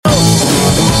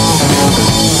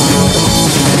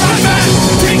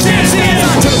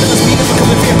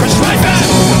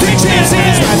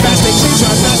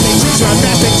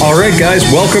guys.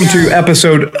 Welcome to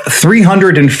episode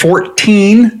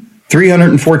 314.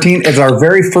 314 is our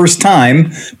very first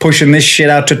time pushing this shit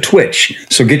out to Twitch.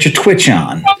 So get your Twitch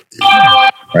on.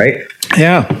 Right?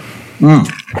 Yeah.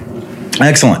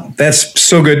 Excellent. That's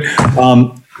so good.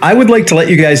 I would like to let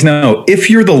you guys know, if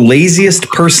you're the laziest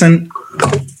person,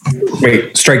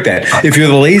 wait, strike that. If you're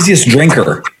the laziest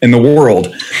drinker in the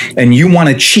world and you want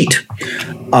to cheat,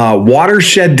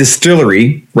 Watershed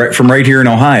Distillery, right here in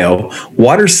Ohio,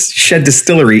 Watershed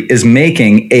Distillery is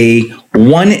making a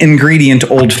one ingredient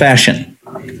old fashioned,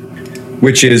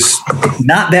 which is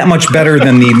not that much better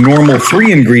than the normal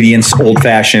 3 ingredients old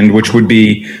fashioned, which would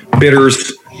be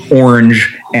bitters,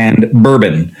 orange, and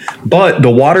bourbon. But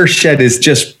the Watershed is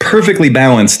just perfectly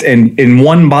balanced, and in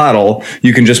one bottle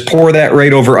you can just pour that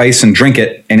right over ice and drink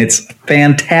it, and it's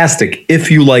fantastic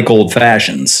if you like old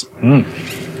fashions.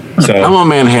 So I'm a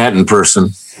Manhattan person.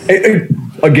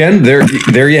 Again,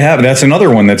 there you have it. That's another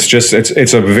one that's just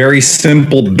it's a very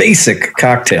simple, basic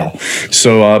cocktail.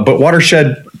 So but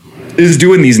Watershed is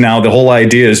doing these now. The whole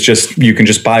idea is just you can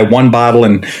just buy one bottle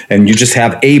and you just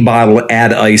have a bottle,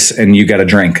 add ice, and you got a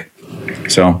drink.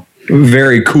 So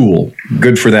very cool.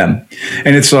 Good for them.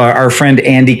 And it's our friend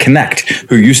Andy Connect,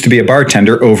 who used to be a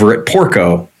bartender over at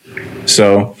Porco.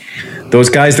 So those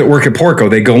guys that work at Porco,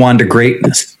 they go on to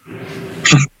greatness.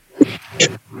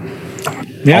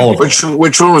 Yeah.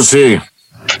 Which one was he?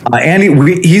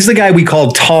 Andy, he's the guy we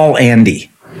called Tall Andy.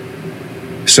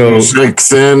 So He's like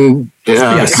thin,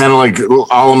 Yes. kind of like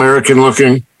all-American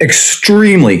looking.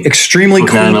 extremely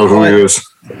cool. I know who he is.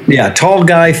 Yeah, tall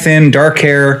guy, thin, dark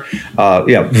hair.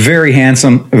 Very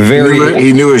handsome.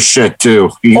 He knew his shit too.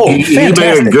 He made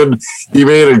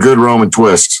a good Roman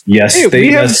twist. Yes,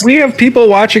 Hey, we have people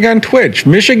watching on Twitch.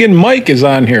 Michigan Mike is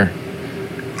on here.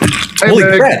 Holy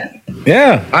Meg. crap!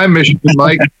 Yeah. I'm Michigan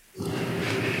Mike.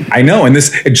 I know, and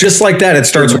this just like that, it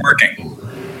starts working.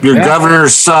 Your governor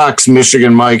sucks,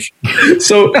 Michigan Mike.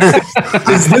 So,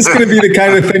 is this going to be the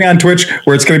kind of thing on Twitch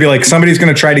where it's going to be like somebody's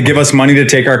going to try to give us money to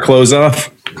take our clothes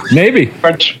off? Maybe.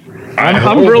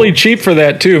 I'm really cheap for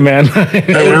that too, man.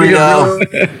 Here we go.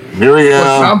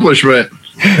 Accomplishment.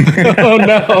 Oh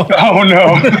no. Oh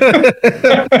no!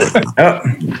 Oh,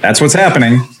 that's what's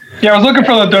happening. Yeah, I was looking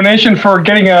for the donation for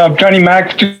getting Johnny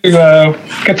Mac to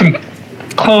get some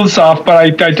clothes off,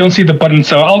 but I don't see the button,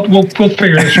 so we'll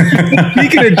figure it.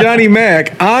 Speaking of Johnny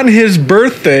Mac, on his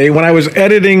birthday, when I was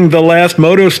editing the last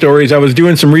Moto stories, I was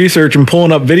doing some research and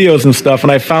pulling up videos and stuff,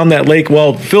 and I found that lake.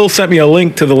 Well, Phil sent me a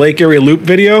link to the Lake Erie Loop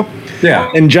video.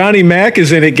 Yeah. And Johnny Mac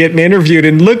is in it getting interviewed,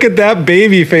 and look at that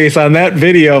baby face on that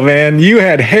video, man. You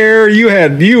had hair, you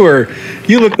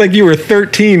looked like you were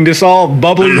 13, just all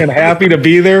bubbly and happy to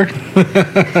be there.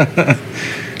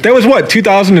 That was what,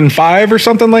 2005 or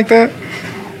something like that?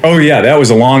 Oh yeah, that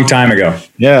was a long time ago.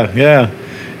 Yeah.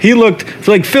 He looked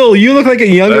like, Phil, you look like a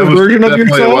younger version of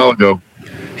definitely yourself. a while ago.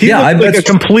 He looked like a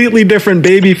completely different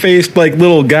baby faced like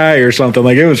little guy or something.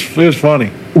 Like it was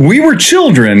funny. We were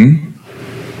children.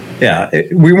 Yeah,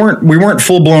 we weren't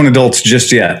full blown adults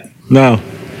just yet. No.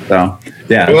 So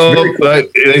yeah. Well,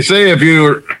 they say if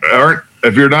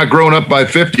you're not grown up by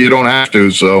 50, you don't have to.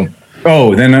 So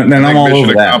then I'm all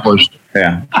over that. Accomplished.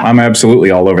 Yeah, I'm absolutely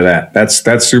all over that.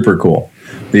 That's super cool.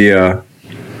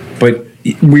 But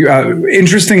we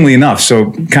interestingly enough,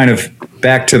 so kind of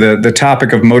back to the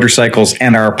topic of motorcycles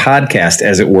and our podcast,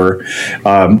 as it were.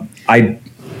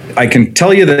 I can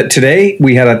tell you that today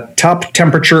we had a top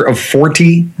temperature of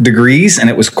 40 degrees, and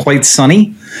it was quite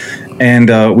sunny.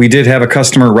 And we did have a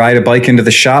customer ride a bike into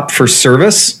the shop for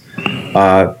service. He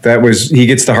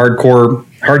gets the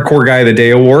hardcore guy of the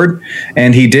day award,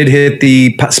 and he did hit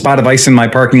the spot of ice in my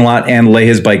parking lot and lay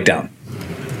his bike down.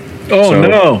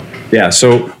 No. Yeah,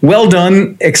 so well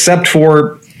done, except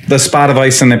for the spot of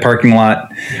ice in the parking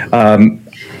lot.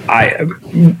 I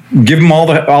give him all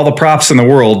the props in the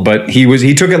world, but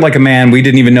he took it like a man. We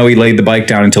didn't even know he laid the bike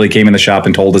down until he came in the shop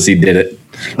and told us he did it.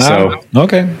 So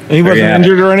okay, he wasn't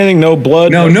injured or anything. No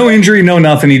blood. No injury, no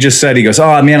nothing. He just said, he goes,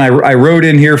 "Oh man, I rode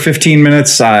in here 15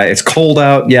 minutes. It's cold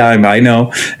out. Yeah, I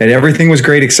know, and everything was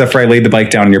great except for I laid the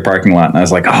bike down in your parking lot." And I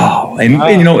was like, "Oh," and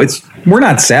you know, we're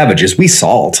not savages. We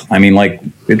salt. I mean, like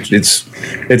it's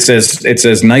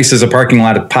as nice as a parking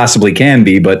lot possibly can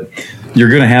be, but you're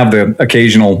going to have the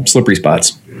occasional slippery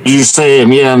spots. You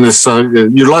saying, and this,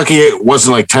 you're lucky it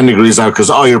wasn't like 10 degrees out because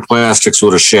all your plastics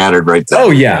would have shattered right there. Oh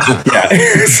yeah.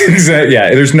 Exactly. Yeah,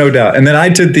 there's no doubt. And then I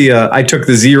took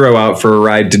the Zero out for a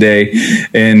ride today,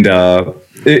 and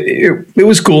it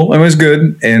was cool. It was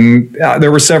good. And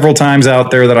there were several times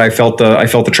out there that I felt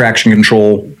the traction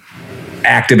control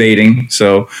activating,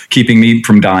 so keeping me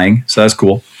from dying. So that's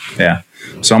cool. Yeah.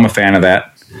 So I'm a fan of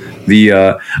that.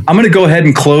 I'm going to go ahead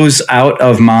and close out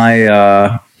of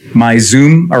my my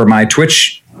Zoom or my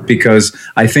Twitch because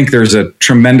I think there's a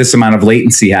tremendous amount of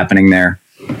latency happening there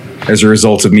as a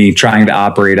result of me trying to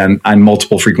operate on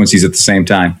multiple frequencies at the same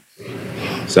time.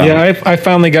 So yeah, I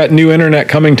finally got new internet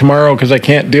coming tomorrow because I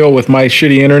can't deal with my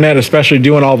shitty internet, especially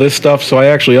doing all this stuff. So I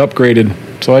actually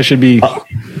upgraded. So I should be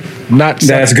not.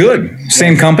 That's good.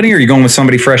 Same company, or are you going with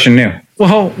somebody fresh and new?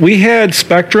 Well, we had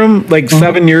Spectrum like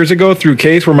 7 years ago through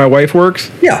Case where my wife works.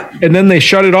 Yeah. And then they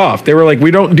shut it off. They were like, we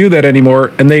don't do that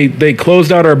anymore. And they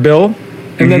closed out our bill.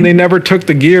 And then they never took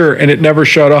the gear and it never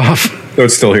shut off. So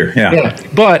it's still here. Yeah.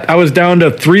 But I was down to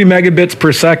 3 megabits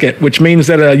per second, which means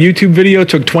that a YouTube video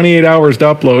took 28 hours to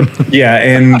upload. Yeah.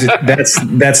 And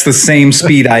that's the same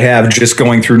speed I have just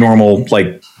going through normal,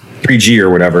 like 3G or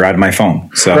whatever out of my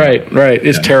phone. So Right.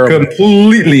 It's terrible.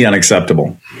 Completely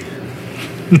unacceptable.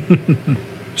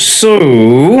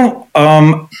 So,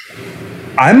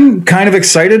 I'm kind of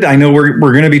excited. I know we're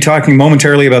going to be talking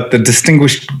momentarily about the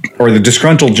distinguished or the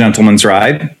disgruntled gentleman's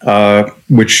ride,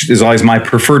 which is always my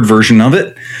preferred version of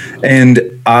it. And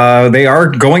they are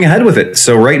going ahead with it.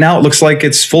 So right now it looks like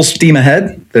it's full steam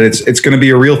ahead, that it's going to be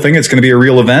a real thing. It's going to be a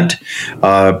real event.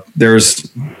 There's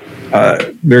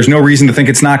no reason to think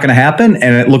it's not going to happen.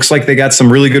 And it looks like they got some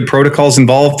really good protocols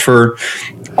involved for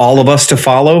all of us to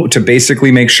follow to basically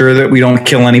make sure that we don't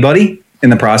kill anybody in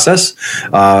the process,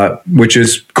 which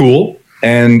is cool.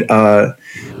 And I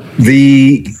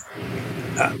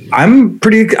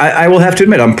will have to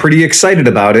admit, I'm pretty excited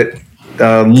about it,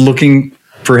 looking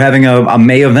for having a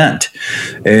May event.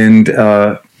 And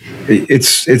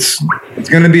it's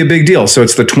going to be a big deal. So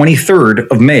it's the 23rd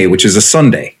of May, which is a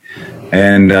Sunday.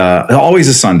 And always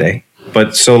a Sunday.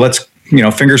 But so let's,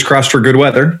 fingers crossed for good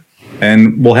weather,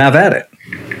 and we'll have at it.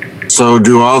 So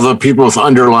do all the people with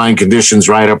underlying conditions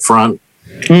right up front?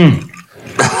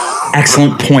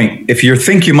 Excellent point. If you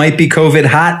think you might be COVID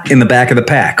hot, in the back of the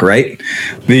pack, right?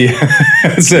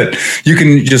 That's it. You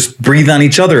can just breathe on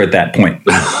each other at that point.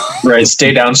 Right.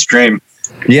 Stay downstream.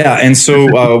 Yeah, and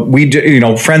so we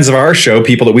do, friends of our show,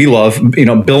 people that we love,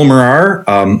 Bill Marar,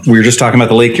 we were just talking about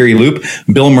the Lake Erie Loop.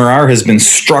 Bill Marar has been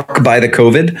struck by the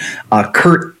COVID.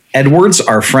 Kurt Edwards,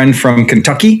 our friend from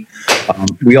Kentucky.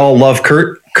 We all love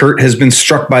Kurt. Kurt has been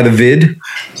struck by the vid.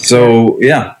 So,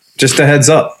 yeah, just a heads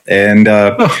up. And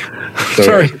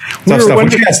sorry.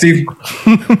 What you got, Steve?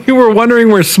 We were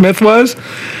wondering where Smith was.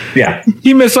 Yeah.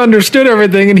 He misunderstood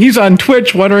everything, and he's on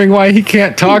Twitch wondering why he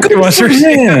can't talk to us or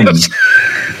see us.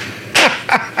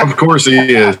 Of course he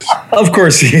is. Of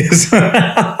course he is. Yeah,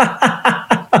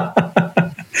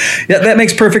 that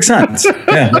makes perfect sense.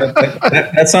 Yeah,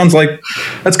 that sounds like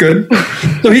that's good.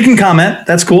 So he can comment.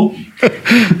 That's cool.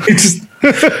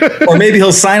 Or maybe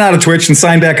he'll sign out of Twitch and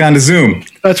sign back onto Zoom.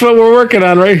 That's what we're working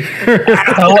on, right?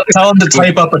 Tell him to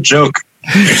type up a joke.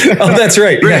 Oh, that's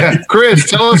right. Yeah. Chris,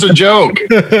 tell us a joke.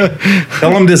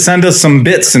 Tell him to send us some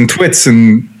bits and twits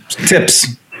and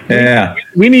tips. Yeah.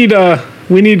 We need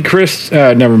Chris.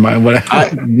 Never mind. What?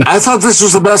 I thought this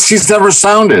was the best he's ever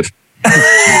sounded.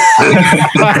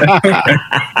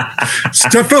 It's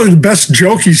definitely the best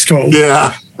joke he's told.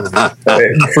 Yeah.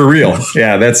 For real.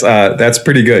 Yeah, that's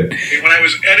pretty good. When I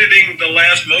was editing the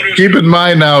last motor. Keep in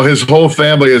mind now, his whole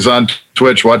family is on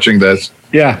Twitch watching this.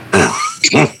 Yeah.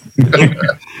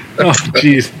 Oh,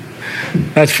 jeez.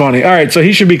 That's funny. All right, so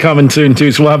he should be coming soon,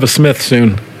 too, so we'll have a Smith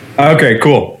soon. Okay,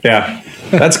 cool. Yeah.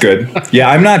 That's good. Yeah,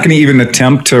 I'm not going to even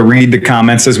attempt to read the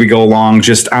comments as we go along.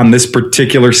 Just on this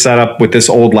particular setup with this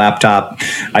old laptop,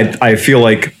 I feel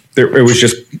like it was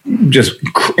just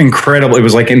incredible. It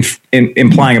was like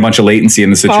implying a bunch of latency in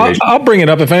the situation. I'll bring it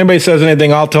up. If anybody says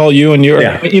anything, I'll tell you. And you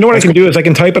know what I can do is I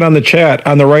can type it on the chat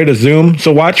on the right of Zoom.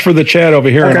 So watch for the chat over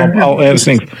here, okay. And I'll add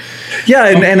things. Yeah,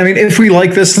 and I mean, if we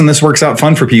like this and this works out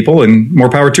fun for people, and more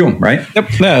power to them, right?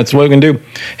 Yep, yeah, that's what we can do.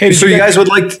 Hey, so you guys would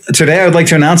like today? I would like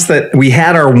to announce that we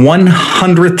had our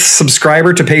 100th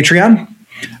subscriber to Patreon.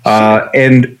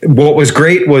 And what was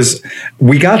great was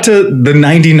we got to the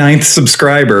 99th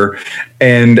subscriber,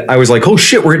 and I was like, oh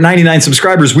shit, we're at 99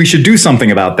 subscribers. We should do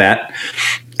something about that.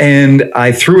 And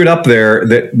I threw it up there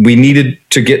that we needed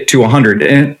to get to 100.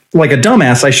 And like a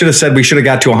dumbass, I should have said we should have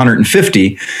got to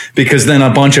 150, because then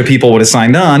a bunch of people would have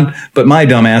signed on. But my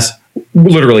dumbass,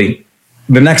 literally,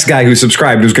 the next guy who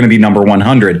subscribed was going to be number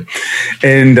 100.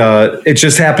 And it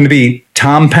just happened to be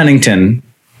Tom Pennington.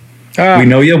 We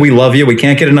know you. We love you. We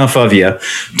can't get enough of you.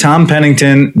 Tom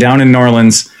Pennington down in New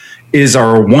Orleans is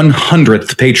our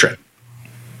 100th patron.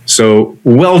 So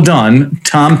well done,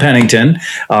 Tom Pennington.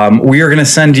 We are going to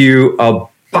send you a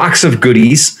box of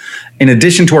goodies. In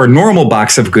addition to our normal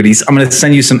box of goodies, I'm going to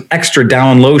send you some extra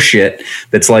down low shit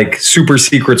that's like super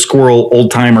secret squirrel,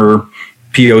 old timer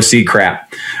POC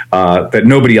crap that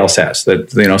nobody else has.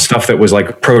 That, you know, stuff that was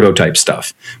like prototype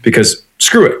stuff. Because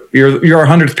screw it, you're our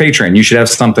 100th patron. You should have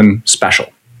something special.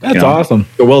 That's awesome.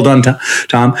 So well done,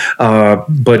 Tom.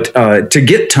 But to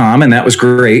get Tom, and that was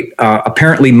great.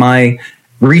 Apparently, my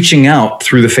reaching out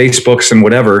through the Facebooks and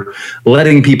whatever,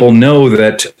 letting people know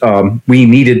that we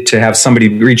needed to have somebody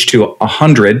reach to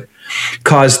 100,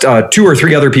 caused 2 or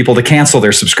 3 other people to cancel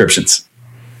their subscriptions.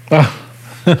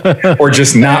 Or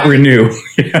just not renew.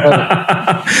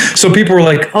 So people were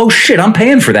like, "Oh shit, I'm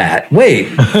paying for that. Wait,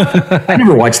 I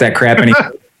never watched that crap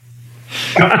anymore."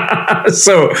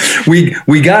 So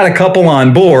we got a couple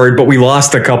on board, but we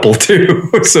lost a couple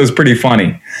too. So it's pretty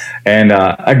funny. And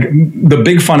the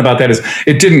big fun about that is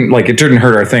it didn't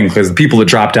hurt our thing, because the people that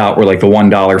dropped out were like the $1,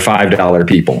 $5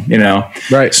 people, you know?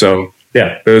 Right. So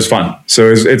yeah, it was fun.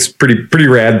 So it's pretty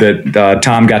rad that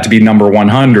Tom got to be number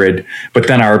 100, but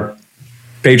then our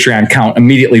Patreon count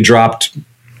immediately dropped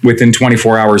within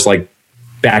 24 hours, like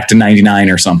back to 99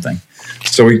 or something.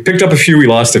 So we picked up a few, we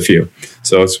lost a few.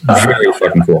 So it's very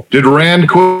fucking cool. Did Rand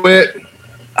quit?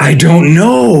 I don't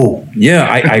know.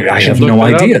 Yeah, I have no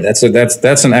idea. That's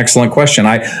an excellent question.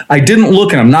 I didn't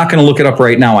look, and I'm not going to look it up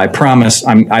right now. I promise.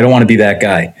 I don't want to be that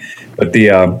guy. But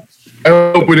I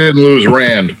hope we didn't lose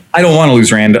Rand. I don't want to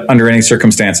lose Rand under any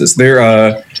circumstances. There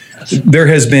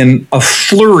has been a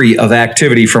flurry of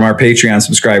activity from our Patreon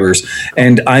subscribers,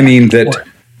 and I mean that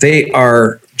they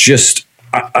are just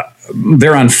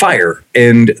they're on fire,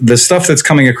 and the stuff that's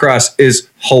coming across is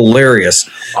hilarious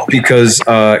because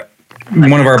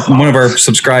one of our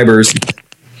subscribers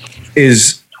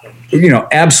is, you know,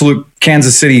 absolute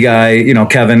Kansas City guy, you know,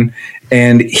 Kevin,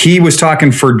 and he was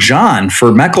talking for John for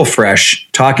Meckelfresh,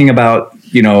 talking about,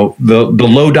 you know, the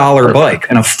low dollar bike,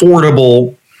 an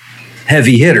affordable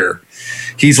heavy hitter.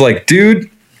 He's like, dude,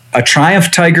 a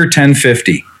Triumph Tiger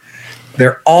 1050.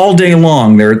 They're all day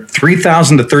long. They're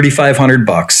 $3,000 to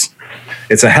 $3,500.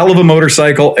 It's a hell of a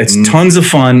motorcycle. It's tons of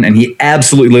fun, and he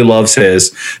absolutely loves his.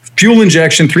 Fuel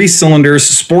injection, 3 cylinders,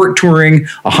 sport touring,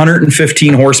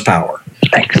 115 horsepower.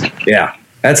 Thanks. Yeah,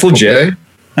 that's legit. Okay.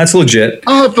 That's legit.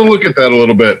 I'll have to look at that a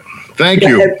little bit. Thank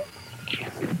you.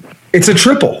 It's a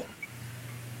triple.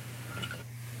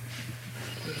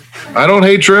 I don't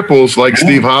hate triples like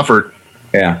Steve Hoffert.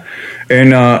 Yeah.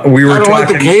 And we were I don't talking. like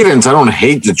the cadence. I don't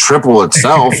hate the triple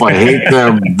itself. I hate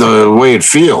the way it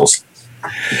feels.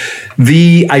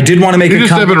 I did want to make You a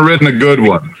just comment. haven't written a good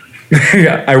one.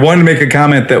 Yeah, I wanted to make a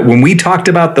comment that when we talked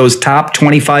about those top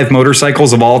 25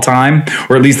 motorcycles of all time,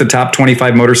 or at least the top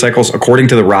 25 motorcycles according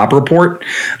to the Rob Report,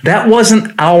 that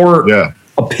wasn't our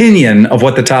opinion of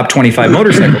what the top 25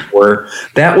 motorcycles were.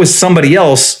 That was somebody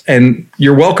else, and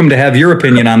you're welcome to have your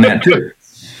opinion on that too.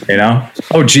 You know?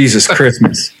 Oh, Jesus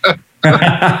Christmas.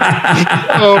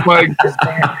 Oh my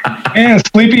God. Man,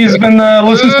 Sleepy's been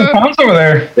losing some pounds over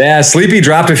there. Yeah, Sleepy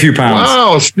dropped a few pounds.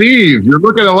 Wow, Steve, you're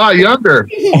looking a lot younger.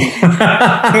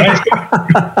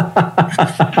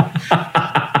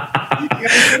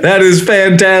 That is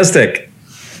fantastic.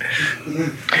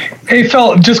 Hey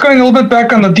Phil, just going a little bit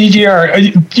back on the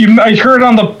DGR. I heard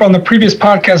on the previous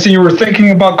podcast that you were thinking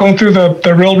about going through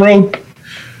the railroad,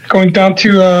 going down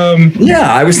to.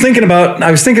 Yeah, I was thinking about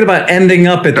ending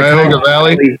up at the Cuyahoga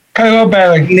Valley. Cuyahoga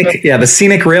Valley. The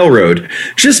scenic railroad,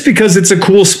 just because it's a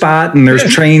cool spot and there's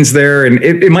trains there, and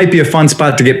it might be a fun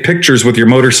spot to get pictures with your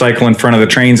motorcycle in front of the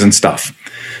trains and stuff.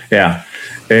 Yeah,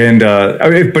 and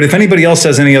but if anybody else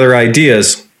has any other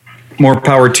ideas, more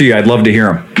power to you. I'd love to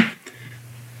hear them.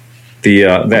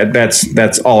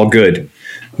 That's all good.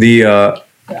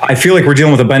 I feel like we're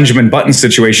dealing with a Benjamin Button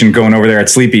situation going over there at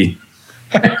Sleepy.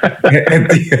 And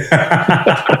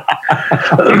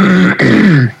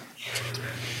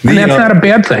that's not a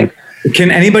bad thing.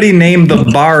 Can anybody name the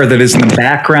bar that is in the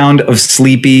background of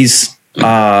Sleepy's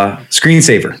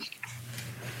screensaver?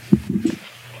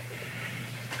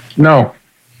 No.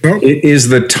 It is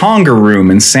the Tonga Room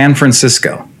in San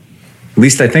Francisco. At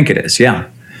least I think it is, yeah.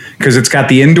 Because it's got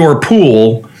the indoor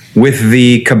pool with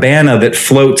the cabana that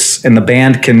floats, and the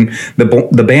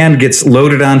band gets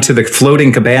loaded onto the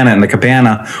floating cabana, and the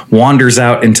cabana wanders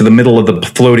out into the middle of the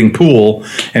floating pool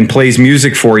and plays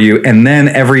music for you. And then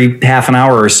every half an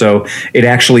hour or so, it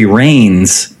actually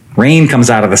rains. Rain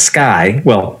comes out of the sky,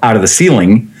 well, out of the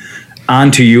ceiling,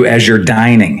 onto you as you're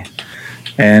dining.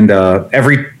 And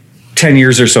every 10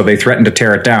 years or so, they threaten to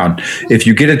tear it down. If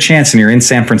you get a chance and you're in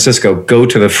San Francisco, go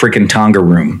to the freaking Tonga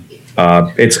Room.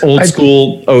 It's old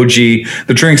school OG.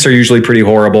 The drinks are usually pretty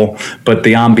horrible, but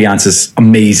the ambiance is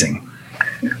amazing.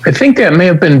 I think that may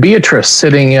have been Beatrice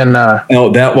sitting in. No,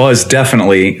 that was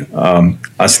definitely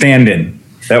a stand-in.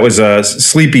 That was a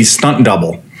Sleepy stunt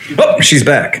double. Oh, she's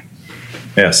back.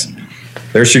 Yes,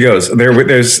 there she goes.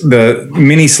 There's the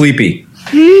mini Sleepy.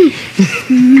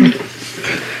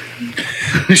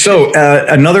 So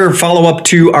another follow-up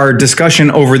to our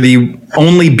discussion over the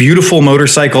only beautiful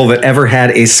motorcycle that ever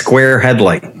had a square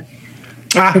headlight.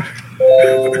 Now,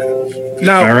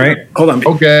 All right. hold on.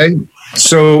 Okay.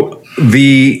 So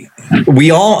we're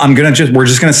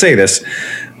just gonna say this.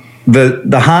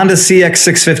 The Honda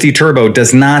CX650 Turbo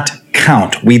does not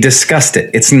count. We discussed it.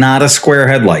 It's not a square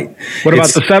headlight. What about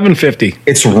the 750?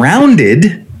 It's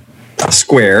rounded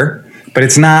square, but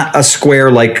it's not a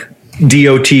square like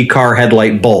DOT car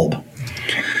headlight bulb.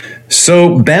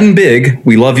 So Ben Big,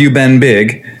 we love you, Ben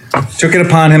Big, took it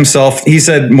upon himself. He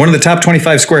said one of the top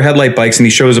 25 square headlight bikes, and he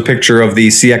shows a picture of the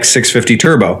CX650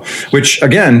 Turbo, which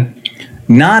again,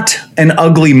 not an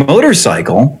ugly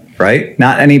motorcycle, right?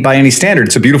 Not by any standard.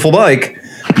 It's a beautiful bike,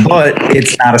 but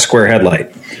it's not a square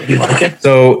headlight. You like it?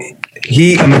 So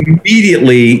he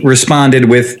immediately responded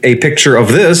with a picture of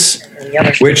this,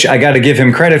 which I got to give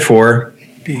him credit for.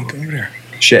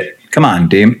 Shit. Come on,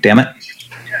 damn it.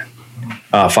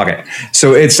 Fuck it.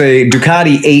 So it's a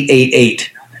Ducati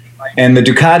 888. And the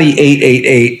Ducati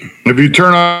 888. If you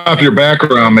turn off your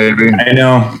background, maybe. I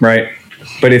know, right.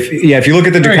 But if you look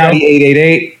at the There you Ducati go.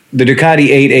 888, the Ducati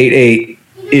 888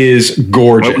 is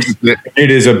gorgeous. It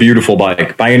is a beautiful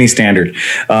bike by any standard.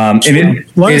 And it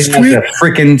has Last week- a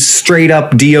freaking straight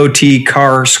up DOT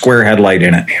car square headlight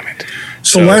in it. Damn it.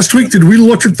 So last week, did we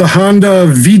look at the Honda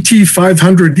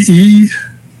VT500E?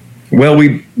 Well,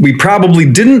 we probably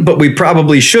didn't, but we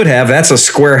probably should have. That's a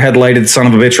square headlighted son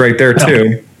of a bitch right there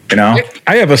too. You know,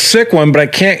 I have a sick one, but I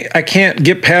can't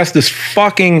get past this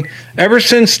fucking. Ever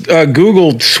since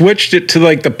Google switched it to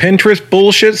like the Pinterest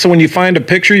bullshit, so when you find a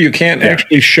picture, you can't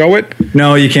actually show it.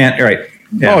 no, you can't. Right?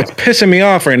 Yeah. Oh, it's pissing me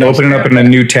off right now. Open it up in a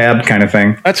new tab kind of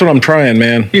thing. That's what I'm trying,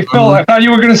 man. Hey, Phil, I thought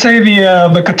you were going to say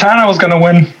the Katana was going to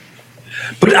win.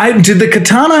 But did the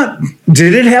Katana?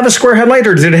 Did it have a square headlight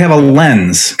or did it have a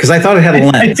lens? Because I thought it had a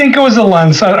lens. I think it was a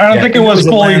lens. I don't think it was a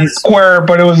fully lens. square,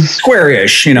 but it was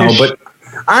Square-ish, you know. Ish. But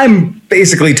I'm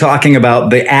basically talking about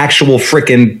the actual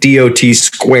frickin' DOT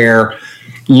square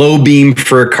low beam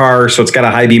for a car. So it's got a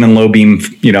high beam and low beam,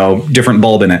 you know, different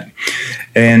bulb in it,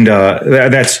 and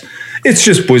it's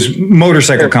just was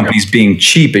motorcycle companies being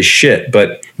cheap as shit.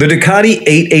 But the Ducati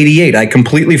 888, I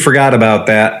completely forgot about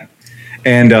that.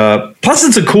 And plus,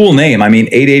 it's a cool name. I mean,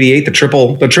 888, the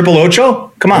triple ocho.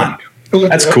 Come on,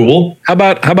 that's cool. How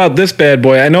about this bad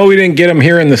boy? I know we didn't get them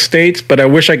here in the States, but I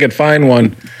wish I could find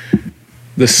one.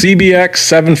 The CBX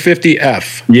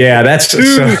 750F. Yeah, that's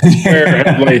Square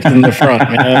headlights in the front,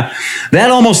 man.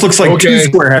 that almost looks like two Okay.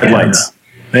 square headlights.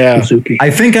 Yeah, I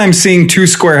think I'm seeing two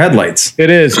square headlights. it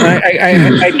is.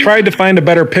 I tried to find a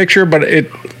better picture, but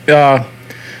it.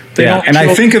 They Yeah, don't and I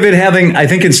show- think I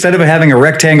think instead of having a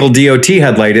rectangle DOT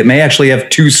headlight, it may actually have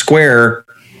two square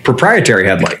proprietary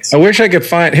headlights. I wish I could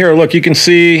find here. Look, you can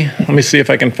see. Let me see if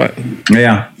I can find.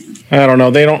 Yeah. I don't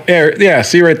know. They don't. Yeah,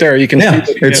 see right there. You can Yeah,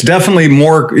 see. it's definitely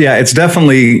more. Yeah, it's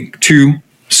definitely two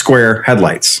square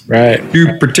headlights. right. Two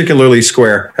particularly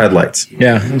square headlights.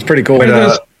 Yeah, it's pretty cool.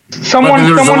 But, someone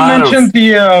there's a lot of- mentioned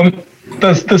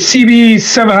the CB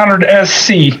 700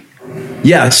 SC.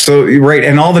 yeah, so right,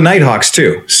 and all the Nighthawks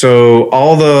too. So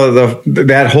all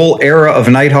that whole era of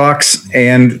Nighthawks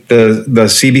and the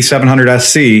CB 700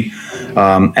 SC,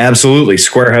 absolutely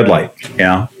square headlight.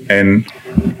 Yeah, and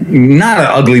not an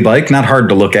ugly bike, not hard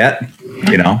to look at.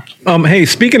 You know. Hey,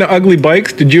 speaking of ugly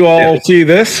bikes, did you all see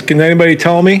this? Can anybody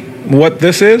tell me what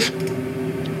this is?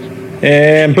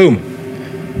 And boom,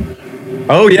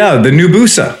 Oh yeah, the new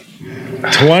Busa.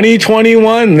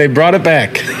 2021. They brought it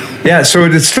back. Yeah, so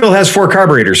it still has four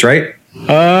carburetors, right?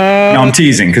 No, I'm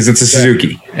teasing because it's a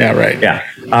Suzuki. Yeah, right.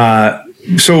 Yeah.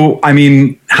 So I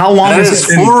mean, how long That has is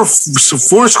it been?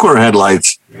 four square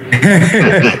headlights.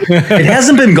 It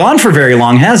hasn't been gone for very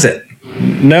long, has it?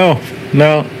 No.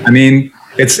 I mean,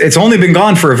 it's only been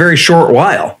gone for a very short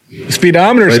while. The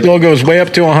speedometer still goes way up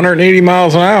to 180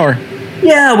 miles an hour.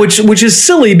 Yeah, which is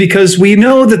silly because we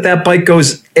know that bike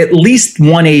goes at least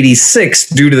 186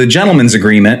 due to the gentleman's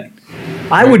agreement.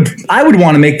 I would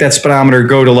want to make that speedometer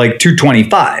go to like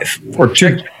 225 or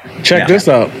two. Check this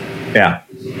out. Yeah.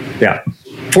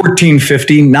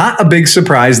 1450, not a big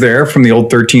surprise there from the old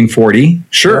 1340.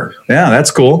 Sure. Yeah,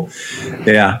 that's cool.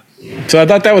 Yeah. So I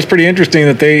thought that was pretty interesting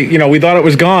that they, we thought it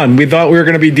was gone. We thought we were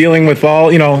going to be dealing with all,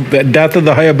 the death of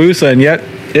the Hayabusa, and yet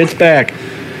it's back.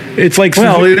 It's like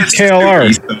Well, Suzuki it's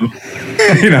KLR. Suzuki,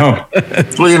 Well,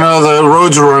 the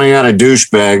roads are running out of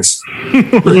douchebags.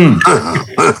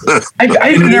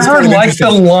 I've never liked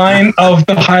the line of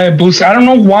the Hayabusa. I don't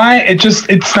know why.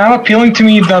 It's not appealing to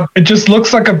me. It just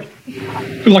looks like a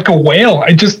whale.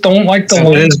 I just don't like the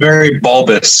line. It is very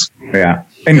bulbous. Yeah.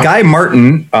 And Guy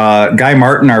Martin,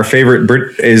 our favorite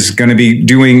Brit, is going to be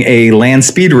doing a land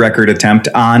speed record attempt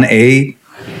on a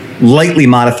lightly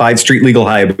modified street legal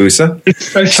Hayabusa.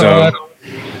 I saw that.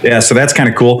 Yeah, so that's kind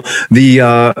of cool. It's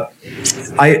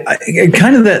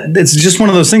just one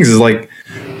of those things. Is like,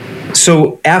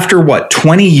 so after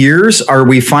 20 years, are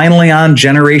we finally on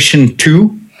generation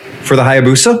 2 for the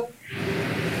Hayabusa?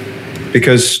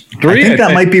 Because 3, I think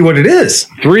that might be what it is.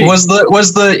 3 was the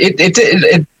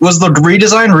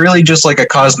redesign really just like a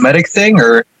cosmetic thing,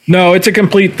 or no? It's a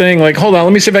complete thing. Like, hold on,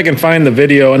 let me see if I can find the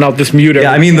video, and I'll just mute it.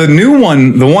 Yeah, I mean the new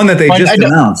one, the one that they just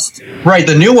announced. Right,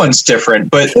 the new one's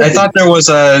different, but I thought there was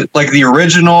the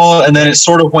original, and then it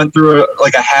sort of went through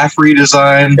a half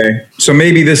redesign. Okay, so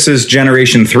maybe this is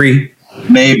generation 3,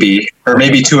 maybe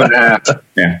 2.5.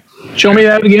 Yeah. Show me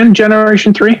that again.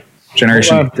 Generation 3.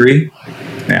 Generation 3.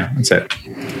 Yeah, that's it.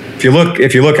 If you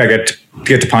look, I get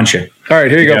to punch you. All right,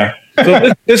 here you go.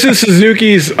 So this is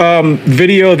Suzuki's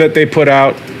video that they put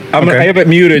out. I have it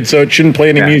muted, so it shouldn't play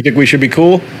any music. We should be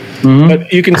cool. Mm-hmm.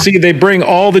 But you can see they bring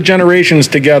all the generations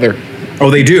together. Oh,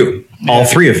 they do. All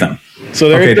 3 of them. So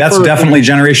that's definitely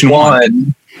generation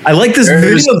 1. I like this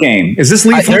video game. Is this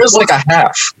Lethal? There's like a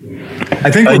half.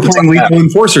 I think we're playing Lethal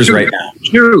Enforcers right now.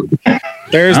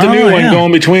 There's the new one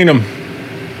going between them.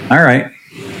 All right.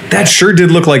 That sure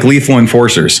did look like Lethal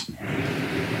Enforcers.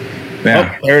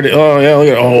 Yeah. Oh, there it is. Oh, yeah. Look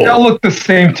at They all look the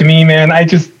same to me, man. I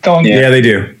just don't. Yeah, they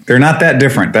do. They're not that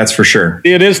different. That's for sure.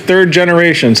 It is 3rd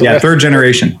generation. So third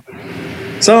generation.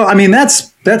 So, I mean,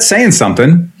 that's saying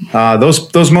something.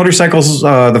 Those motorcycles,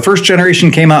 the first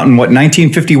generation came out in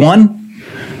 1951?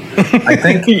 I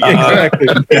think. Exactly.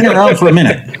 Been around for a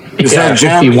minute. Is that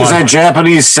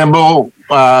Japanese symbol?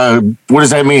 What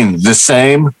does that mean? The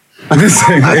same? It's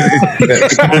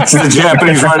the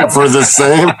Japanese writing for the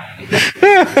same.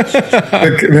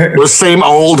 The same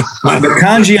old. The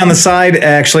kanji on the side,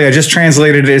 actually, I just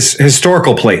translated as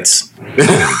historical plates.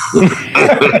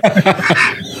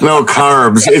 No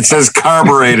carbs. It says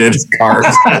carbureted.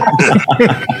 Carbs.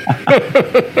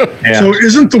 Yeah. So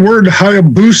isn't the word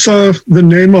Hayabusa the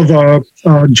name of a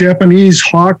Japanese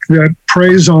hawk that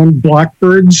preys on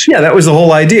blackbirds? Yeah, that was the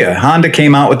whole idea. Honda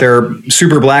came out with their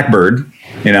Super Blackbird,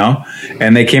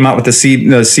 and they came out with the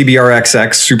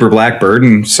CBR-XX Super Blackbird.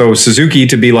 And so Suzuki,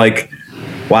 to be like,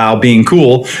 wow, being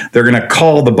cool, they're going to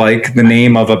call the bike the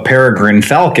name of a peregrine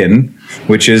falcon,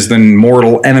 which is the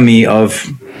mortal enemy of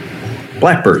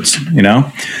blackbirds,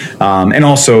 and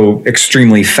also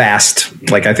extremely fast.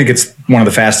 Like, I think it's one of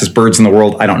the fastest birds in the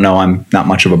world. I don't know. I'm not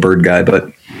much of a bird guy,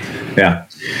 but yeah.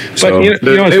 So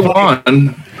they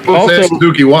won. Also,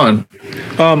 Suzuki won.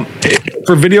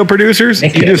 For video producers, you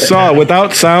just saw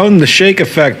without sound, the shake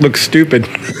effect looks stupid.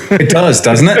 It does,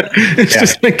 doesn't it? It's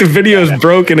just like the video is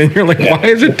broken, and you're like, why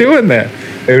is it doing that?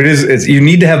 It is. You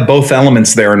need to have both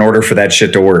elements there in order for that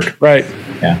shit to work. Right.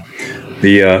 Yeah.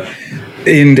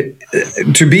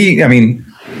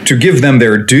 To give them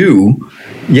their due,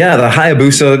 the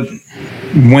Hayabusa,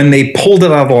 when they pulled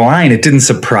it out of the line, it didn't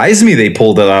surprise me they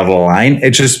pulled it out of the line.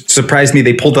 It just surprised me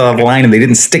they pulled it out of the line and they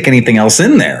didn't stick anything else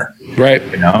in there. Right.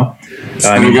 You got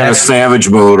a Savage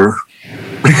motor.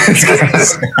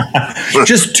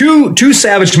 Just two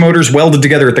Savage motors welded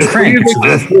together at the crank.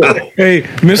 Hey,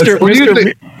 Mr.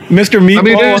 Meatball. I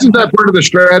mean, isn't that part of the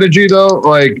strategy, though?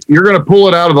 Like, you're going to pull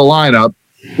it out of the lineup,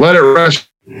 let it rest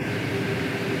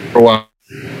for a while.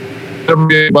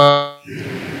 Buy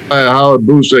a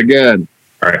Hayabusa again.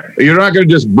 All right. You're not going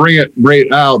to just bring it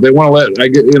right out. They want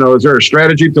to is there a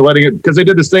strategy to letting it? Because they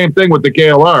did the same thing with the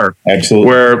KLR. Absolutely.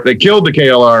 Where they killed the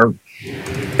KLR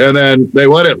and then they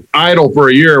let it idle for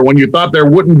a year. When you thought there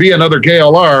wouldn't be another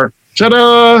KLR,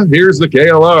 ta-da, here's the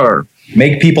KLR.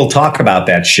 Make people talk about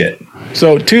that shit.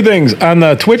 So 2 things on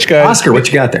the Twitch guys. Oscar, what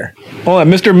you got there? Hold on,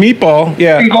 Mr. Meatball.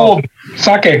 Yeah. Gold.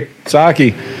 Sake.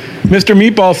 Mr.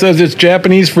 Meatball says it's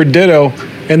Japanese for ditto.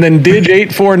 And then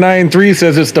Dig8493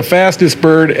 says it's the fastest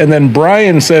bird. And then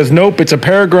Brian says, nope, it's a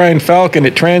peregrine falcon.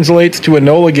 It translates to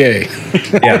Enola Gay.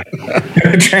 Yeah.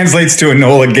 It translates to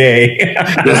Enola Gay.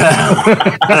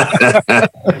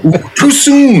 Too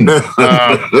soon.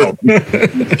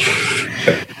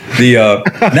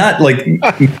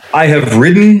 I have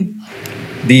ridden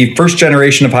the first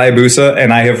generation of Hayabusa,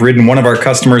 and I have ridden one of our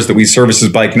customers that we service his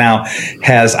bike now,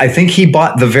 I think he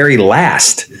bought the very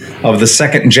last of the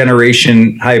second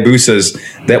generation Hayabusas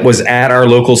that was at our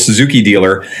local Suzuki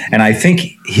dealer. And I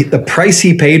think the price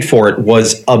he paid for it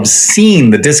was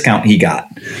obscene, the discount he got,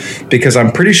 because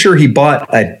I'm pretty sure he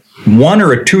bought a 1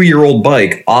 or a 2-year-old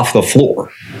bike off the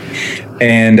floor.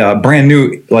 And brand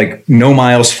new, like no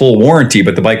miles, full warranty,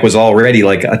 but the bike was already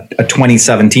like a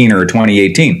 2017 or a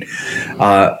 2018.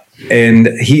 And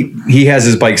he has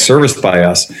his bike serviced by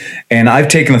us, and I've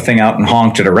taken the thing out and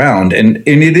honked it around, and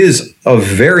it is a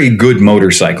very good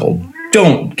motorcycle.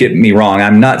 Don't get me wrong.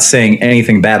 I'm not saying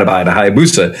anything bad about a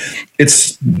Hayabusa.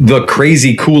 It's the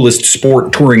crazy coolest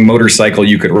sport touring motorcycle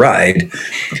you could ride,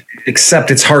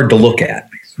 except it's hard to look at.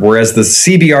 Whereas the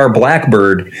CBR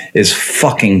Blackbird is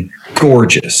fucking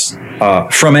gorgeous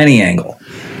from any angle.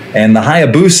 And the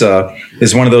Hayabusa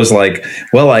is one of those like,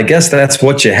 well, I guess that's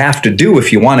what you have to do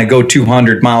if you want to go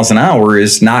 200 miles an hour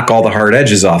is knock all the hard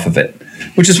edges off of it,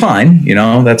 which is fine.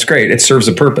 That's great. It serves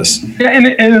a purpose. Yeah, and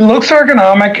it looks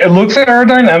ergonomic. It looks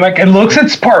aerodynamic. It looks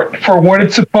its part for what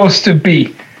it's supposed to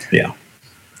be. Yeah.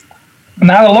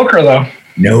 Not a looker, though.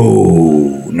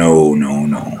 No.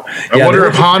 I wonder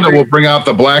if Honda will bring out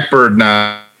the Blackbird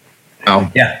now.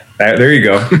 Yeah, there you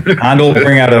go. Honda will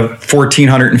bring out a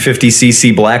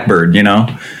 1450cc Blackbird,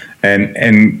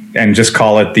 and just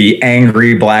call it the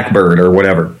Angry Blackbird or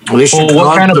whatever. Well,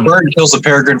 what kind of bird kills a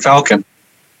peregrine falcon?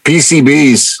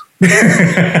 PCBs.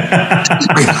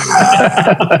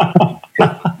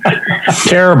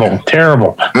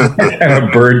 Terrible. And a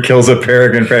bird kills a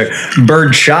peregrine falcon.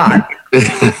 Bird shot.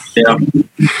 Yeah.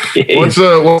 What's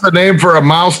the name for a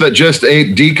mouse that just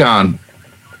ate decon?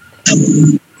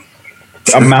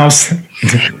 A mouse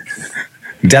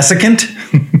desiccant.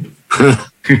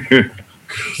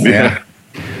 Yeah.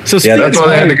 So that's why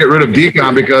they had to get rid of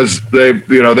decon, because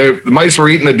the mice were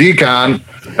eating the decon,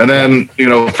 and then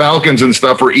falcons and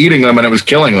stuff were eating them, and it was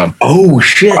killing them. Oh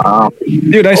shit,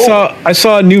 dude! I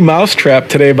saw a new mouse trap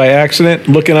today by accident,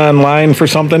 looking online for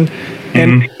something,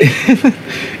 and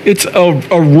it's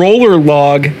a roller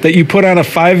log that you put on a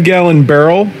 5-gallon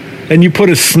barrel, and you put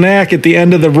a snack at the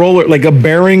end of the roller, like a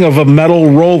bearing of a metal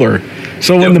roller.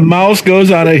 So when the mouse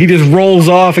goes on it, he just rolls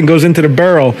off and goes into the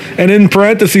barrel. And in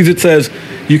parentheses, it says,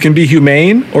 you can be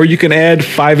humane, or you can add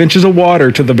 5 inches of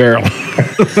water to the barrel. you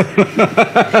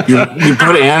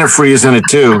put antifreeze in it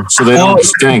too, so they don't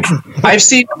stink. I've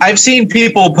seen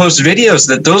people post videos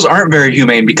that those aren't very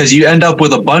humane, because you end up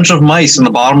with a bunch of mice in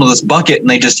the bottom of this bucket and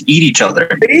they just eat each other.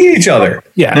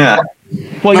 Yeah.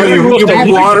 Well, you put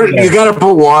water. You got to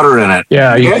put water in it.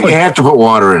 Yeah, you have to put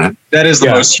water in it. That is the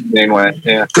most humane way.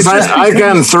 Yeah, because I've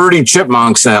gotten 30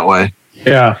 chipmunks that way.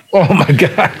 Yeah. Oh my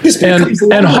god.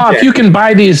 And Hoff, you can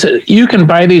buy these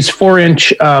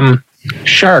 4-inch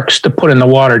sharks to put in the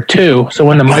water too. So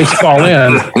when the mice fall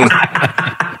in,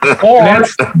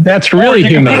 that's really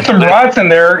humane. You can put some rods in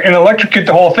there and electrocute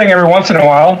the whole thing every once in a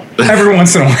while.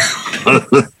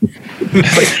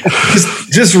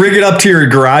 Just rig it up to your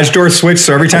garage door switch,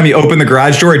 so every time you open the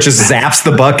garage door, it just zaps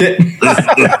the bucket,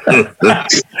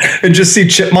 and just see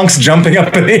chipmunks jumping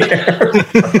up in the air.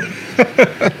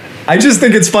 I just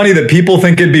think it's funny that people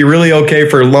think it'd be really okay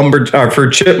for for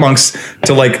chipmunks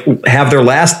to like have their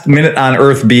last minute on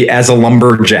Earth be as a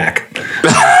lumberjack.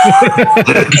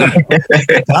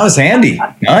 That was handy.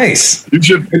 Nice. You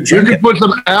could put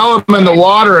some alum in the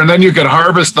water, and then you could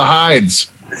harvest the hides.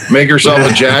 Make yourself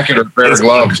a jacket or a pair of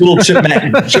gloves. Little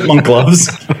chipmunk gloves.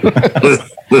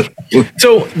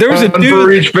 So there was a dude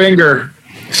for each finger.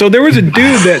 So there was a dude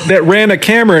that ran a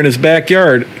camera in his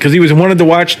backyard because he wanted to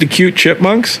watch the cute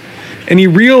chipmunks, and he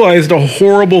realized a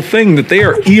horrible thing, that they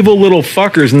are evil little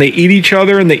fuckers, and they eat each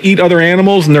other and they eat other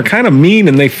animals, and they're kind of mean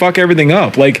and they fuck everything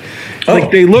up. Like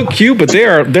they look cute, but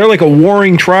they're like a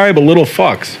warring tribe of little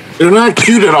fucks. They're not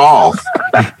cute at all.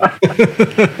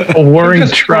 A warring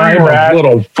tribe of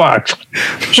little fucks.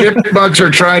 Chipmunks are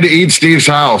trying to eat Steve's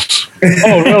house.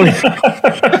 Oh, really?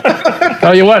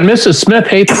 Tell you what, Mrs. Smith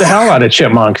hates the hell out of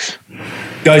chipmunks.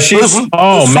 Does she?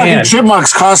 Oh man!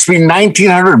 Chipmunks cost me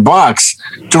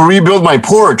 $1,900 to rebuild my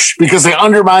porch because they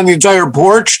undermined the entire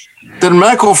porch. Then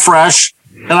Medical Fresh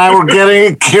and I were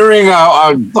carrying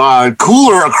a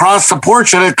cooler across the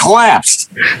porch, and it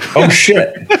collapsed. Oh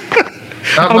shit!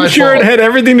 I'm sure it had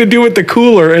everything to do with the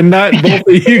cooler and not both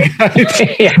of you guys.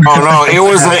 Oh no, it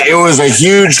was a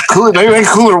huge cooler.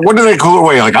 Cooler. What did that cooler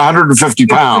weigh? Like 150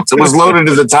 pounds. It was loaded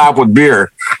to the top with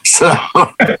beer. So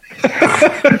all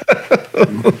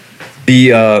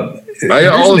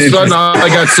of a sudden I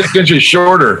got 6 inches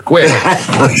shorter. Quick.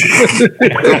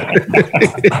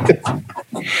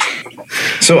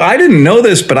 So I didn't know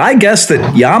this, but I guess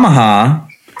that Yamaha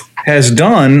has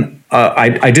done,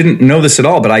 I didn't know this at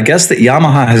all, but I guess that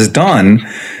Yamaha has done,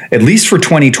 at least for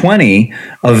 2020,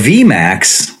 a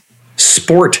VMAX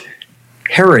Sport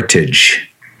Heritage.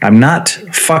 I'm not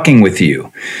fucking with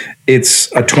you.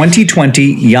 It's a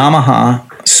 2020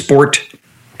 Yamaha Sport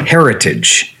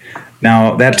Heritage.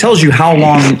 Now, that tells you how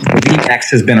long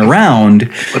VMAX has been around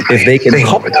if they can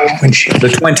call the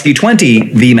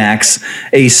 2020 VMAX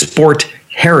a Sport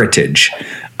Heritage.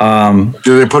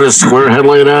 Do they put a square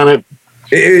headlight on it?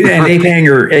 And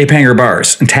ape hanger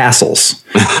bars and tassels.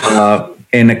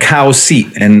 And a cow seat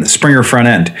and Springer front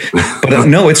end. But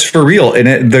no, it's for real.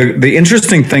 And the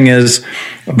interesting thing is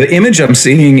the image I'm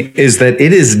seeing is that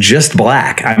it is just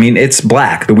black. I mean, it's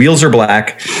black. The wheels are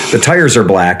black. The tires are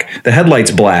black. The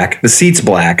headlight's black. The seat's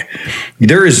black.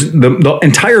 There is the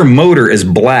entire motor is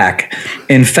black.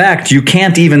 In fact, you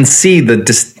can't even see the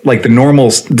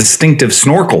normal distinctive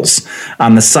snorkels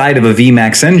on the side of a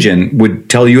VMAX engine would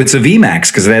tell you it's a VMAX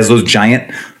because it has those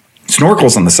giant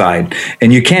snorkels on the side,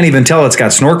 and you can't even tell it's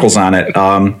got snorkels on it.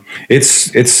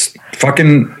 It's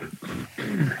fucking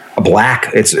black.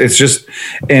 It's just,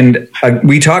 and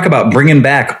we talk about bringing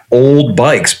back old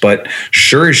bikes, but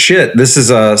sure as shit, this is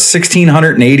a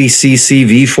 1680cc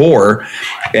V4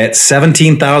 at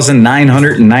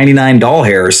 17,999 doll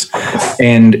hairs,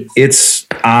 and it's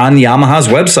on Yamaha's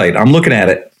website. I'm looking at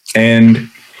it, and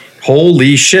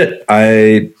holy shit!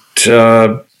 What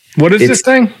is this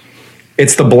thing?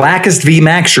 It's the blackest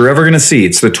VMAX you're ever going to see.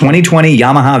 It's the 2020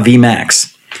 Yamaha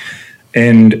VMAX.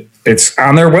 And it's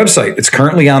on their website. It's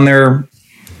currently on their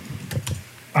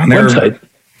website.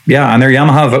 Yeah, on their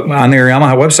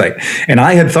Yamaha website. And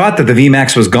I had thought that the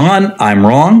VMAX was gone. I'm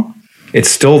wrong. It's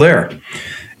still there.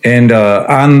 And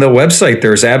on the website,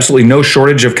 there's absolutely no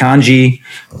shortage of kanji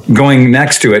going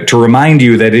next to it to remind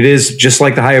you that it is just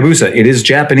like the Hayabusa. It is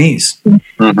Japanese.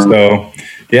 Mm-hmm. So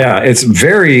yeah, it's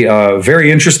very,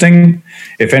 very interesting.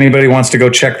 If anybody wants to go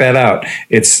check that out,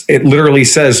 it literally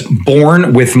says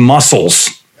 "born with muscles."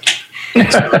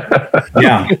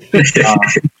 Yeah.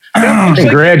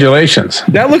 Congratulations.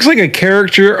 That looks like a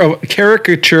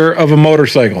caricature of a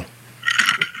motorcycle.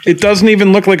 It doesn't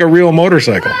even look like a real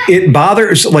motorcycle. It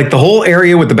bothers, like the whole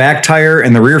area with the back tire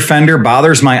and the rear fender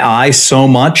bothers my eye so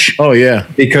much. Oh yeah,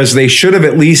 because they should have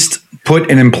at least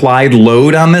put an implied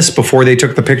load on this before they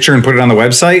took the picture and put it on the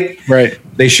website. Right.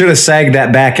 They should have sagged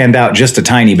that back end out just a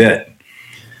tiny bit.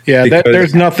 Yeah,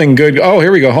 there's nothing good. Oh,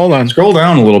 here we go. Hold on. Scroll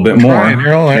down a little bit more.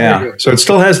 Yeah. So it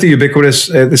still has the ubiquitous.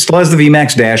 It still has the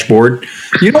VMAX dashboard.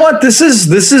 You know what? This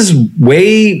is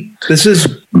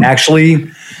actually.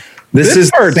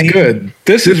 This part's good.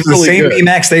 This is really the same good.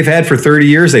 VMAX they've had for 30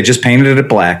 years. They just painted it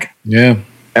black. Yeah.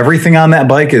 Everything on that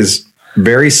bike is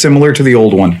very similar to the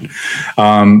old one.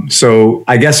 So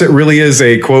I guess it really is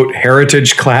a quote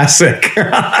heritage classic.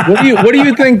 What do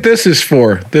you think this is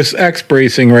for? This X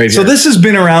bracing right here. So this has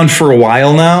been around for a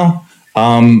while now.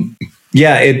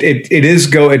 Yeah,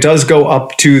 it does go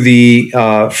up to the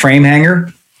frame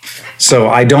hanger. So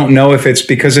I don't know if it's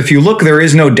because if you look, there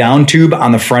is no down tube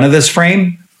on the front of this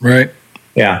frame. Right.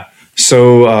 Yeah.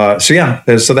 So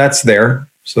that's there.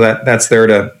 So that's there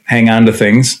to hang on to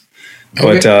things.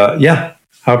 But yeah,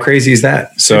 how crazy is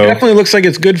that? So it definitely looks like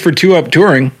it's good for 2-up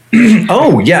touring.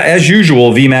 Oh yeah, as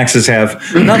usual, VMAXs have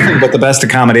nothing but the best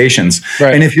accommodations.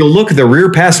 Right. And if you look, the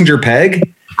rear passenger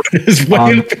peg is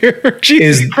way up here.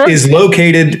 is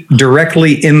located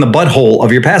directly in the butthole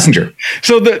of your passenger.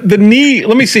 So the knee.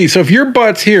 Let me see. So if your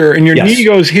butt's here and your knee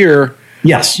goes here.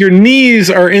 Yes, your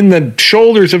knees are in the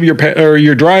shoulders of your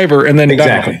driver, and then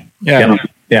exactly. Down.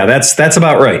 Yeah. That's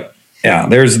about right. Yeah,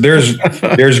 there's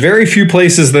very few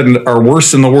places that are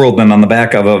worse in the world than on the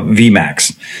back of a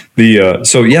VMAX.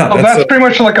 That's pretty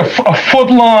much like a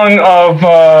foot long of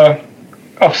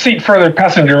seat for the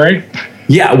passenger, right?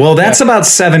 Yeah, well, that's about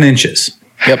 7 inches.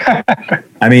 Yep.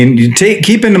 I mean,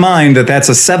 keep in mind that that's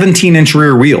a 17-inch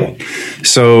rear wheel,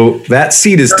 so that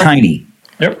seat is tiny.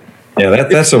 Yep. Yeah,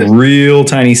 that's a real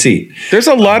tiny seat. There's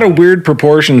a lot of weird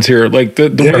proportions here. Like the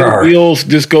way the wheels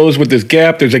just goes with this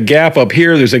gap. There's a gap up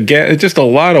here. There's a gap. It's just a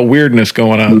lot of weirdness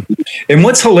going on. And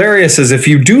what's hilarious is if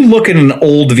you do look at an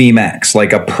old VMAX,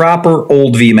 like a proper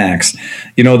old VMAX,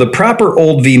 the proper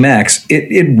old VMAX,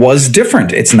 it was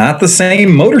different. It's not the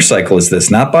same motorcycle as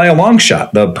this, not by a long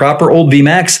shot. The proper old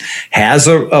VMAX has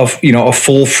a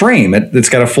full frame. It's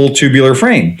got a full tubular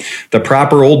frame. The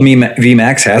proper old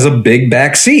VMAX has a big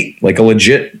back seat, like a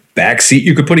legit back seat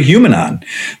you could put a human on.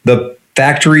 The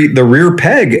rear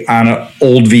peg on an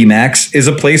old VMAX is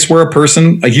a place where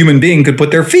a human being could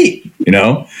put their feet.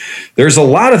 There's a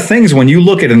lot of things when you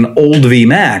look at an old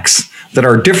VMAX that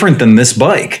are different than this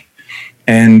bike.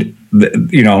 And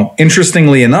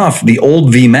interestingly enough, the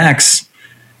old VMAX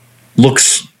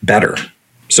looks better.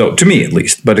 So to me, at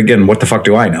least. But again, what the fuck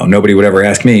do I know? Nobody would ever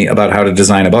ask me about how to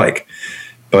design a bike.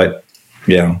 But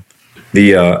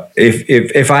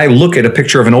if I look at a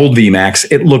picture of an old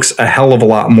VMAX, it looks a hell of a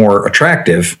lot more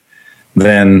attractive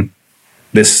than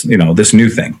this new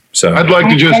thing. So I'd like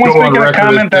to just go on record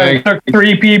comment that it took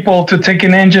 3 people to take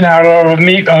an engine out of a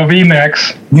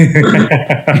VMAX.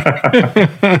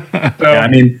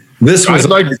 I'd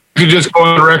like to just go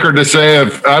on record to say,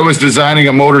 if I was designing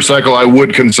a motorcycle, I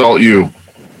would consult you.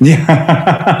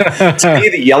 Yeah. To me,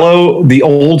 the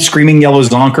old screaming yellow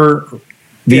Zonker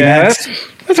VMAX.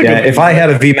 That's a good if I had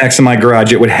a VMAX in my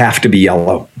garage, it would have to be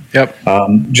yellow. Yep.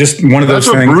 Just one of those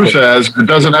things. That's what Bruce has. It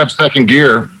doesn't have second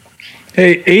gear.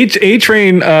 Hey,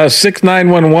 A-Train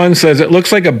 6911 says it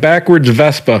looks like a backwards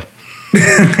Vespa.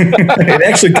 It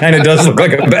actually kind of does look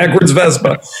like a backwards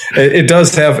Vespa. It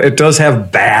does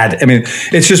have bad. I mean,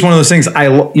 it's just one of those things.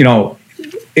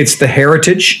 It's the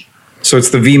Heritage, so it's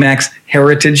the VMAX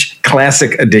Heritage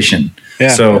Classic Edition. Yeah.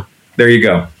 So there you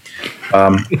go.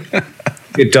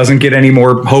 It doesn't get any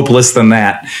more hopeless than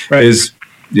that. Right. So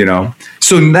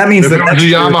that means if that it was a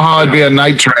Yamaha, it'd be a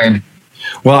night train.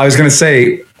 Well, I was going to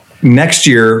say, next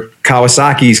year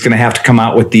Kawasaki is going to have to come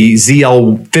out with the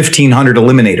ZL 1500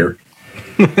 Eliminator.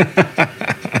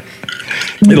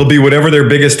 It'll be whatever their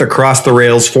biggest across the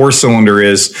rails 4-cylinder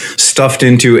is, stuffed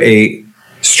into a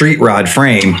street rod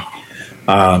frame.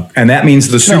 And that means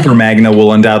the Super Magna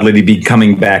will undoubtedly be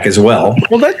coming back as well.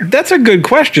 Well, that's a good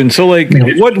question. So,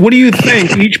 what do you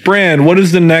think? Each brand, what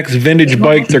is the next vintage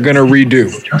bike they're going to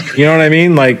redo? You know what I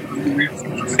mean?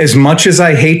 As much as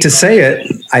I hate to say it,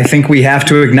 I think we have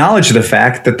to acknowledge the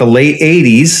fact that the late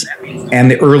 80s and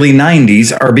the early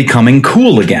 90s are becoming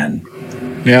cool again.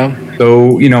 Yeah.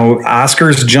 So,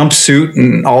 Oscar's jumpsuit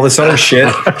and all this other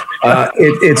shit,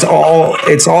 it's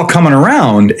all coming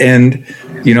around. And,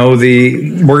 we're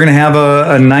going to have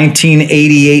a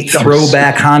 1988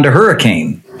 throwback Honda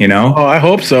Hurricane, Oh, I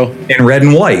hope so. In red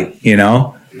and white,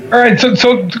 All right.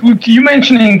 So you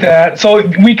mentioning that, so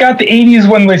we got the 80s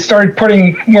when they started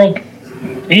putting,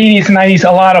 80s and 90s,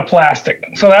 a lot of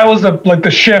plastic. So that was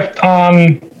the shift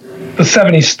on the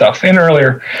 70s stuff and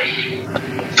earlier.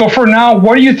 So for now,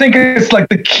 what do you think is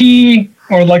the key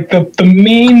or the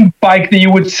main bike that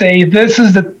you would say this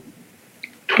is the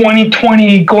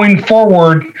 2020 going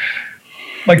forward,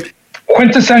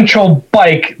 quintessential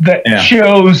bike that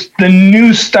shows the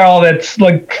new style that's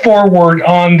forward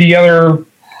on the other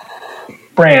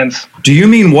brands? Do you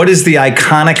mean what is the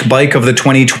iconic bike of the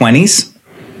 2020s?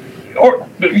 Or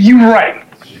you're right.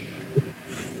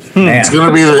 It's going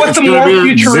to be what's the more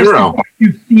futuristic bike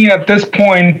you've seen at this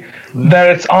point that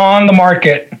it's on the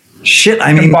market? Shit,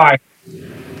 the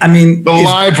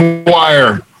Live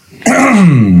Wire.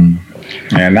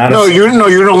 You're going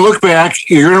to look back.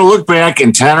 You're going to look back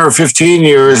in 10 or 15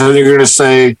 years, and you're going to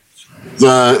say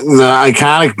the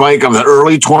iconic bike of the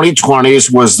early 2020s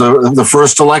was the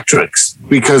first electrics,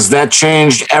 because that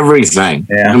changed everything.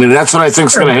 Yeah. I mean, that's what I think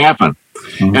is going to happen.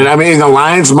 Mm-hmm. And I mean, the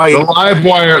lines might.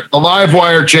 The live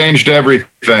wire changed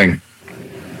everything.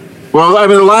 Well, I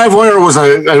mean, the live wire was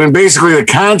basically the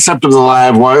concept of the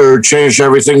live wire changed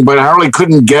everything, but Harley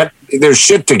couldn't get their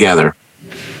shit together.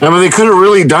 I mean, they could have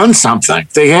really done something.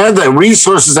 They had the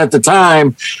resources at the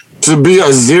time to be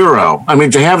a zero. I mean,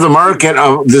 to have the market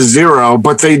of the zero,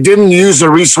 but they didn't use the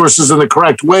resources in the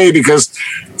correct way because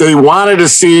they wanted to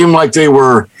seem like they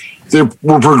were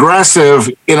progressive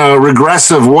in a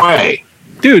regressive way.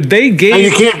 Dude, and you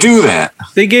can't do that.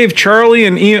 They gave Charlie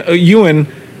and Ewan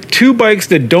 2 bikes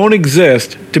that don't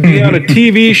exist to be on a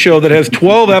TV show that has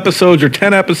 12 episodes or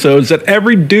 10 episodes that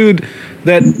every dude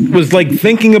that was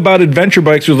thinking about adventure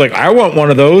bikes was like, I want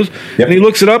one of those. Yep. And he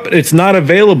looks it up, it's not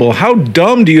available. How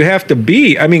dumb do you have to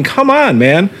be? I mean, come on,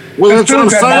 man. Well, that's what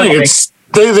I'm saying.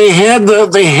 They had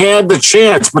the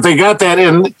chance, but they got that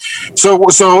in. So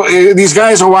these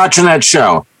guys are watching that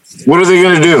show. What are they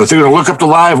going to do? They're going to look up the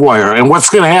live wire. And what's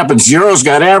going to happen? Zero's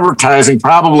got advertising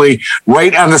probably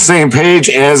right on the same page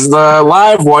as the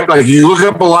live wire. Like, you look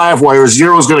up a live wire,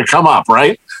 Zero's going to come up,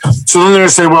 right? So then they're going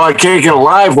to say, well, I can't get a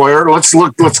live wire. Let's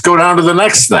go down to the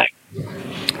next thing.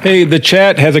 Hey, the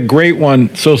chat has a great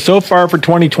one. So far for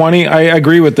 2020, I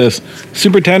agree with this.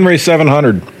 Super Tenere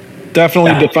 700.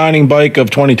 Definitely defining bike of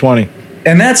 2020.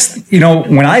 And that's,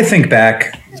 when I think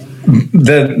back,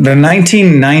 the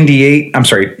 1998,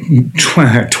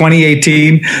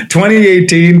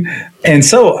 2018. And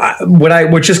so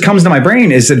what just comes to my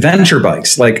brain is adventure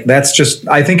bikes.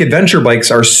 I think adventure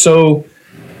bikes are so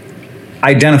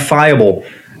identifiable.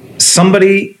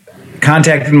 Somebody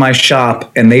contacted my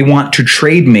shop and they want to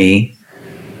trade me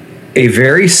a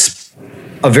very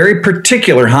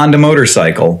particular Honda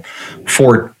motorcycle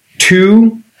for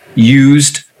 2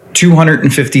 used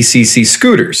 250cc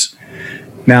scooters.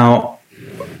 Now,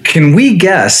 can we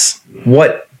guess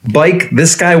what bike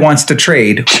this guy wants to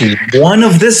trade one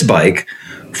of this bike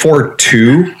for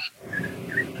 2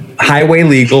 highway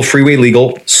legal, freeway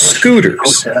legal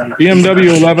scooters?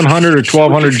 BMW 1100 or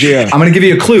 1200 GS. I'm going to give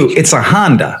you a clue. It's a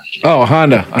Honda. Oh,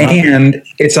 Honda. And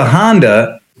it's a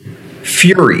Honda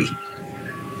Fury.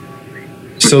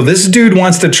 So this dude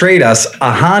wants to trade us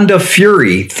a Honda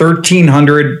Fury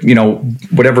 1300,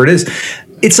 whatever it is.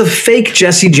 It's a fake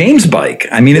Jesse James bike.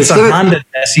 I mean, it's a Honda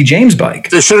Jesse James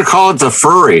bike. They should have called it the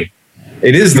Furry.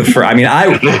 It is the Furry. I mean,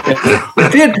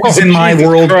 if it was in my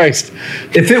world,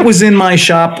 if it was in my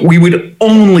shop, we would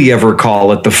only ever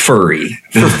call it the Furry,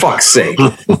 for fuck's sake.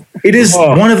 It is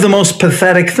one of the most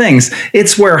pathetic things.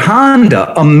 It's where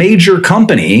Honda, a major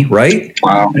company, right?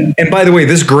 Wow. And by the way,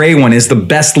 this gray one is the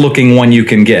best looking one you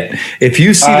can get. If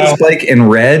you see this bike in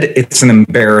red, it's an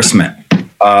embarrassment.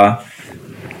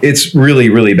 It's really,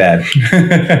 really bad.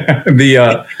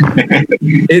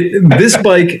 This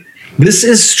bike, this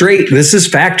is straight. This is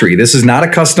factory. This is not a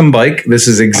custom bike. This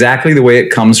is exactly the way it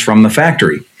comes from the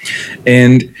factory.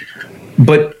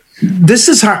 But this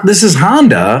is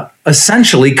Honda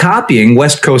essentially copying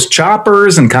West Coast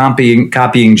Choppers and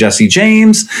copying Jesse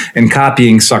James and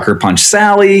copying Sucker Punch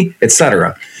Sally,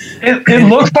 etc. It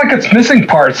looks like it's missing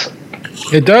parts.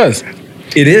 It does.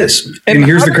 It is. And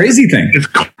here's the crazy thing. It's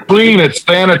clean. It's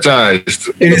sanitized.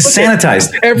 It is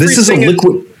sanitized. This is a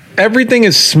liquid. Everything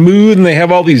is smooth, and they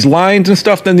have all these lines and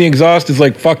stuff. Then the exhaust is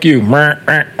like, "Fuck you."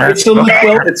 It's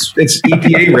it's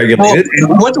EPA regulated.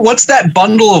 Well, what's that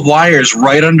bundle of wires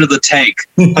right under the tank?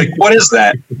 Like, what is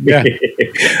that? Yeah,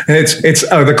 it's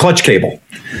the clutch cable.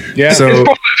 Yeah, so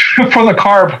It's for the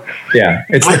carb. yeah,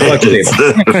 it's the clutch cable.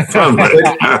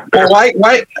 Well,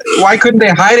 why couldn't they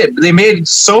hide it? They made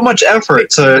so much effort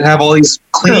to have all these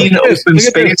clean, open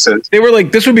spaces. They were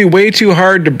like, "This would be way too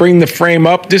hard to bring the frame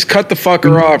up. Just cut the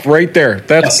fucker off right there.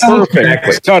 That's perfect.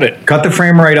 Exactly. Cut it. Cut the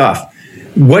frame right off."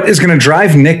 What is going to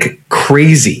drive Nick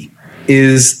crazy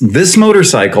is this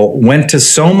motorcycle went to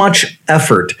so much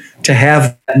effort to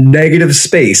have that negative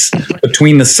space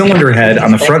between the cylinder head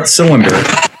on the front cylinder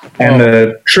and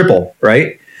the triple,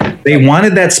 right? They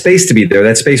wanted that space to be there.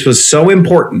 That space was so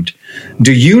important.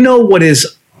 Do you know what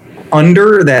is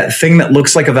under that thing that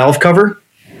looks like a valve cover?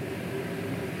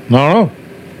 No.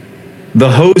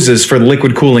 The hoses for the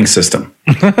liquid cooling system.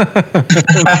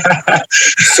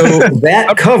 So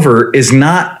that cover is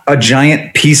not a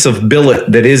giant piece of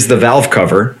billet that is the valve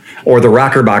cover or the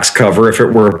rocker box cover if it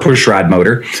were a push rod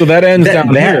motor. So that ends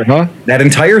down here, huh? That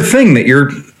entire thing that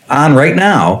you're on right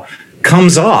now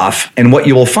comes off, and what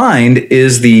you will find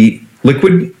is the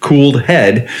liquid cooled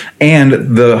head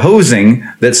and the hosing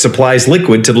that supplies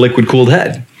liquid to the liquid cooled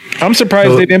head. I'm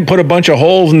surprised they didn't put a bunch of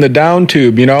holes in the down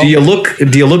tube, Do you look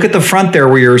at the front there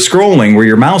where you're scrolling, where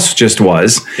your mouse just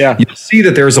was? Yeah. You'll see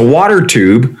that there's a water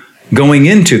tube going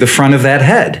into the front of that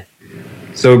head.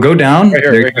 So go down,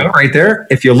 right there.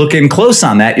 If you look in close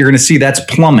on that, you're going to see that's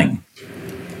plumbing.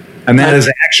 And that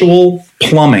is actual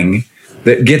plumbing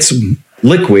that gets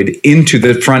liquid into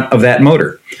the front of that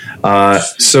motor.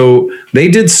 So they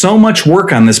did so much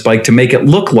work on this bike to make it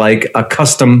look like a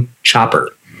custom chopper.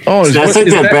 Oh, I think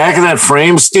that back of that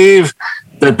frame, Steve,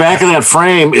 the back of that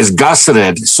frame is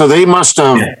gusseted. So they must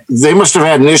have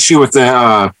had an issue with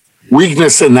the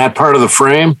weakness in that part of the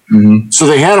frame. Mm-hmm. So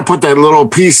they had to put that little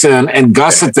piece in and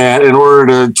gusset that in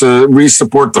order to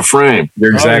re-support the frame.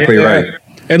 You're exactly right.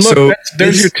 And look,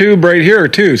 there's your tube right here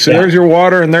too. So there's your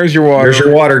water, and there's your water. There's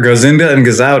your water, goes into and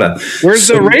goes out. Where's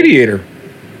the radiator?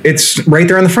 It's right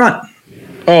there in the front.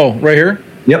 Oh, right here?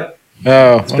 Yep.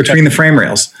 Oh, it's between the frame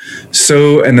rails.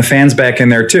 So, and the fan's back in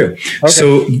there too. Okay.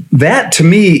 So that to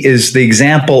me is the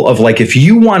example of, like, if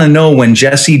you want to know when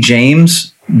Jesse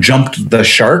James jumped the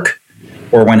shark,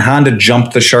 or when Honda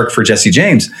jumped the shark for Jesse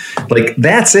James, like,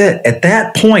 that's it. At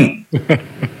that point,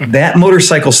 that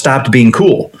motorcycle stopped being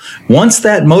cool. Once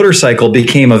that motorcycle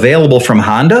became available from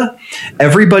Honda,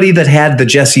 everybody that had the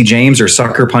Jesse James or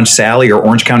Sucker Punch Sally or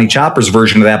Orange County Choppers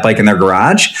version of that bike in their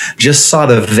garage just saw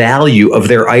the value of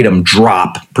their item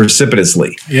drop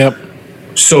precipitously. Yep.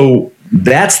 So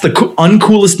that's the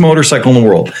uncoolest motorcycle in the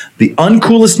world. The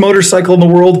uncoolest motorcycle in the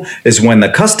world is when the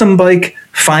custom bike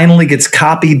finally gets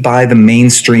copied by the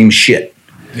mainstream shit.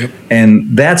 Yep.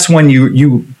 And that's when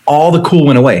you all the cool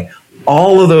went away.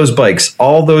 All of those bikes,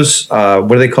 all those what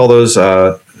do they call those?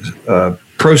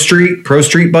 Pro street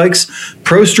bikes.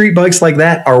 Pro street bikes like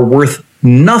that are worth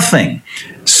nothing.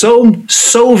 So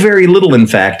very little, in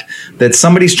fact, that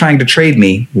somebody's trying to trade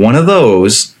me one of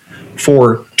those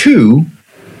for two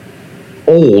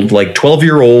old, like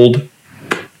 12-year-old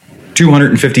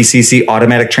 250cc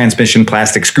automatic transmission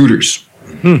plastic scooters.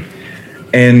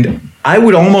 And I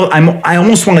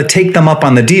almost want to take them up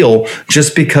on the deal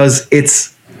just because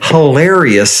it's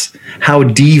hilarious how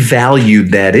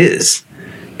devalued that is.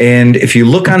 And if you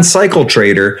look on Cycle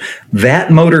Trader,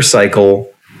 that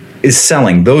motorcycle is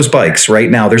selling, those bikes right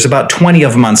now. There's about 20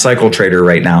 of them on Cycle Trader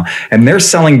right now, and they're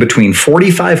selling between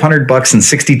 $4,500 and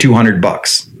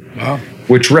 $6,200. Wow.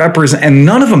 Which represent, and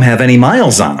none of them have any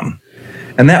miles on them.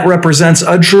 And that represents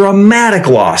a dramatic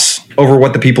loss over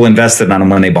what the people invested on them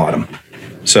when they bought them.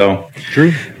 So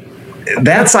true.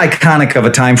 That's iconic of a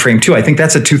time frame too. I think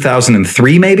that's a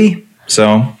 2003 maybe.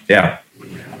 So yeah.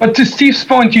 But to Steve's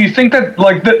point, do you think that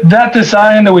like that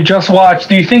design that we just watched,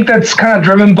 do you think that's kind of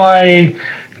driven by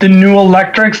the new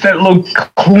electrics that look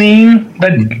clean,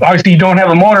 that obviously you don't have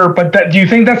a motor, but do you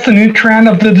think that's the new trend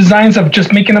of the designs of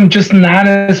just making them just not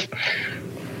as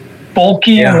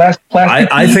bulky and less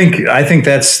plastic? I think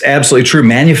that's absolutely true.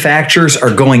 Manufacturers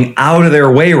are going out of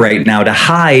their way right now to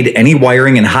hide any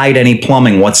wiring and hide any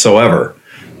plumbing whatsoever,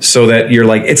 so that you're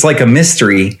like, it's like a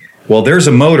mystery. Well, there's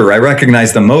a motor. I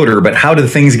recognize the motor, but how do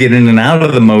things get in and out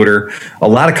of the motor? A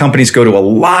lot of companies go to a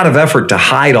lot of effort to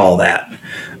hide all that.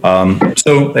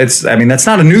 So that's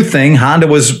not a new thing. Honda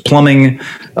was plumbing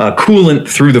coolant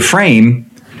through the frame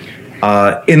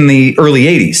in the early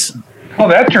 80s. Oh,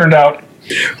 that turned out.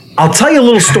 I'll tell you a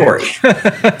little story.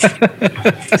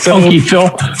 Funky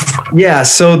Phil. Yeah,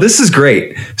 so this is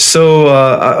great. So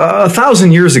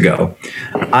 1,000 years ago,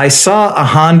 I saw a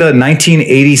Honda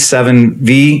 1987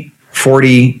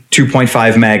 V40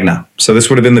 2.5 Magna. So this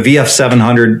would have been the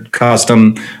VF700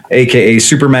 Custom, aka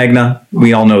Super Magna.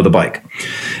 We all know the bike.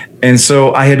 And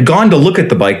so I had gone to look at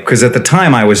the bike because at the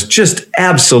time I was just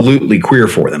absolutely queer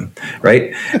for them,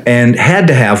 right? And had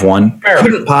to have one.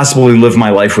 Couldn't possibly live my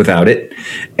life without it.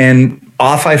 And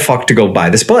off I fucked to go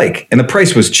buy this bike, and the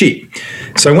price was cheap.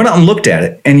 So I went out and looked at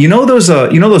it. And you know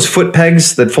those foot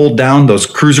pegs that fold down, those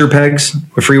cruiser pegs,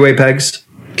 or freeway pegs?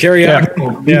 Carry on.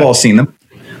 You've all seen them.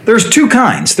 There's two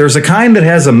kinds. There's a kind that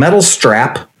has a metal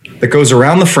strap that goes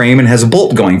around the frame and has a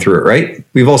bolt going through it, right?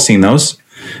 We've all seen those.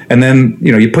 And then,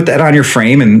 you put that on your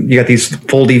frame and you got these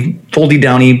foldy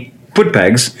downy foot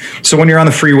pegs. So when you're on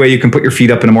the freeway, you can put your feet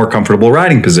up in a more comfortable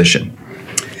riding position.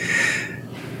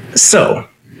 So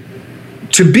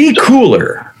to be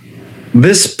cooler,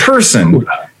 this person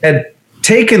had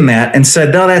taken that and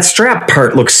said, no, that strap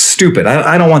part looks stupid.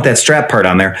 I don't want that strap part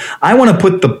on there. I want to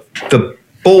put the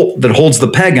bolt that holds the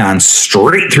peg on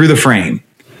straight through the frame.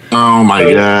 Oh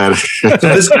my God. So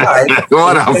this guy,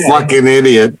 what a fucking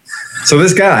idiot. So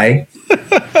this guy,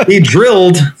 he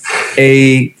drilled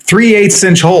a 3/8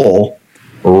 inch hole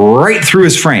right through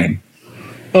his frame.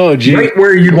 Oh, gee. Right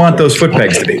where you'd want those foot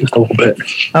pegs to be. Just a little bit.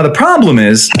 Now, the problem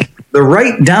is the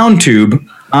right down tube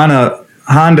on a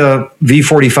Honda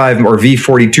V45 or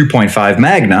V40 2.5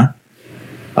 Magna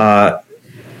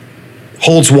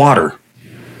holds water.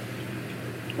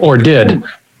 Or did.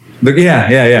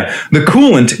 Yeah. The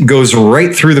coolant goes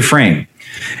right through the frame.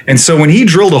 And so when he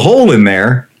drilled a hole in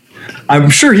there, I'm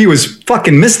sure he was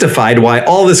fucking mystified why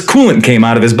all this coolant came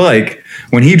out of his bike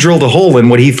when he drilled a hole in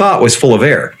what he thought was full of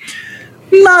air.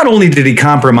 Not only did he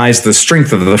compromise the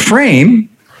strength of the frame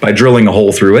by drilling a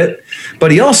hole through it, but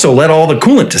he also let all the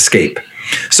coolant escape.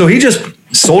 So he just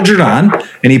soldiered on,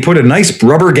 and he put a nice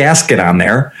rubber gasket on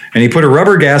there, and he put a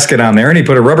rubber gasket on there, and he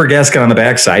put a rubber gasket on the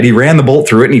backside. He ran the bolt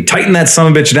through it, and he tightened that son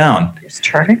of a bitch down.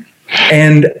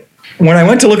 And when I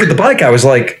went to look at the bike, I was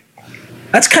like,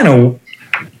 that's kind of...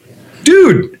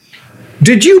 Dude,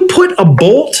 did you put a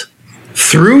bolt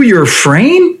through your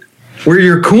frame where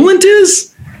your coolant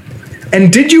is?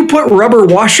 And did you put rubber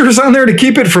washers on there to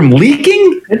keep it from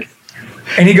leaking?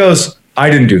 And he goes,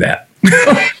 I didn't do that.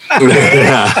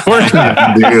 Yeah, of course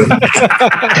not, dude.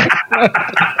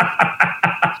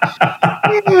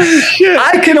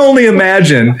 I can only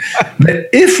imagine that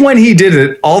if when he did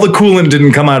it, all the coolant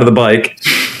didn't come out of the bike,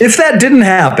 if that didn't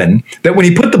happen, that when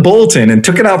he put the bolt in and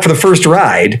took it out for the first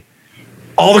ride,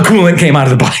 all the coolant came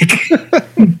out of the bike.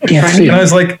 And I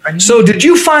was like, so did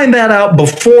you find that out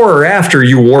before or after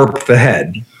you warped the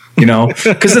head?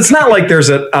 Because it's not like there's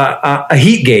a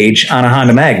heat gauge on a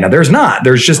Honda Magna. There's not.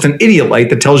 There's just an idiot light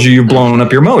that tells you you've blown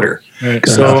up your motor. Right.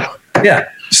 So, yeah.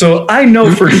 So I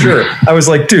know for sure. I was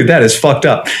like, dude, that is fucked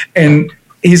up. And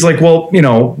he's like, well,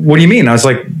 what do you mean? I was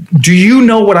like, do you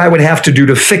know what I would have to do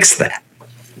to fix that?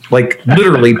 Like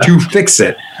literally to fix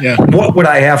it. Yeah. What would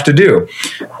I have to do?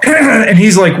 And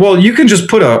he's like, well, you can just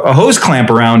put a hose clamp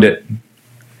around it.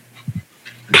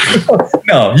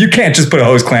 No, you can't just put a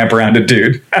hose clamp around a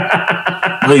dude.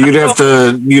 Well, you'd have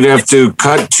to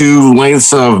cut 2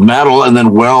 lengths of metal and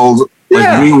then weld,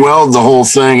 re-weld the whole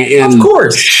thing in. Of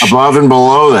course. Above and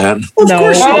below that.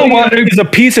 It's a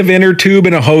piece of inner tube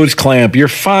and a hose clamp. You're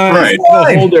fine. Right.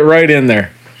 You'll hold it right in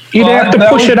there. You'd have to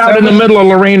push it out in the middle of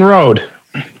Lorraine Road.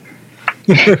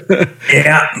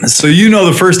 Yeah. So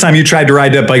the first time you tried to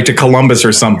ride that bike to Columbus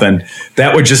or something,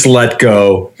 that would just let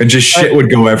go and just shit would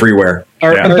go everywhere.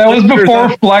 But that was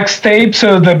before flex tape,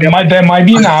 so that might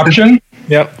be an option.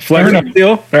 Yep. Flex seal.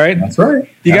 All right. That's right.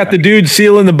 You got the dude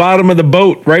sealing the bottom of the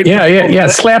boat, right? Yeah.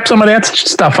 Slap some of that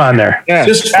stuff on there. Yeah.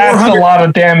 Just That's a lot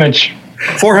of damage.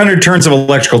 400 turns of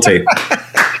electrical tape.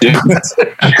 You'll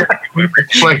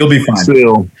be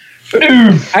fine.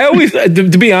 I always,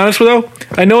 to be honest with you,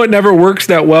 I know it never works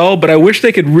that well, but I wish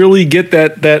they could really get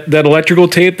that electrical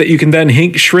tape that you can then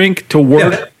shrink to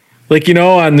work. Yeah. Like,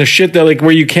 on the shit that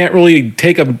where you can't really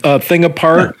take a thing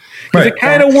apart. Right. It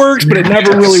kind of works, but it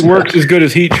never really works as good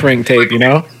as heat shrink tape,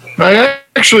 I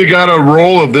actually got a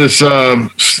roll of this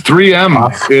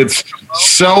 3M. It's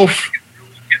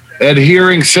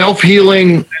self-adhering,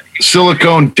 self-healing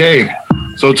silicone tape.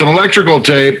 So it's an electrical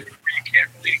tape,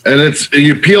 and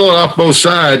you peel it off both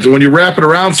sides. And when you wrap it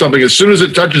around something, as soon as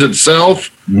it touches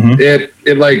itself,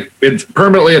 it's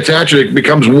permanently attached. It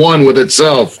becomes one with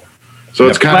itself. So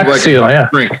it's kind of like a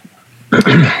shrink.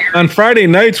 On Friday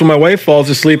nights when my wife falls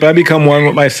asleep, I become one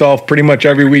with myself pretty much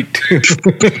every week too.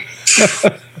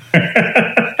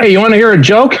 Hey, you want to hear a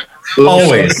joke?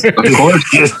 Always. Of course.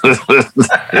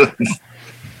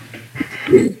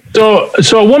 So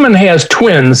a woman has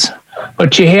twins,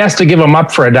 but she has to give them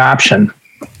up for adoption.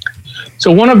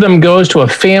 So one of them goes to a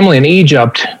family in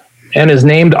Egypt and is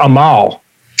named Amal.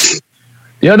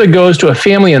 The other goes to a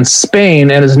family in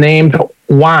Spain and is named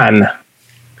Juan.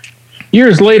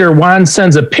 Years later, Juan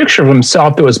sends a picture of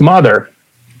himself to his mother.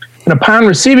 And upon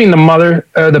receiving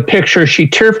the picture, she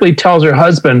tearfully tells her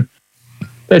husband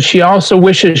that she also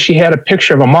wishes she had a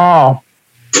picture of Amal.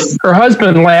 Her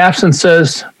husband laughs and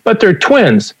says, "But they're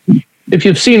twins. If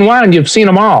you've seen one, you've seen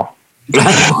them all."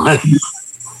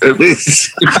 At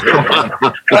least.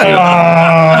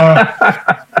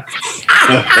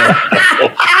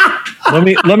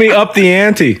 Let me up the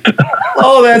ante.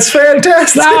 Oh, that's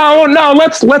fantastic. No,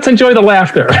 let's enjoy the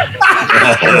laughter.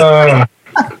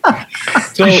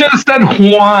 So you should have said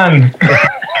Juan.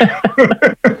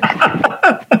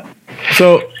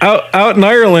 So out in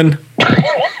Ireland,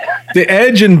 the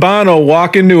Edge and Bono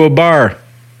walk into a bar,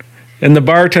 and the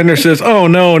bartender says, "Oh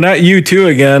no, not you two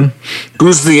again."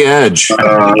 Who's the Edge?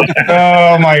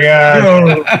 Oh my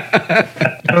God.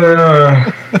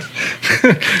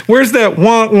 Where's that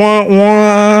wah wah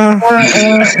wah?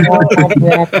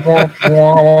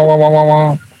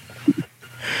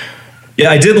 Yeah,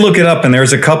 I did look it up, and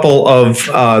there's a couple of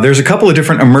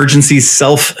different emergency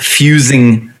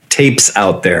self-fusing tapes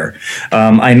out there.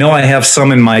 I know I have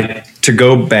some in my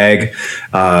to-go bag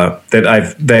that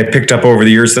I picked up over the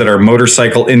years that are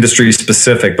motorcycle industry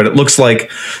specific, but it looks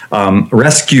like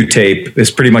rescue tape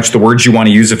is pretty much the words you want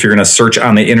to use if you're going to search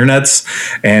on the internets.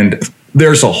 And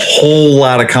there's a whole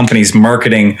lot of companies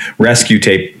marketing rescue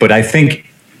tape, but I think,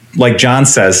 like John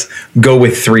says, go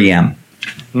with 3M.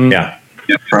 Yeah.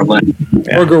 Yeah, probably.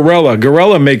 Yeah. Or Gorilla.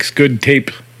 Gorilla makes good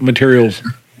tape materials.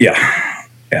 Yeah.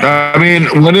 I mean,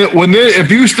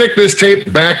 if you stick this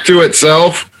tape back to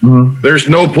itself, there's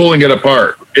no pulling it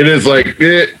apart. It is like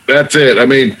that's it. I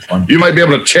mean, you might be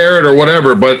able to tear it or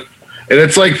whatever, but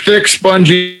it's like thick,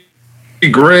 spongy,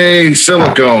 gray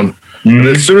silicone. And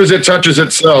as soon as it touches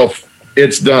itself,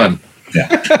 it's done. Yeah.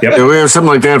 Yep. Yeah, we have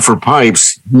something like that for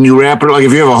pipes. You wrap it, like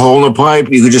if you have a hole in the pipe,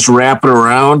 you can just wrap it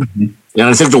around. And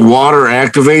I think the water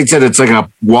activates it. It's like a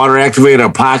water activated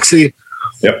epoxy.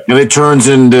 Yep. And it turns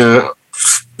into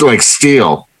like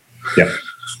steel. Yeah.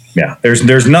 Yeah.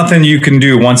 There's nothing you can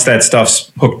do once that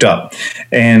stuff's hooked up.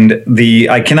 And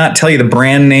I cannot tell you the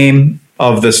brand name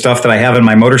of the stuff that I have in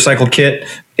my motorcycle kit.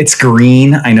 It's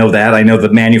green. I know that. I know the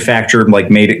manufacturer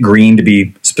made it green to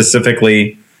be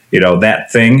specifically,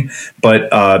 that thing. But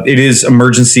it is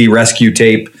emergency rescue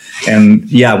tape. And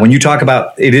yeah, when you talk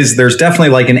about there's definitely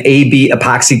like an AB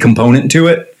epoxy component to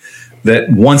it that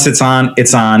once it's on,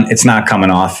 it's not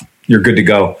coming off. You're good to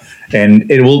go.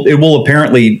 And it will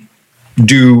apparently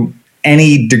do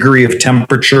any degree of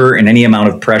temperature and any amount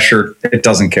of pressure. It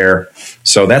doesn't care.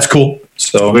 So that's cool.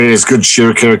 So it has good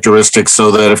shear characteristics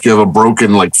so that if you have a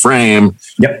broken frame,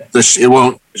 it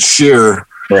won't shear.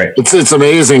 Right. It's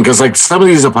amazing because some of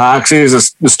these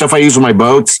epoxies, the stuff I use with my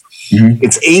boats,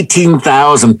 it's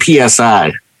 18,000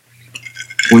 PSI.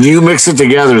 when you mix it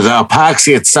together, the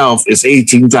epoxy itself is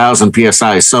 18,000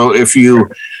 psi. So if you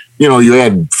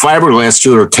add fiberglass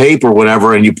to it or tape or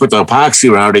whatever, and you put the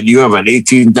epoxy around it, you have an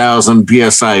 18,000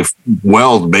 psi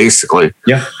weld, basically.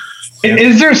 Yeah.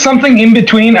 Is there something in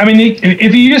between? I mean,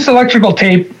 if you use electrical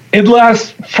tape, it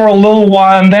lasts for a little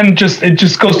while and then it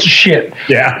just goes to shit.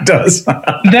 Yeah, it does.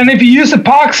 Then if you use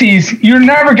epoxies, you're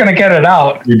never going to get it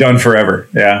out. You're done forever.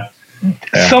 Yeah.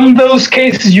 Some of those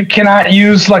cases you cannot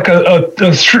use like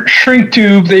a shrink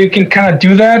tube that you can kind of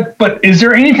do that. But is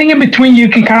there anything in between you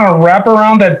can kind of wrap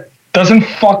around that doesn't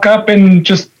fuck up in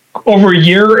just over a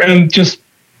year and just...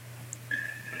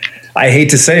 I hate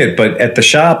to say it, but at the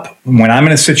shop, when I'm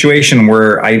in a situation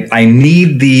where I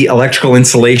need the electrical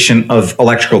insulation of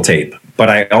electrical tape, but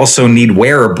I also need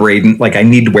wear abrasion, like I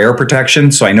need wear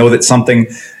protection. So I know that something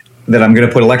that I'm going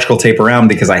to put electrical tape around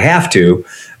because I have to,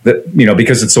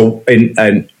 because it's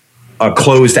a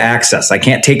closed access. I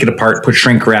can't take it apart, put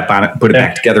shrink wrap on it, put it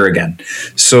back together again.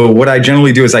 So what I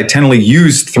generally do is I tend to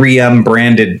use 3M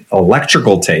branded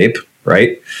electrical tape,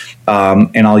 right?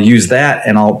 And I'll use that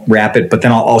and I'll wrap it, but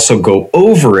then I'll also go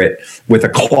over it with a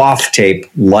cloth tape,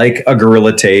 like a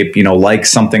Gorilla Tape, like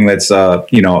something that's, a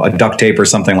duct tape or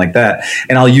something like that.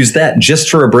 And I'll use that just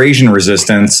for abrasion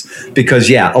resistance because,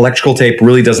 electrical tape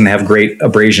really doesn't have great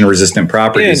abrasion resistant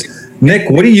properties. Yeah. Nick,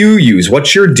 what do you use?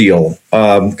 What's your deal?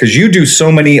 Because you do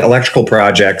so many electrical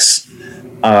projects.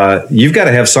 You've got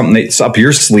to have something that's up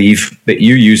your sleeve that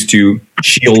you use to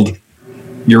shield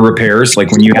your repairs,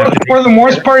 like when you have for the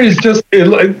most part is just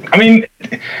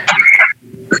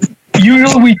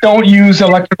usually we don't use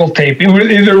electrical tape.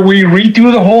 Either we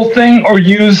redo the whole thing or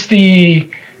use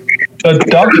the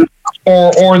duct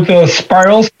or the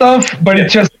spiral stuff, but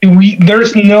it's just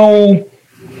there's no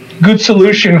good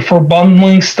solution for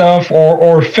bundling stuff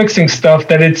or fixing stuff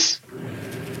that it's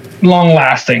long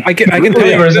lasting. I can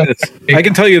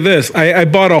tell you this. I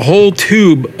bought a whole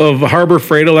tube of Harbor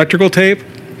Freight electrical tape.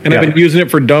 And I've been using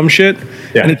it for dumb shit.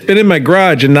 Yeah. And it's been in my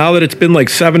garage. And now that it's been like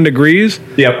 7 degrees,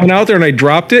 I went out there and I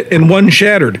dropped it and one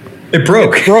shattered. It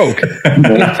broke. And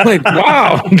I'm like,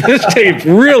 wow, this tape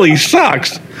really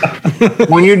sucks.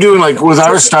 When you're doing like with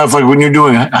our stuff, like when you're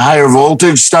doing higher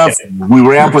voltage stuff, we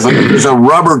wrap with there's a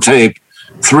rubber tape.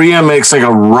 3M makes like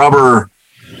a rubber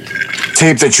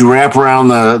tape that you wrap around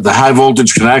the high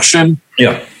voltage connection.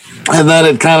 Yeah. And then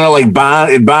it kind of like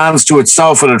bonds to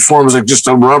itself and it forms like just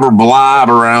a rubber blob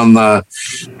around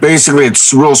basically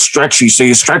it's real stretchy. So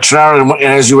you stretch it out and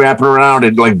as you wrap it around,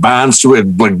 it like binds to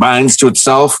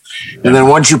itself. And then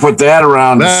once you put that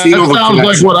around, that sounds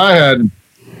like what I had.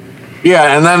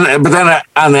 Yeah. But then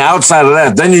on the outside of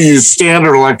that, then you use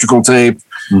standard electrical tape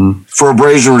for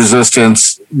abrasion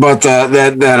resistance. But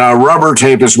that rubber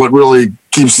tape is what really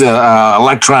keeps the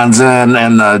electrons in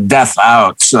and death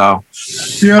out. So.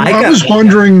 Yeah, I was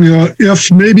wondering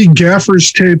if maybe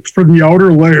gaffer's tape for the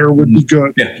outer layer would be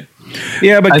good.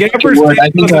 Yeah, but gaffer's tape. I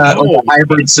think a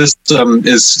hybrid system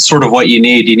is sort of what you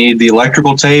need. You need the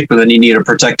electrical tape, and then you need a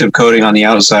protective coating on the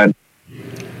outside.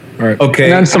 All right. Okay.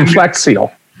 And then some Flex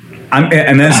Seal. I'm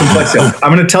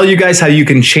going to tell you guys how you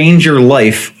can change your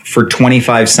life for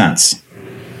 25 cents.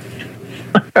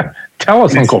 Tell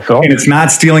us, Uncle Phil. And it's not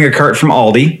stealing a cart from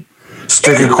Aldi.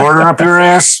 Stick a quarter up your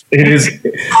ass. It is.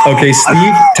 Okay,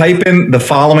 Steve, type in the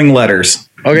following letters.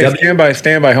 Okay,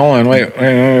 stand by. Hold on. Wait.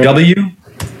 W-A-G-O.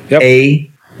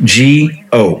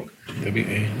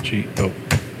 W-A-G-O.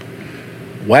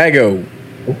 Wago.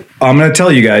 I'm going to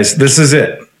tell you guys, this is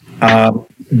it.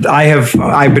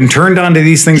 I've been turned on to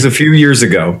these things a few years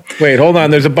ago. Wait, hold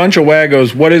on. There's a bunch of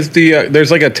Wagos. What is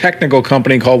there's like a technical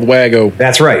company called Wago.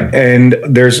 That's right. And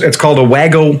it's called a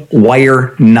Wago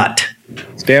wire nut.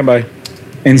 Stand by.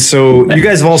 And so you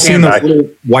guys have all seen those little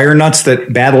wire nuts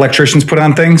that bad electricians put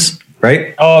on things,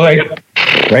 right? Oh,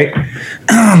 right.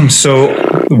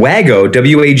 So Wago,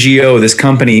 W-A-G-O, this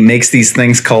company makes these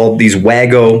things called these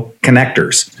Wago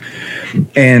connectors.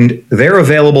 And they're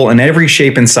available in every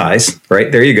shape and size,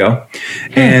 right? There you go.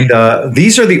 And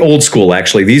these are the old school,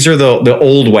 actually. These are the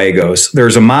old Wagos.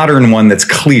 There's a modern one that's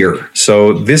clear.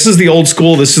 So this is the old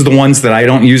school. This is the ones that I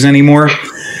don't use anymore.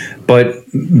 But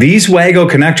these Wago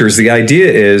connectors, the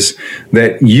idea is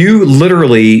that you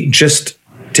literally just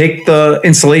take the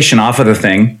insulation off of the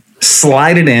thing,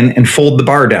 slide it in, and fold the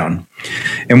bar down.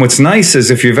 And what's nice is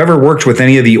if you've ever worked with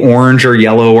any of the orange or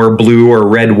yellow or blue or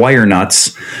red wire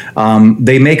nuts,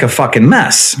 they make a fucking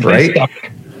mess, right?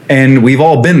 And we've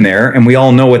all been there, and we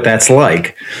all know what that's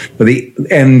like.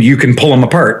 And you can pull them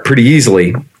apart pretty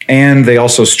easily, and they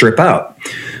also strip out.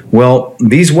 Well,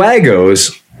 these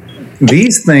Wagos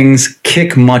these things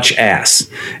kick much ass.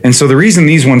 And so the reason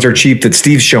these ones are cheap that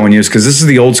Steve's showing you is because this is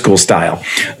the old school style.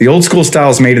 The old school style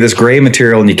is made of this gray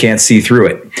material and you can't see through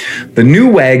it. The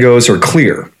new Wagos are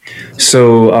clear.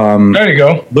 So there you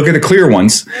go. Look at the clear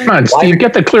ones. Come on, Steve,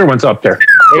 get the clear ones up there.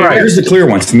 Right. Here's the clear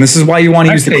ones. And this is why you want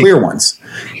to use the clear ones.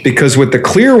 Because with the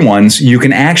clear ones, you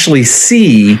can actually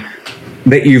see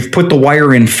that you've put the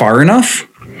wire in far enough.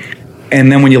 And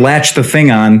then when you latch the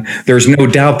thing on, there's no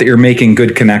doubt that you're making good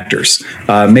connectors,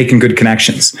 making good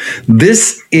connections.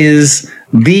 This is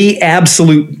the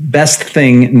absolute best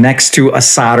thing next to a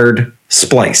soldered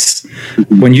splice.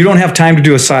 When you don't have time to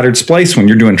do a soldered splice, when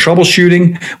you're doing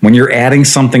troubleshooting, when you're adding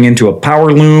something into a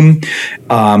power loom,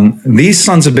 these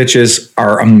sons of bitches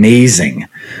are amazing.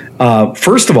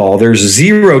 First of all, there's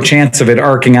zero chance of it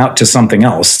arcing out to something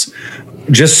else.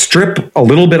 Just strip a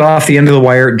little bit off the end of the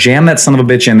wire, jam that son of a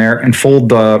bitch in there, and fold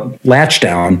the latch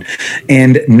down.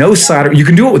 And no solder. You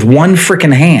can do it with one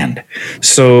freaking hand.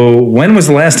 So when was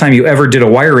the last time you ever did a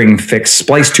wiring fix,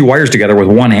 splice two wires together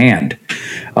with one hand?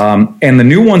 And the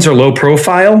new ones are low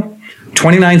profile,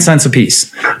 29 cents a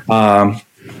piece.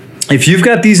 If you've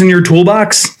got these in your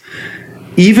toolbox,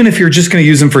 even if you're just going to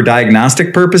use them for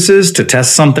diagnostic purposes to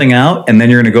test something out, and then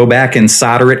you're going to go back and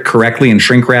solder it correctly and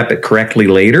shrink wrap it correctly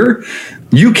later,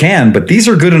 you can, but these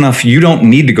are good enough. You don't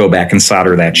need to go back and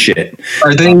solder that shit.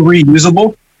 Are they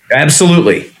reusable?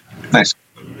 Absolutely. Nice.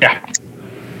 Yeah.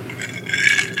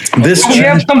 This we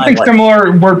have something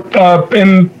similar where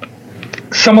in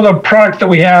some of the products that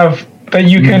we have that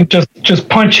you can just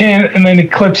punch in and then it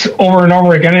clips over and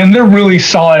over again, and they're really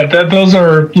solid. Those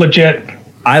are legit.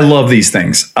 I love these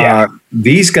things. Yeah.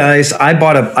 These guys, I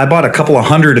bought a couple of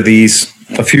hundred of these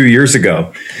a few years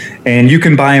ago, and you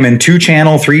can buy them in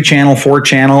 2-channel, 3-channel,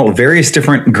 4-channel, various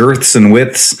different girths and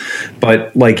widths.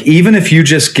 But like, even if you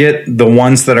just get the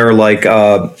ones that are like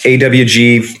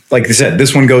AWG, like I said,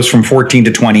 this one goes from 14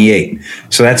 to 28.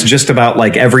 So that's just about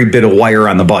like every bit of wire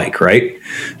on the bike, right?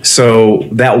 So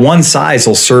that one size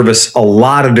will service a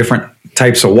lot of different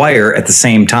types of wire at the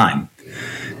same time.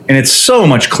 And it's so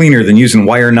much cleaner than using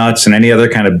wire nuts and any other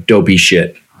kind of dopey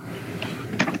shit.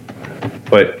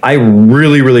 But I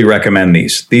really, really recommend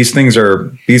these. These things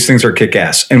are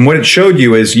kick-ass. And what it showed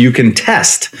you is you can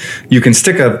test. You can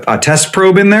stick a test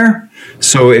probe in there.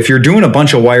 So if you're doing a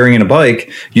bunch of wiring in a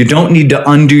bike, you don't need to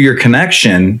undo your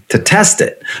connection to test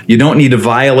it. You don't need to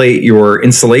violate your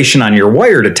insulation on your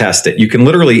wire to test it. You can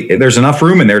literally, there's enough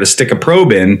room in there to stick a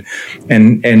probe in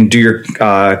and do your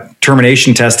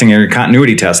termination testing and your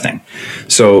continuity testing.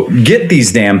 So get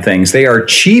these damn things. They are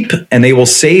cheap and they will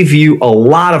save you a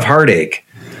lot of heartache.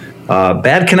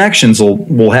 Bad connections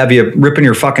will have you ripping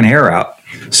your fucking hair out.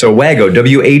 So Wago,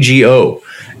 W-A-G-O.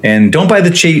 And don't buy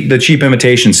the cheap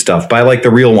imitation stuff. Buy like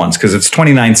the real ones because it's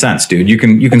 29 cents, dude. You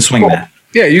can swing that.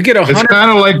 Yeah, you get 100. It's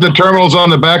kind of like the terminals on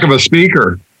the back of a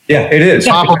speaker. Yeah, it is.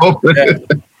 Pop them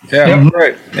open. Yeah,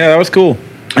 right. Yeah, that was cool.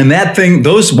 And that thing,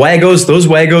 those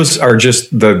Wagos are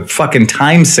just the fucking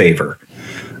time saver.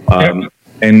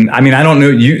 And I mean, I don't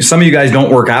know, some of you guys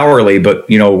don't work hourly, but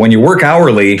you know, when you work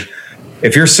hourly,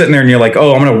 if you're sitting there and you're like,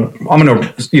 oh, I'm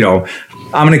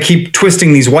gonna keep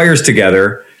twisting these wires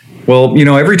together. Well, you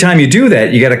know, every time you do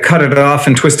that, you got to cut it off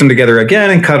and twist them together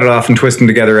again and cut it off and twist them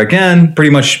together again.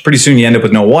 Pretty soon you end up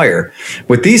with no wire.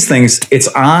 With these things, it's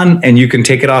on and you can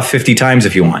take it off 50 times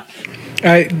if you want.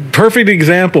 Perfect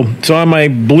example. So on my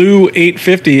blue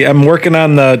 850, I'm working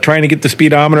on trying to get the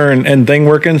speedometer and thing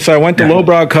working. So I went to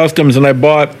Lowbrow Customs and I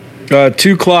bought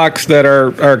 2 clocks that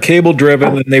are cable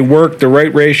driven and they work the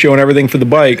right ratio and everything for the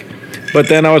bike. But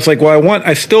then I was like, well,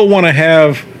 I still want to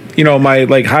have, you know, my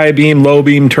like high beam, low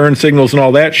beam, turn signals and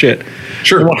all that shit.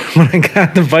 Sure. When I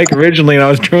got the bike originally and I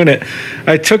was doing it,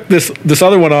 I took this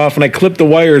other one off and I clipped the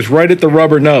wires right at the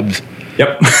rubber nubs.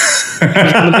 Yep.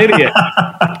 I'm an idiot.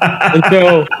 And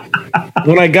so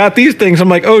when I got these things, I'm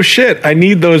like, oh shit, I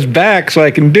need those back so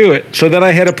I can do it. So then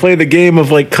I had to play the game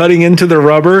of like cutting into the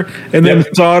rubber and then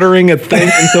soldering a thing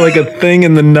into like a thing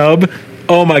in the nub.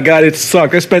 Oh my God, it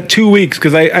sucked. I spent 2 weeks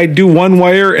because I do one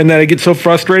wire and then I get so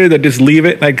frustrated that I just leave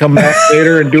it and I come back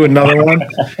later and do another one.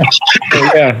 So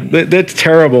yeah, that's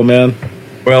terrible, man.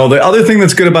 Well, the other thing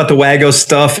that's good about the Wago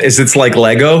stuff is it's like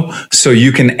Lego, so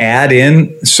you can add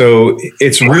in. So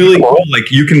it's really cool. Like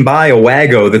you can buy a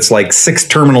Wago that's like 6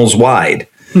 terminals wide.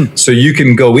 So you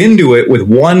can go into it with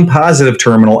one positive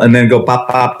terminal and then go pop,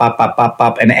 pop, pop, pop, pop,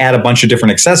 pop, and add a bunch of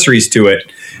different accessories to it.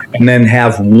 And then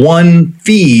have one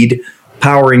feed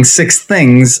powering 6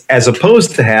 things as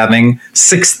opposed to having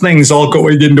 6 things all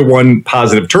going into one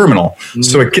positive terminal.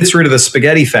 So it gets rid of the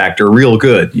spaghetti factor real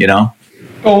good, you know?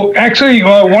 Oh, actually,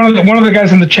 one of the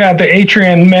guys in the chat, the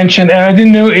Atrian, mentioned, and I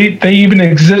didn't know they even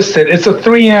existed. It's a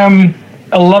 3M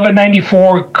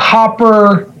 1194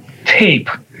 copper tape.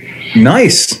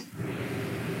 Nice.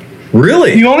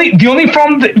 Really? The only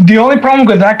problem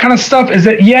with that kind of stuff is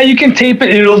that you can tape it,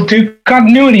 it'll do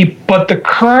continuity, but the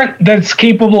current that's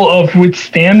capable of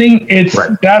withstanding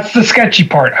that's the sketchy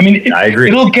part. I mean, I agree.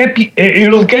 It'll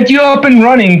get you up and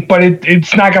running, but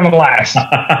it's not going to last.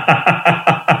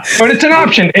 But it's an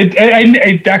option.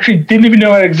 I actually didn't even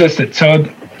know it existed. So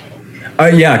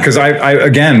because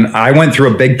I went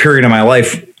through a big period of my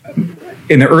life.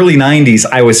 In the early 90s,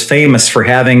 I was famous for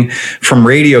having, from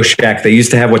Radio Shack, they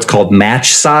used to have what's called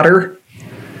match solder.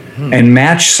 And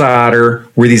match solder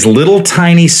were these little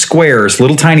tiny squares,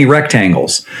 little tiny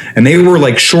rectangles. And they were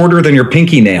like shorter than your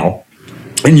pinky nail.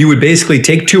 And you would basically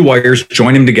take two wires,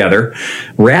 join them together,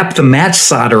 wrap the match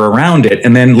solder around it,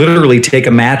 and then literally take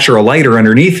a match or a lighter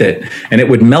underneath it, and it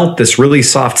would melt this really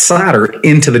soft solder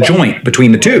into the joint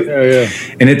between the two.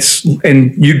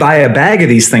 And you'd buy a bag of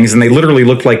these things, and they literally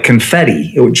looked like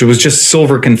confetti, which was just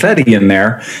silver confetti in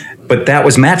there. But that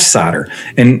was match solder.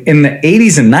 And in the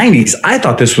 80s and 90s, I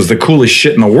thought this was the coolest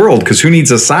shit in the world, because who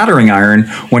needs a soldering iron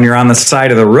when you're on the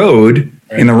side of the road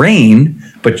in the rain?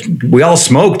 But we all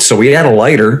smoked, so we had a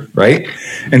lighter, right?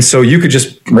 And so you could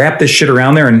just wrap this shit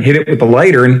around there and hit it with the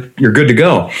lighter, and you're good to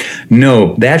go.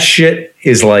 No, that shit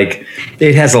is like,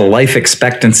 it has a life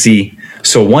expectancy.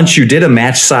 So once you did a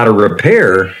match solder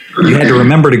repair, you had to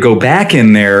remember to go back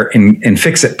in there and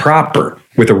fix it proper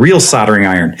with a real soldering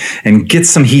iron and get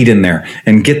some heat in there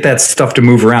and get that stuff to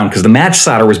move around, because the match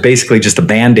solder was basically just a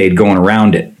Band-Aid going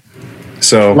around it.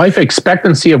 So life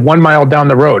expectancy of 1 mile down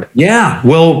the road. Yeah.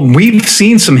 Well, we've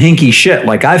seen some hinky shit.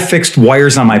 Like, I've fixed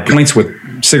wires on my points with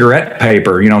cigarette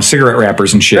paper, cigarette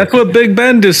wrappers and shit. That's what Big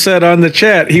Ben just said on the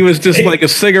chat. He was just like, a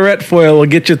cigarette foil will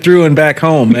get you through and back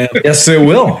home, man. Yes, it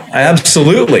will.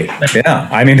 Absolutely. Yeah.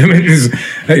 I mean,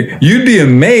 you'd be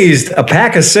amazed. A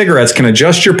pack of cigarettes can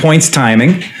adjust your points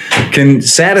timing, can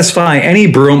satisfy any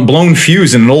blown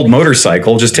fuse in an old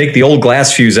motorcycle. Just take the old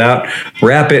glass fuse out,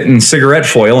 wrap it in cigarette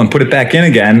foil, and put it back in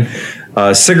again.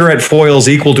 Cigarette foil's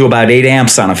equal to about 8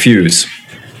 amps on a fuse.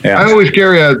 Yeah. I always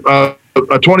carry a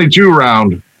 22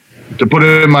 round to put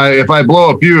it in if I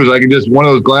blow a fuse, I can just, one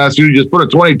of those glass fuses, just put a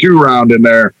 22 round in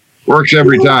there. Works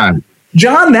every time.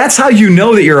 John, that's how you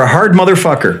know that you're a hard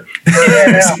motherfucker.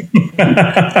 Yeah.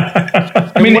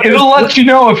 I mean, it'll let you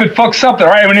know if it fucks up there,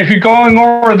 right? I mean, if you're going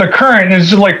over the current, it's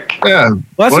just like... Yeah,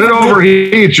 when it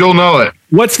overheats, you'll know it.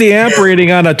 What's the amp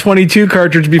rating on a 22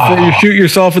 cartridge before you shoot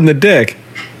yourself in the dick?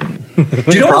 Do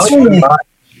you know what's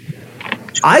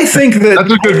I think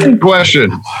that's a good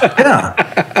question.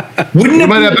 Yeah, you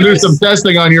might have to do some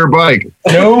testing on your bike.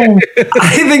 No,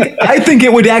 I think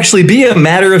it would actually be a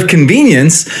matter of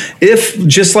convenience if,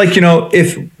 just like,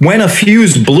 if when a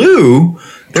fuse blew,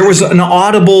 there was an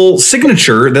audible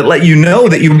signature that let you know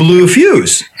that you blew a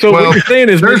fuse. So what you're saying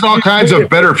is there's all kinds of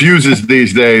better fuses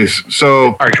these days.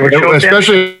 So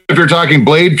especially if you're talking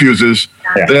blade fuses,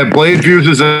 they have blade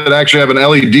fuses that actually have an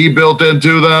LED built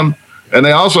into them. And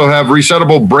they also have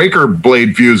resettable breaker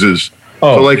blade fuses.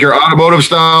 So like your automotive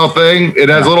style thing, it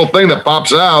has a little thing that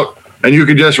pops out and you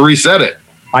can just reset it.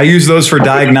 I use those for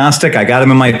diagnostic. I got them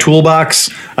in my toolbox.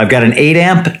 I've got an 8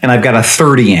 amp and I've got a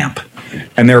 30 amp.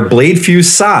 And they're blade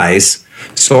fuse size,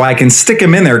 so I can stick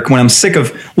them in there when I'm sick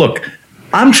of... Look,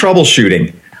 I'm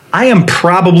troubleshooting. I am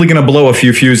probably going to blow a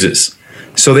few fuses.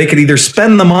 So they could either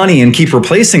spend the money and keep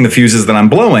replacing the fuses that I'm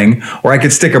blowing, or I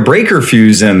could stick a breaker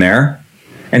fuse in there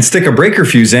and stick a breaker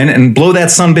fuse in and blow that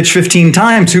sumbitch 15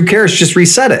 times. Who cares? Just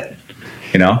reset it.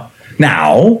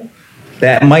 Now,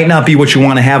 that might not be what you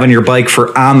want to have on your bike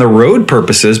for on the road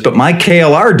purposes, but my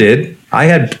KLR did. I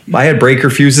had breaker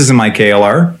fuses in my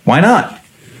KLR. Why not?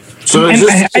 So is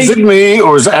it me,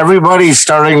 or is everybody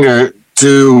starting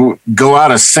to go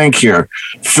out of sync here?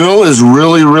 Phil is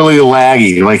really, really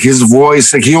laggy. Like, his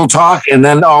voice, like, he'll talk and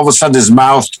then all of a sudden his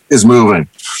mouth is moving.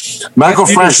 Michael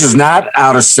Fresh is not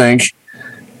out of sync.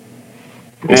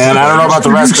 And I don't know about the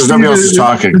rest because nobody else is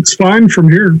talking. It's fine from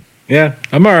here. Yeah,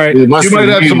 I'm all right. You might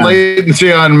have some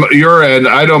latency on your end.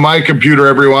 I know my computer,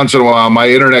 every once in a while, my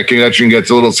internet connection gets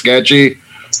a little sketchy,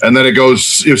 and then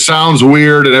it sounds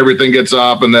weird, and everything gets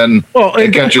off, and then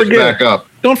it catches back up.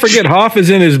 Don't forget, Hoff is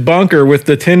in his bunker with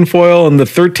the tinfoil and the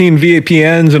 13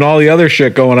 VPNs and all the other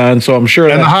shit going on, so I'm sure.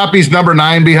 And the Hoppy's number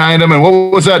 9 behind him, and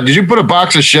what was that? Did you put a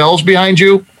box of shells behind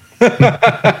you?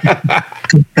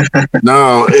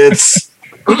 No, it's...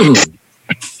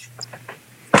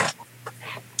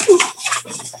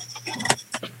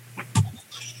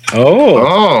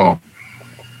 Oh.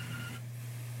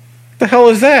 The hell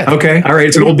is that? Okay. All right.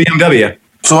 It's an old BMW.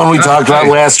 It's the one we talked about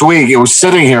last week. It was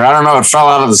sitting here. I don't know. It fell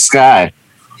out of the sky.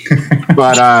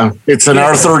 But it's an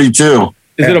R32.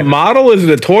 Is it a model? Is it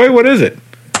a toy? What is it?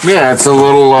 Yeah, it's a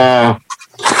little.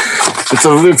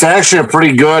 It's actually a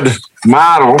pretty good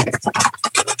model.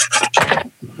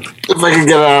 If I can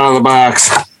get it out of the box.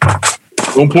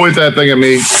 Don't point that thing at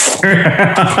me.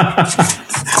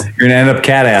 You're gonna end up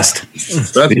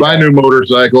cat-assed. That's my new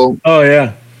motorcycle. Oh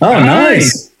yeah. Oh,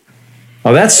 nice.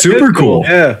 Oh, that's super cool.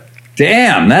 Yeah.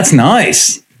 Damn, that's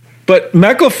nice. But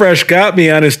Mecklefresh got me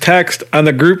on his text, on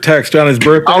the group text on his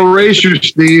birthday. I'll race you,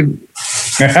 Steve.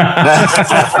 I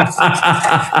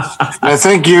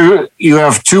think you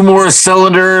have 2 more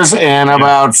cylinders and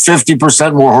about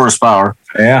 50% more horsepower.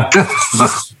 Yeah.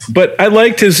 But I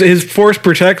liked his force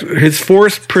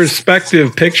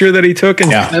perspective picture that he took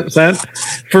and sent.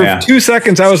 For 2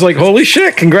 seconds, I was like, "Holy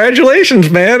shit! Congratulations,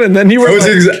 man!" And then you were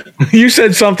you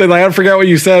said something like, I forgot what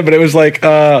you said, but it was like,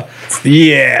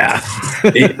 "Yeah."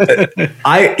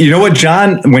 You know what,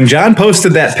 John? When John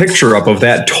posted that picture up of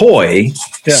that toy,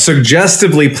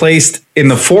 suggestively placed in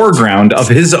the foreground of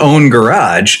his own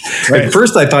garage. Right. At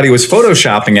first, I thought he was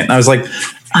photoshopping it, and I was like,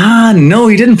 no,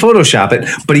 he didn't Photoshop it,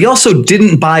 but he also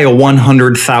didn't buy a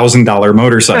 $100,000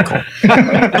 motorcycle.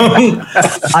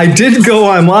 I did go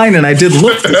online and I did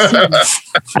look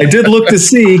to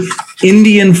see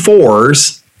Indian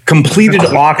 4s completed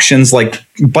auctions, like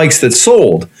bikes that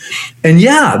sold. And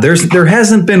there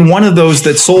hasn't been one of those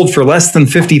that sold for less than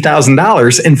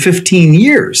 $50,000 in 15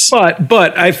 years.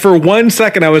 But I, for 1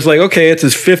 second, I was like, okay, it's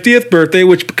his 50th birthday,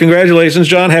 which congratulations,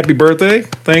 John. Happy birthday.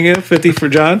 Thank you. 50 for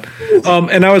John.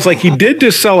 And I was like, he did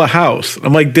just sell a house.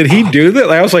 I'm like, did he do that?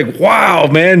 I was like, wow,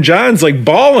 man, John's like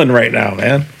balling right now,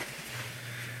 man.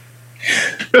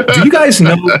 Do you guys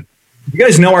know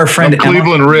our friend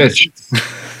Cleveland Emma? Rich?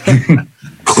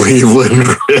 Cleveland.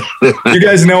 You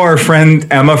guys know our friend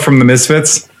Emma from the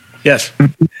Misfits? Yes.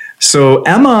 So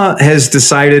Emma has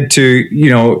decided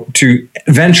to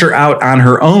venture out on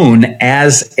her own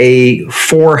as a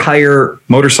for-hire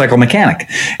motorcycle mechanic.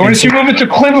 Why don't you move it to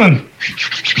Cleveland?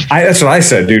 That's what I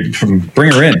said, dude.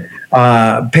 Bring her in.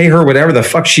 Pay her whatever the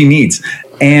fuck she needs.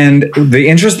 And the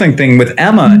interesting thing with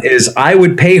Emma is I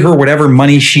would pay her whatever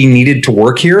money she needed to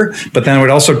work here, but then I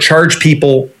would also charge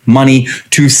people money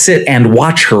to sit and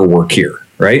watch her work here,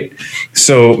 right?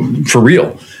 So for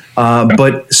real.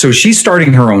 But so she's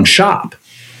starting her own shop,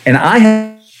 and I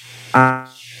have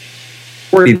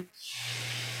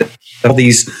all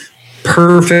these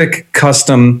perfect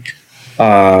custom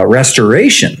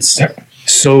restorations.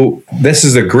 So this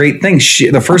is a great thing.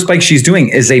 The first bike she's doing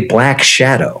is a Black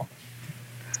Shadow.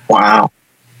 Wow.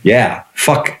 Yeah.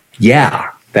 Fuck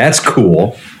yeah. That's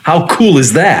cool. How cool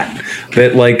is that?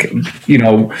 That, like,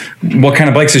 what kind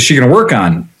of bikes is she going to work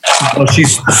on? Well,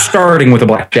 she's starting with a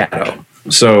Black Shadow.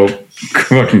 So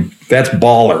that's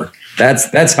baller.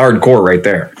 That's hardcore right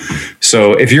there.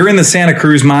 So if you're in the Santa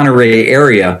Cruz, Monterey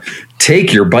area,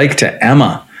 take your bike to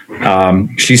Emma.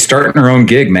 She's starting her own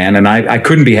gig, man, and I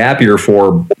couldn't be happier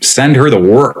for send her the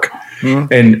work.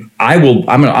 Mm-hmm. And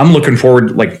I'm looking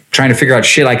forward, like, trying to figure out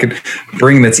shit I could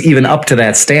bring that's even up to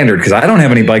that standard, because I don't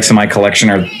have any bikes in my collection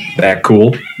are that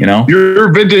cool,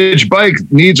 Your vintage bike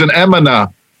needs an Emma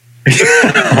now.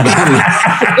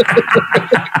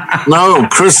 No,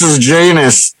 Chris's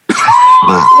Janus.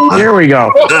 Here we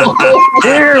go.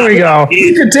 Here we go.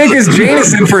 You could take his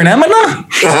Janus in for an Emina?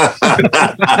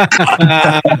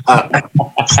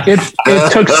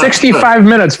 It took 65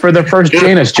 minutes for the first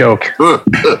Janus joke.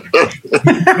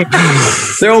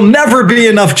 There will never be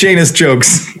enough Janus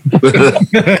jokes.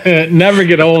 Never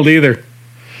get old either.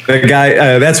 The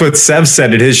guy, that's what Sev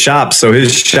said at his shop. So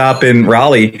his shop in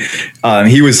Raleigh,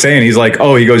 he was saying, he's like,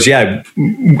 he goes, yeah,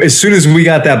 as soon as we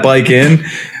got that bike in,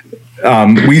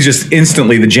 we just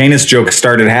instantly, the Janus joke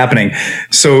started happening.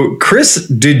 So Chris,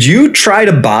 did you try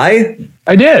to buy?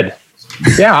 I did.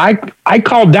 Yeah, I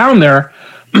called down there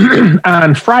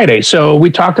on Friday. So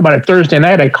we talked about it Thursday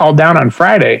night. I called down on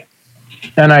Friday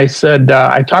and I said,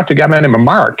 I talked to a guy named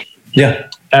Mark. Yeah.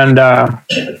 And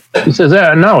he says,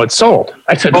 no, it's sold.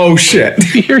 I said, oh, shit.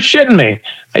 You're shitting me.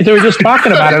 I said, we were just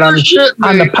talking about it on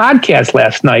the podcast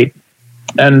last night.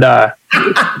 And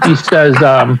he says,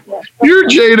 your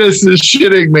Janus is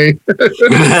shitting me.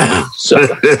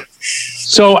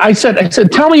 So I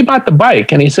said, tell me about the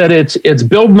bike. And he said, it's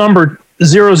build number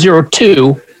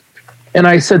 002. And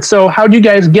I said, so how'd you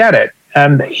guys get it?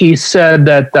 And he said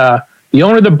that the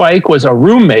owner of the bike was a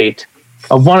roommate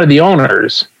of one of the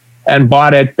owners and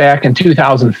bought it back in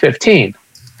 2015.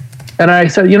 And I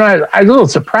said, I was a little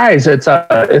surprised. It's a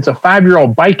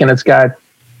 5-year-old bike and it's got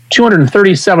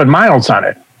 237 miles on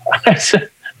it. I said,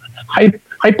 I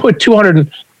put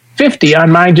 200 $50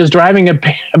 on mine just driving it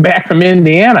back from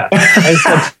Indiana. I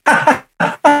said,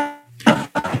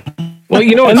 well,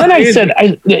 you know, and then I said,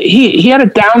 he had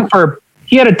it down for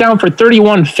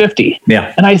 $31.50.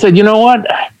 Yeah. And I said, you know what?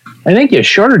 I think you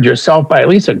shorted yourself by at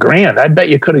least $1,000. I bet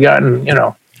you could have gotten,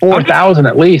 $4,000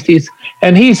 at least. He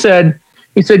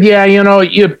said, yeah,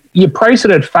 you price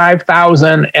it at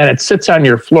 $5,000 and it sits on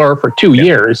your floor for 2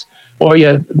 years, or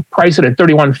you price it at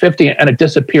 $31.50 and it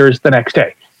disappears the next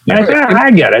day. And I said,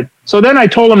 I get it. So then I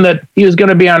told him that he was going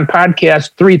to be on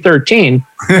podcast 313.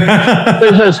 He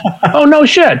says, oh, no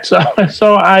shit. So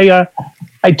I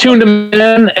tuned him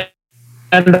in,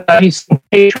 and he's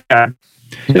Patreon.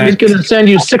 So he's going to send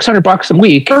you $600 a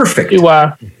week. Perfect.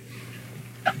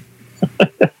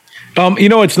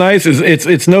 What's nice is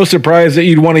it's no surprise that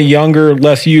you'd want a younger,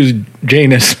 less used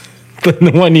Janus than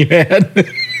the one you had.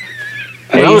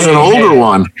 That was an older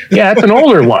one. Yeah, it's an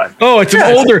older one. Oh, it's an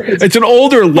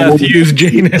older, less used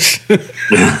Janus.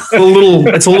 It's a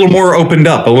little more opened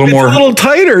up, a little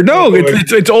tighter. No,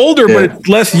 it's older, but it's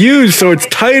less used, so it's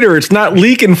tighter. It's not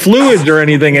leaking fluids or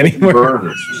anything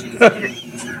anymore.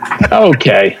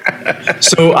 Okay.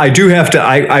 So I do want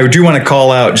to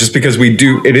call out, just because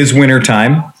it is winter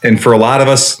time. And for a lot of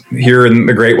us here in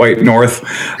the Great White North,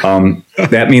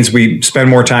 that means we spend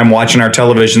more time watching our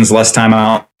televisions, less time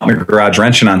out in the garage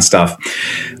wrenching on stuff.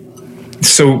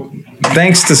 So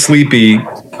thanks to Sleepy,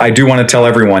 I do want to tell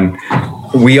everyone,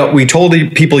 we told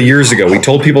people years ago, we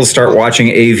told people to start watching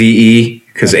AVE,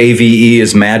 because AVE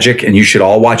is magic and you should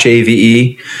all watch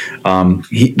AVE.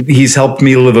 He's helped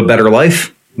me live a better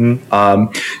life.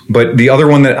 But the other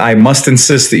one that I must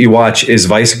insist that you watch is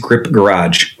Vice Grip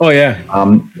Garage. Oh yeah.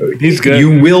 He's good.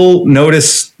 You will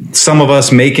notice some of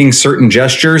us making certain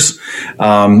gestures with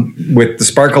the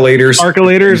sparkulators,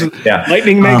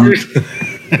 lightning makers.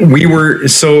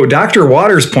 So Dr.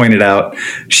 Waters pointed out,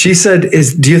 she said,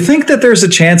 do you think that there's a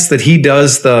chance that he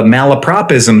does the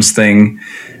malapropisms thing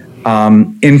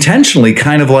intentionally,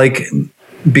 kind of like,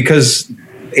 because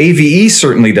AVE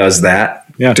certainly does that.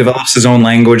 Yeah. Develops his own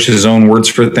language, his own words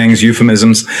for things,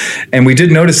 euphemisms. And we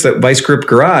did notice that Vice Grip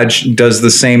Garage does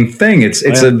the same thing. It's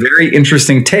a very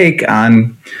interesting take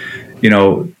on,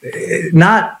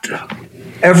 not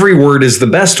every word is the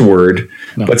best word,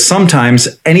 but sometimes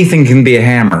anything can be a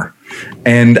hammer.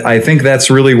 And I think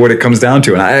that's really what it comes down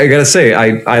to. And I got to say,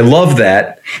 I love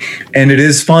that. And it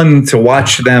is fun to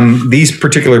watch these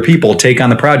particular people take on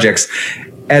the projects.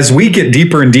 As we get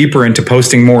deeper and deeper into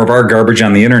posting more of our garbage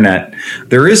on the internet,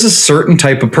 there is a certain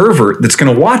type of pervert that's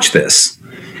going to watch this.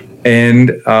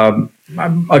 And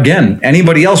again,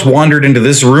 anybody else wandered into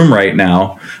this room right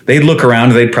now, they'd look around,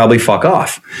 they'd probably fuck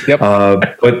off. Yep.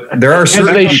 But there are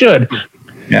certain... As they should.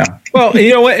 Yeah. Well,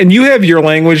 you know what? And you have your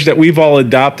language that we've all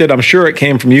adopted. I'm sure it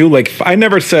came from you. Like, I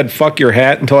never said fuck your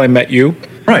hat until I met you.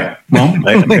 Right. Well, you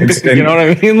know what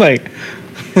I mean? Like...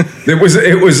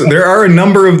 There are a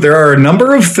number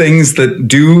of things that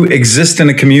do exist in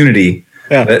a community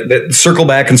that circle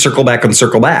back and circle back and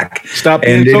circle back. Stop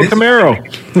being so Camaro.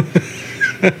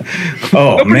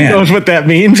 Oh, nobody man knows what that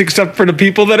means except for the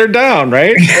people that are down,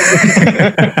 right?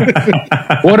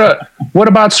 What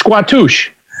about squatouche?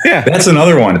 Yeah, that's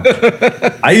another one.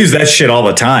 I use that shit all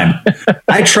the time.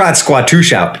 I trot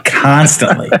squatouche out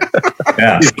constantly.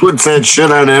 Yeah, he puts that shit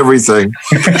on everything.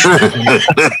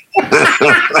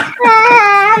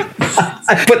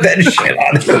 I put that shit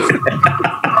on.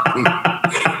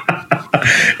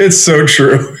 It's so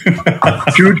true.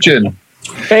 Chuchin.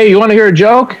 Hey, you want to hear a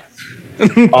joke?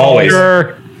 Always.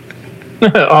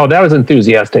 Oh, that was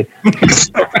enthusiastic.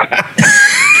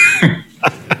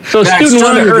 So student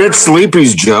wanted to get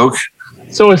Sleepy's joke.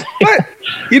 So what?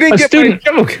 You didn't get my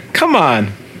joke. Come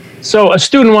on. So a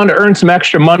student wanted to earn some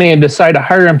extra money and decided to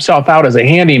hire himself out as a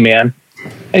handyman.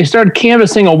 And he started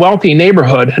canvassing a wealthy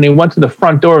neighborhood, and he went to the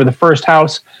front door of the first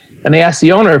house and they asked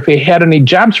the owner if he had any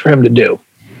jobs for him to do.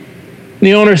 And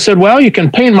the owner said, well, you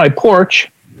can paint my porch.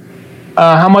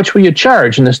 How much will you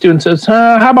charge? And the student says,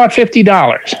 how about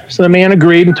 $50? So the man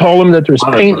agreed and told him that there's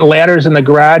paint and ladders in the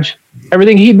garage.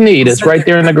 Everything he'd need is right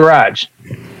there in the garage.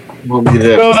 So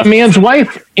the man's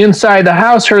wife inside the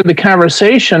house heard the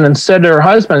conversation and said to her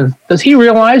husband, does he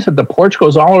realize that the porch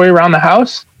goes all the way around the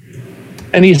house?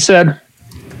 And he said,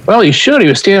 well, he should. He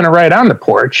was standing right on the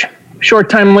porch. A short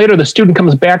time later, the student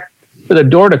comes back to the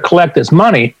door to collect his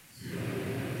money.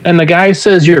 And the guy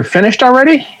says, you're finished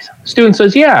already? The student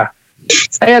says, yeah.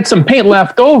 I had some paint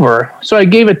left over, so I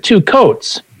gave it 2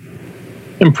 coats.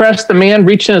 Impressed, the man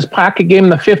reached in his pocket, gave him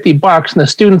the $50, and the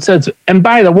student says, and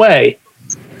by the way,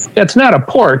 that's not a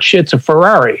Porsche, it's a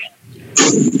Ferrari.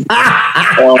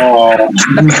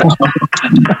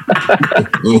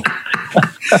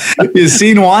 You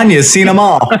seen one, you seen them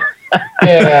all.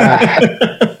 Yeah.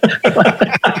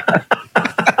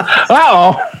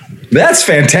 Uh-oh. That's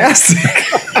fantastic.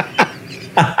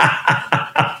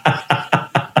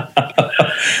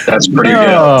 That's pretty good.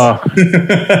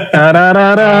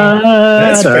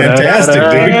 That's fantastic, dude.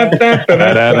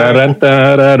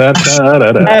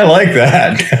 I like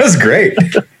that. That was great.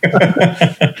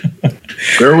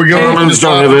 There we go. Germans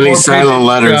don't have any silent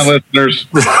letters. Listeners.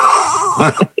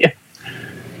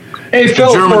 Hey,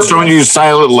 Phil. Germans don't use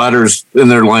silent letters in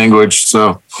their language,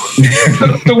 so.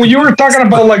 So when you were talking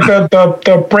about like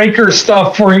the breaker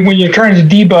stuff for when you're trying to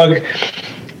debug,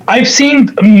 I've seen,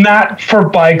 not for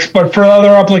bikes, but for other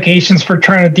applications for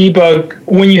trying to debug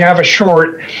when you have a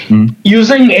short,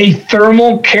 using a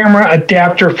thermal camera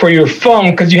adapter for your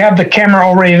phone, because you have the camera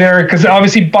already there, because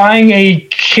obviously buying a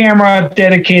camera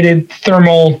dedicated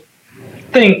thermal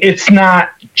thing, it's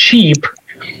not cheap.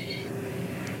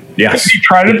 Yes. Have you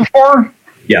tried it before?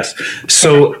 Yes.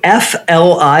 So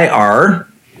FLIR,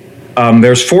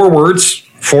 there's 4 words: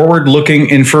 forward-looking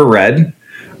infrared.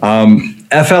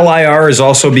 FLIR has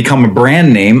also become a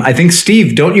brand name. I think,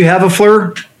 Steve, don't you have a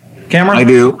FLIR camera? I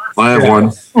do. I have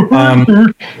one.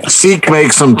 Seek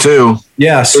makes them too.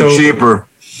 Yeah. So They're cheaper.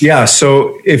 Yeah.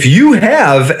 So if you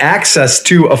have access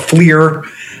to a FLIR,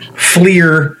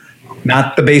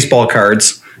 not the baseball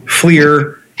cards,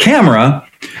 FLIR camera,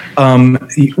 I'm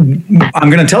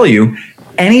going to tell you,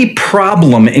 any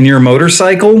problem in your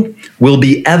motorcycle will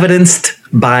be evidenced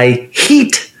by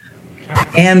heat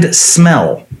and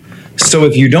smell. So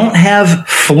if you don't have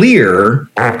FLIR,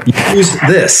 use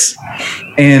this.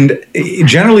 And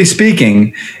generally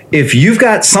speaking, if you've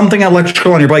got something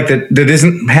electrical on your bike that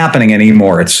isn't happening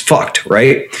anymore, it's fucked,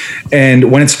 right?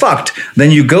 And when it's fucked, then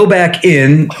you go back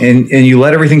in and you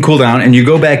let everything cool down, and you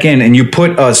go back in and you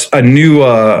put a new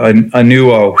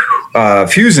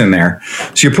fuse in there.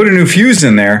 So you put a new fuse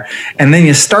in there, and then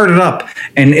you start it up,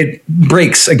 and it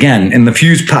breaks again, and the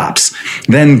fuse pops.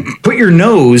 Then put your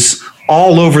nose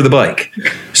all over the bike.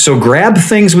 So grab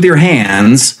things with your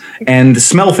hands and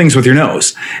smell things with your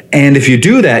nose. And if you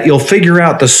do that, you'll figure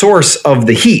out the source of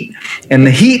the heat. And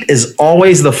the heat is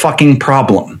always the fucking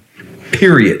problem.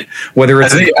 Period. Whether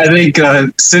it's I think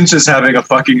Cinch is having a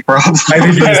fucking problem. I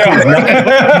think he's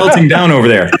melting down over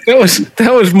there.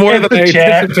 That was more than I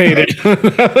chat. anticipated.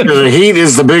 The heat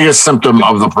is the biggest symptom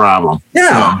of the problem.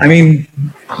 Yeah, I mean,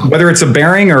 whether it's a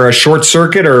bearing or a short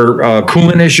circuit or a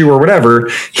coolant issue or whatever,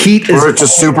 heat is. Or it's a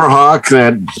Super Hawk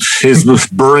that is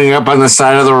burning up on the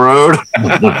side of the road.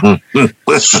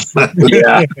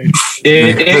 Yeah,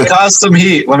 it caused some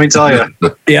heat. Let me tell you.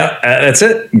 Yeah, that's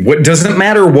it. What doesn't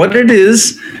matter what it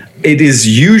is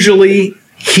usually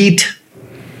heat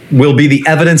will be the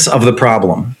evidence of the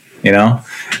problem, you know?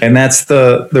 And that's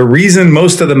the reason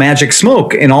most of the magic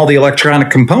smoke in all the electronic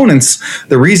components,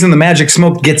 the reason the magic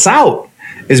smoke gets out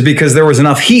is because there was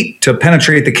enough heat to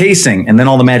penetrate the casing, and then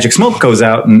all the magic smoke goes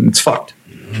out and it's fucked.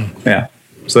 Yeah.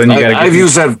 So then you got to I've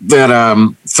used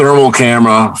that thermal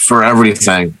camera for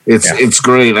everything. It's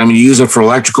great. I mean, you use it for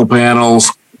electrical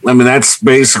panels. I mean, that's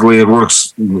basically, it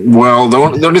works well. The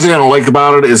only thing I don't like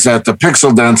about it is that the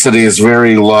pixel density is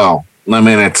very low. I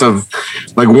mean, it's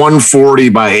like 140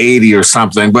 by 80 or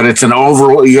something, but it's an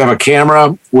overlay. You have a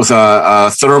camera with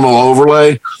a thermal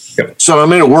overlay. Yep. So, I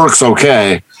mean, it works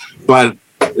okay, but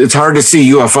it's hard to see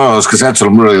UFOs because that's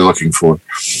what I'm really looking for.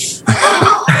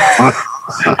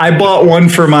 I bought one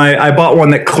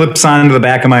that clips onto the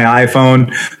back of my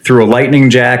iPhone through a lightning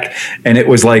jack, and it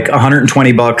was like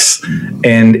 $120,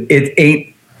 and it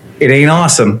ain't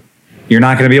awesome. You're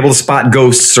not going to be able to spot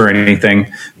ghosts or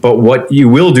anything, but what you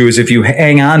will do is if you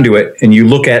hang on to it and you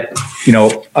look at,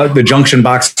 the junction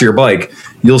box to your bike,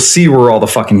 you'll see where all the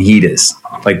fucking heat is.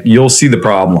 Like, you'll see the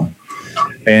problem.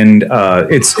 And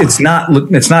it's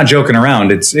not joking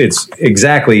around. It's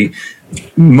exactly.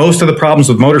 Most of the problems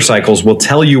with motorcycles will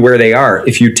tell you where they are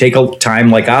if you take a time,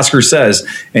 like Oscar says,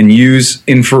 and use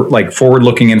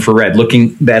forward-looking infrared,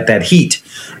 looking at that heat.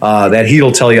 That heat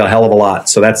will tell you a hell of a lot.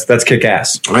 So that's kick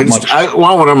ass. I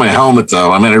want one on my helmet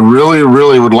though. I mean, I really,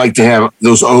 really would like to have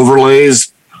those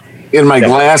overlays in my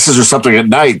glasses or something at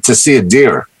night to see a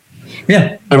deer.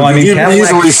 Yeah, you can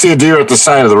easily see a deer at the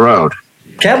side of the road.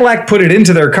 Cadillac put it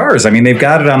into their cars. I mean, they've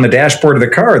got it on the dashboard of the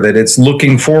car that it's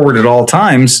looking forward at all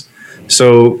times.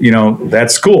 So,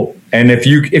 that's cool. And if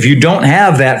you don't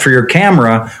have that for your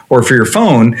camera or for your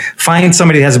phone, find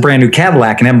somebody that has a brand new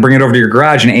Cadillac and have them bring it over to your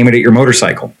garage and aim it at your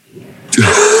motorcycle.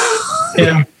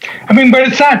 Yeah. I mean, but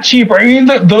it's not cheap. I mean,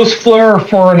 those FLIR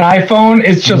for an iPhone,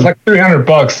 it's just like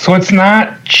 $300. So it's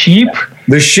not cheap.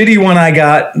 The shitty one I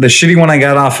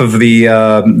got off of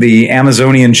the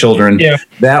Amazonian children. Yeah.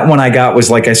 That one I got was,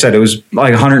 like I said, it was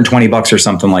like $120 or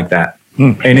something like that.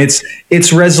 And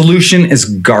its resolution is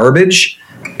garbage,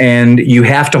 and you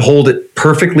have to hold it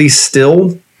perfectly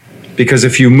still, because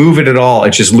if you move it at all,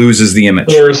 it just loses the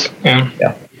image.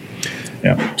 Yeah.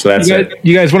 Yeah. So that's it.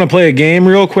 You guys want to play a game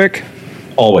real quick?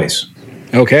 Always.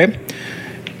 Okay.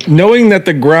 Knowing that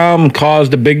the Grom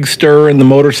caused a big stir in the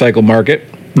motorcycle market,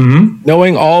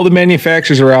 knowing all the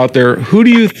manufacturers are out there, who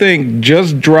do you think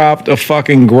just dropped a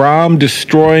fucking Grom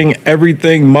destroying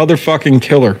everything motherfucking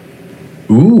killer?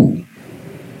 Ooh.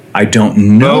 I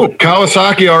don't know. Well,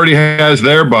 Kawasaki already has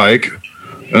their bike,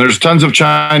 and there's tons of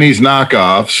Chinese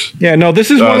knockoffs. Yeah, no, this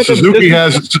is one of the Suzuki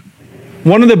has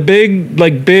one of the big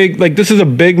this is a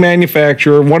big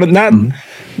manufacturer. One of not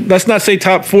let's not say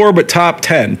top 4, but top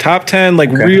 10. Top 10,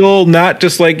 real, not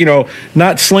just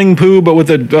not sling poo, but with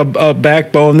a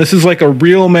backbone. This is like a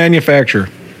real manufacturer.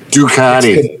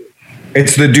 Ducati.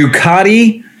 It's the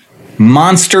Ducati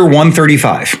Monster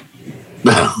 135.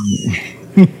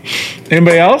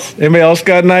 Anybody else? Anybody else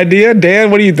got an idea?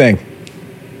 Dan, what do you think?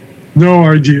 No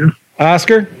idea.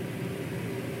 Oscar?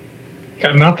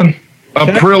 Got nothing.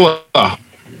 Aprilia.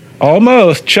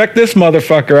 Almost. Check this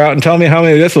motherfucker out and tell me how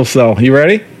many this will sell. You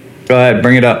ready? Go ahead,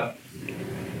 bring it up.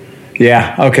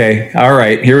 Yeah, okay. All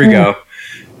right, here we go.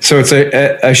 So it's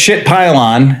a shit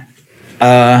pylon.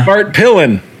 Bart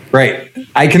Pillin. Right.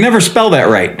 I can never spell that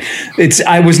right.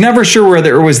 I was never sure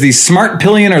whether it was the smart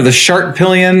pillion or the shark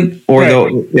pillion or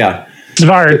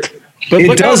Smart. But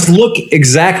it does look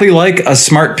exactly like a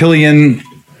smart pillion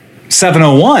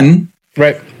 701.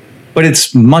 Right. But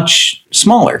it's much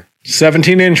smaller.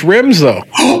 17-inch rims, though.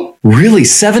 Really?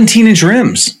 17-inch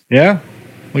rims? Yeah.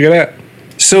 Look at that.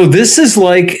 So this is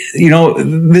like,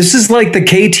 this is like the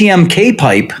KTM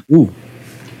K-pipe. Ooh.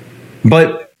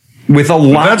 But with a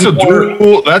lot That's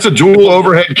a dual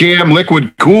overhead cam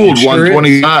liquid cooled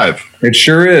 125. It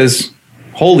sure is.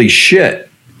 Holy shit.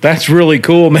 That's really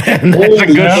cool, man. That's a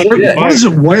good What does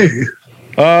it weigh?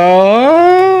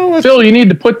 Phil, you need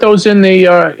to put those in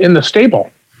the stable.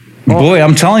 Boy,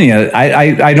 I'm telling you,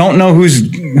 I don't know who's.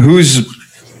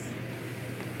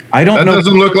 I don't know. That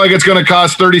doesn't look like it's going to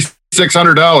cost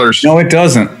 $3,600. No, it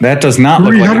doesn't. That does not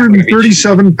look like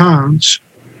 337 pounds.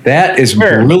 That is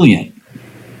brilliant,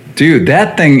 dude.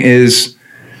 That thing is.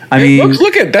 I mean,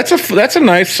 look at that's a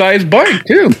nice sized bike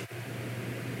too.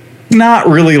 Not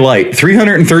really light.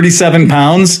 337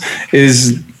 pounds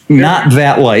is not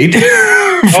that light.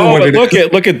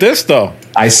 Look at this though.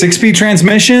 A 6-speed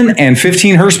transmission and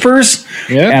 15 horsepower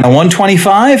and a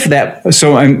 125.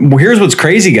 Here's what's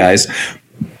crazy, guys.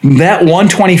 That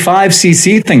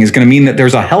 125cc thing is going to mean that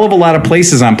there's a hell of a lot of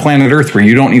places on planet Earth where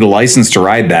you don't need a license to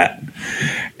ride that.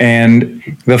 And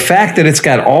the fact that it's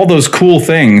got all those cool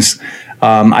things,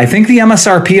 I think the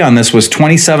MSRP on this was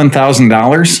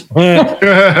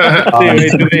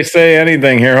 $27,000. Did they say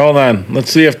anything here? Hold on. Let's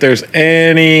see if there's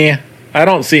any. I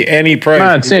don't see any price. Come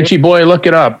on, Cinchy boy, look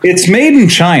it up. It's made in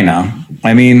China.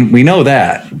 I mean, we know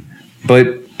that. But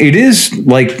it is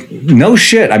like, no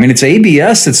shit. I mean, it's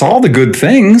ABS. It's all the good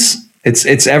things.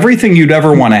 It's everything you'd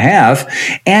ever want to have.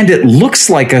 And it looks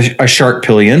like a shark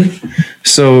pillion.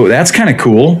 So that's kind of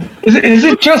cool. Is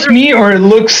it just me, or it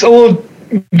looks a little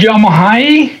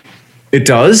Yamaha-y? It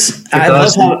does.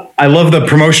 I love the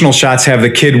promotional shots have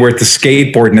the kid with the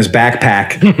skateboard in his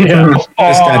backpack. Just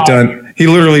got done. He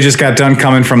literally just got done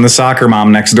coming from the soccer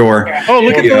mom next door. Oh,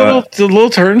 look at the little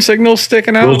turn signals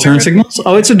sticking out. Little turn signals?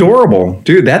 Oh, it's adorable.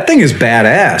 Dude, that thing is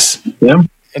badass. Yeah.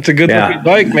 It's a good looking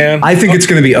bike, man. I think it's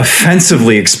going to be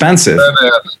offensively expensive.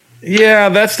 Yeah,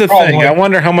 that's the thing. I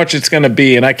wonder how much it's going to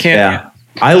be, and I can't. Yeah.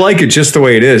 I like it just the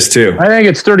way it is, too. I think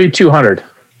it's $3,200.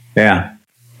 Yeah.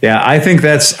 Yeah, I think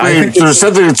that's. There's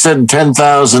something that said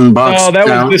 $10,000. Oh, that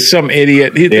was just some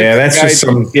idiot. That's just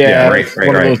some. Yeah, right.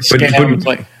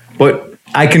 But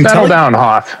I can settle tell down,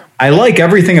 Hoff. I like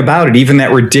everything about it, even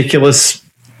that ridiculous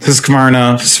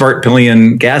Husqvarna Smart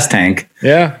Pillion gas tank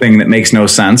thing that makes no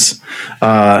sense.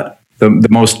 The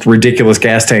most ridiculous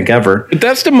gas tank ever. But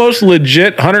that's the most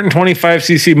legit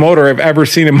 125cc motor I've ever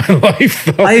seen in my life,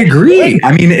 though. I agree.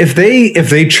 I mean, if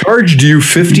they charged you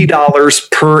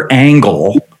 $50 per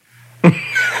angle,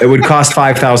 it would cost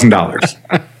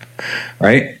 $5,000.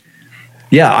 Right?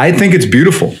 Yeah, I think it's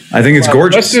beautiful. I think it's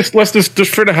gorgeous. Let's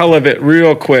just for the hell of it,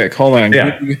 real quick. Hold on.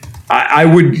 Yeah, I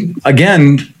would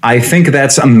again. I think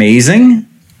that's amazing.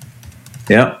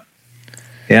 Yeah,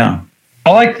 yeah.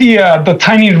 I like the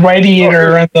tiny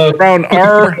radiator and the round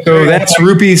R. So that's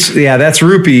rupees. Yeah, that's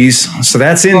rupees. So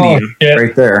that's India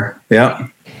right there. Yeah.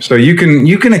 So you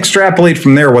can extrapolate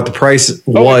from there what the price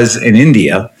was in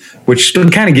India. which can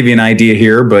kind of give you an idea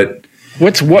here. But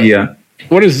what? Yeah.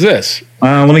 What is this?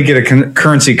 Let me get a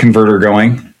currency converter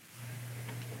going.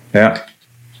 Yeah.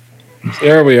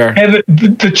 There we are. And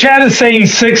the chat is saying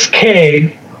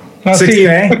 6K.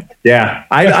 6K? Yeah.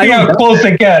 I see how close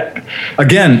they get.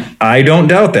 Again, I don't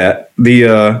doubt that.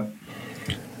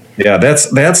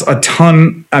 That's a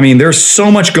ton. I mean, there's so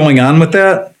much going on with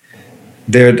that.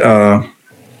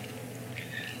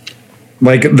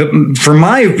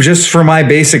 For my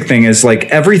basic thing is like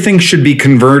everything should be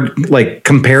compared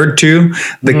to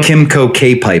the Kimco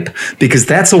K pipe, because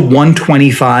that's a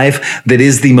 125 that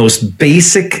is the most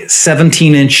basic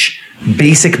 17-inch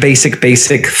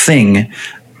basic thing.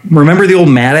 Remember the old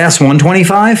Madass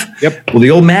 125? Yep. Well,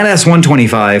 the old Madass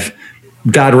 125,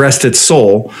 God rest its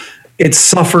soul, it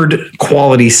suffered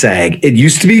quality sag. It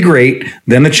used to be great.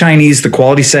 Then the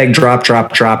quality sag drop,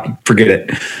 forget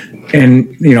it.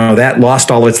 And, that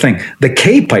lost all its thing. The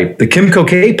K pipe, the Kimco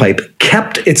K pipe,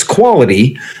 kept its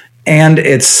quality, and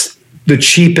it's the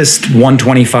cheapest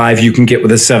 125 you can get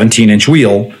with a 17-inch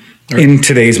wheel in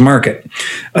today's market.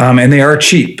 And they are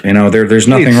cheap. There's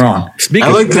nothing wrong.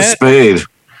 I like the Spade.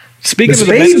 Speaking of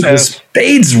the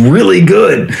Spade's really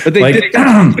good. But they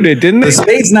didn't they? The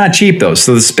Spade's not cheap though.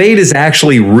 So the Spade is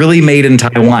actually really made in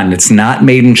Taiwan. It's not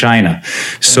made in China.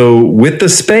 So with the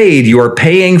Spade, you are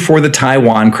paying for the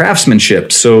Taiwan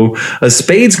craftsmanship. So a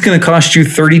Spade's going to cost you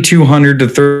 $3,200 to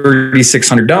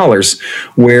 $3,600,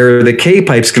 where the K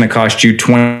pipe's going to cost you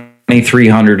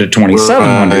 $2,300 to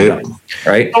 $2,700.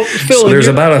 Right? Oh, Phil, so there's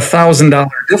about $1,000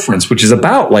 difference, which is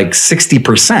about like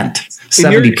 60%.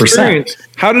 70%.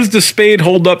 How does the Spade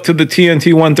hold up to the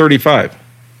TNT 135?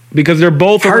 Because they're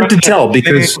both hard to tell,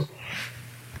 because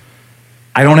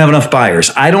I don't have enough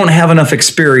buyers. I don't have enough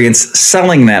experience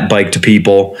selling that bike to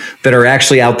people that are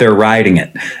actually out there riding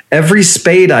it. Every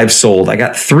Spade I've sold, I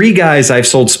got 3 guys I've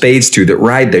sold Spades to that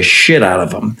ride the shit out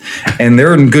of them, and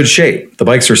they're in good shape. The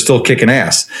bikes are still kicking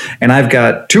ass. And I've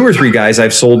got 2 or 3 guys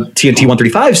I've sold TNT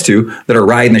 135s to that are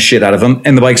riding the shit out of them,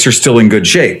 and the bikes are still in good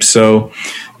shape. So,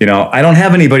 I don't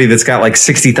have anybody that's got like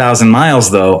 60,000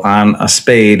 miles though on a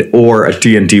Spade or a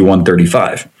TNT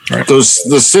 135. Right. The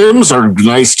Sims are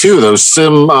nice too. Those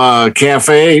Sim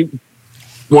Cafe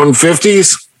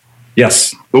 150s.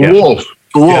 Yes. The Wolf.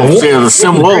 The Wolves. Yeah, the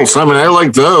Sim Wolves. I mean, I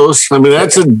like those. I mean,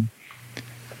 that's a.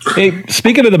 Hey,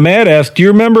 speaking of the Madass, do you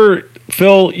remember,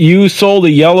 Phil, you sold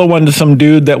a yellow one to some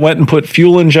dude that went and put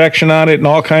fuel injection on it and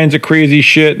all kinds of crazy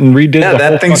shit and redid the whole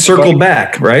that thing circled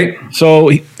back, right?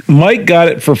 So Mike got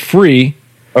it for free.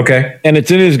 Okay. And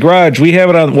it's in his garage. We have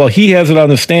it on, he has it on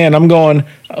the stand. I'm going,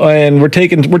 and we're trying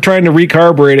to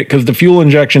recarburate it because the fuel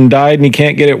injection died and he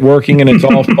can't get it working and it's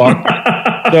all fucked.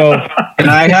 So, can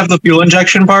I have the fuel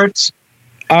injection parts?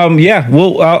 Yeah,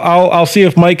 I'll see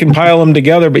if Mike can pile them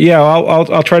together, but yeah,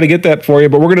 I'll try to get that for you.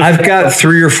 But I've got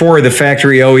 3 or 4 of the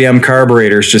factory OEM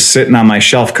carburetors just sitting on my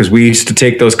shelf because we used to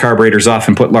take those carburetors off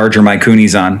and put larger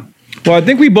Mikunis on. Well, I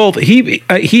think we both. He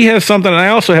has something, and I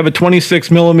also have a 26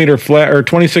 millimeter flat or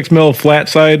 26 mil flat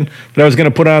side that I was going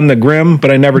to put on the Grim, but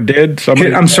I never did. So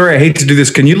I'm sorry, I hate to do this.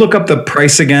 Can you look up the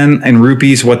price again in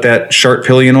rupees? What that sharp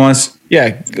pillion was?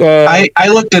 Yeah, I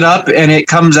looked it up, and it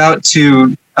comes out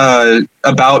to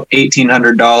about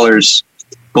 $1,800.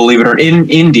 Believe it or not, in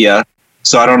India.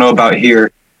 So I don't know about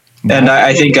here, and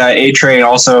I think A-Train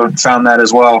also found that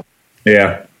as well.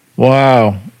 Yeah.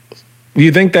 Wow.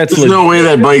 You think that's There's no way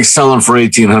that bike's selling for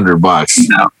 $1,800?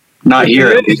 No, not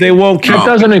here. They won't. It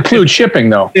doesn't include shipping,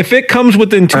 though. If it comes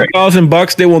within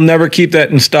 $2,000, they will never keep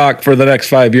that in stock for the next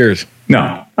 5 years.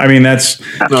 No, I mean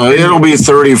it'll be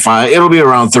 35. It'll be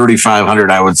around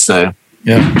 3,500, I would say.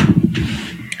 Yeah,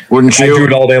 wouldn't you? I do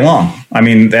it all day long. I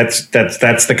mean that's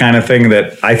the kind of thing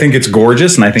that I think it's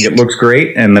gorgeous and I think it looks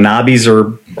great and the knobbies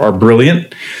are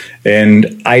brilliant.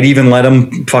 And I'd even let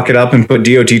them fuck it up and put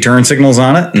DOT turn signals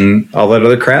on it and all that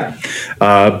other crap.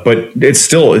 But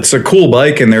it's a cool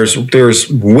bike, and there's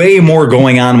way more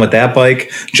going on with that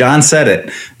bike. John said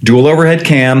it: dual overhead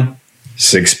cam,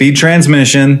 6-speed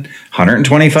transmission,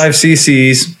 125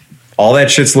 cc's. All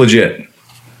that shit's legit.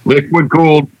 Liquid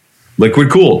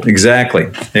cooled, exactly.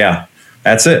 Yeah,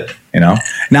 that's it.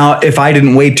 Now if I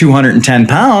didn't weigh 210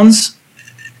 pounds,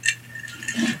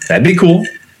 that'd be cool.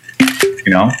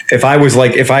 If I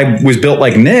was built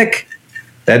like Nick,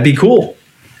 that'd be cool.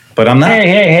 But I'm not.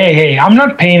 Hey! I'm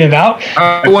not paying it out.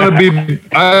 I'd rather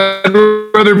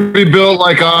be built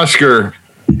like Oscar.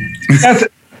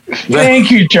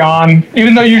 Thank you, John.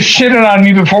 Even though you shitted on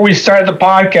me before we started the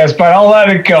podcast, but I'll let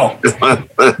it go. But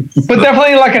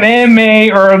definitely like an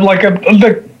AMA or like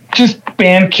just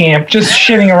band camp, just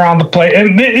shitting around the place.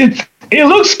 It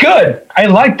looks good. I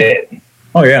liked it.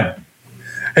 Oh yeah.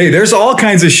 Hey, there's all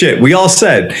kinds of shit. We all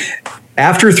said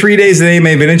after 3 days of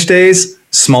AMA Vintage Days,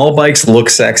 small bikes look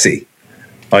sexy.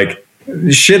 Like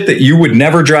shit that you would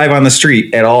never drive on the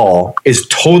street at all is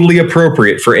totally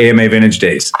appropriate for AMA Vintage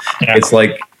Days. Yeah. It's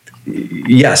like,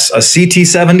 yes, a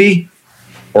CT70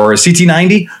 or a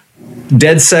CT90,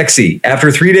 dead sexy.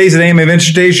 After 3 days of AMA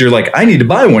Vintage Days, you're like, I need to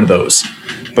buy one of those.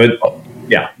 But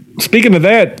yeah. Speaking of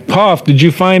that, Hoff, did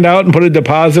you find out and put a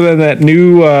deposit on that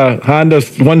new Honda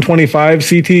 125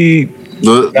 CT?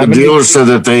 The dealer said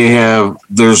that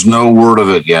there's no word of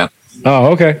it yet. Oh,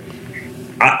 okay.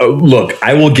 Look,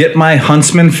 I will get my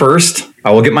Huntsman first.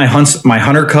 I will get my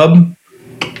Hunter Cub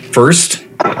first.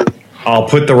 I'll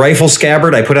put the rifle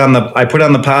scabbard. I put on the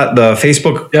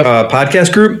Facebook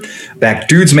podcast group. That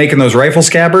dude's making those rifle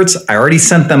scabbards. I already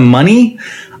sent them money.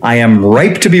 I am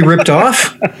ripe to be ripped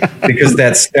off because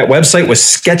that website was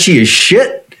sketchy as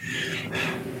shit.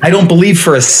 I don't believe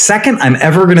for a second I'm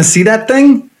ever going to see that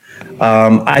thing.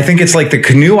 I think it's like the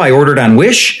canoe I ordered on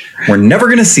Wish. We're never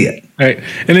going to see it. Right.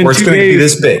 And in or it's going to be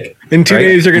this big. In 2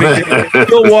 days, they're going to get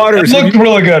Phil Waters. It looked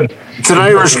really good. It's an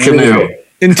Irish canoe.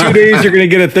 In 2 days, you're going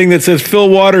to get a thing that says, Phil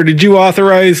Water, did you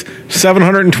authorize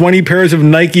 720 pairs of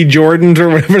Nike Jordans or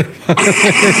whatever?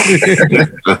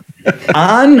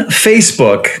 On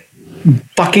Facebook,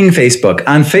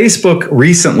 on Facebook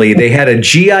recently, they had a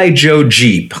G.I. Joe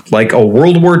Jeep, like a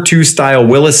World War II style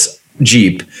Willis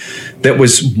Jeep that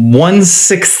was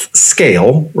 1/6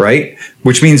 scale, right?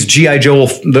 Which means G.I. Joe,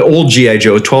 the old G.I.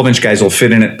 Joe 12-inch guys will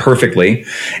fit in it perfectly.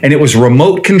 And it was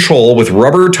remote control with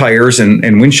rubber tires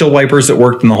and windshield wipers that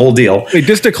worked in the whole deal. Wait,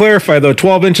 just to clarify, though,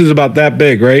 12 inches is about that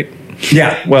big, right?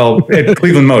 Yeah, well, at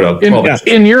Cleveland Moto, 12 inches.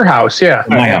 In your house, yeah.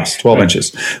 In my house, 12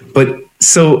 inches. But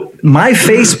so my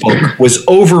Facebook was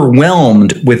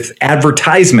overwhelmed with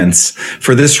advertisements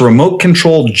for this remote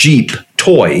control Jeep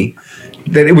toy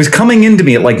that it was coming into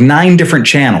me at like 9 different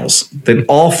channels that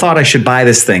all thought I should buy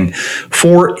this thing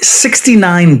for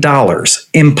 $69.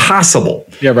 Impossible.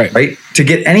 Yeah, right. Right? To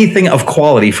get anything of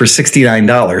quality for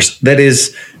 $69 that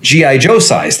is G.I. Joe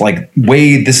size, like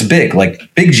way this big, like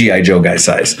big G.I. Joe guy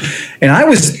size. And I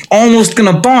was almost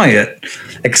going to buy it,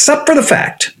 except for the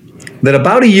fact that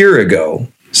about a year ago,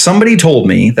 somebody told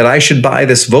me that I should buy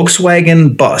this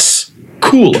Volkswagen bus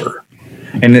cooler.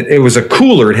 And it was a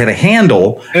cooler. It had a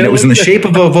handle, and it was in the shape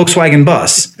of a Volkswagen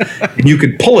bus. And you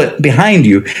could pull it behind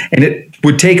you, and it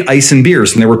would take ice and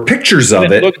beers. And there were pictures of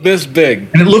it. It looked this big.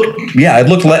 And it looked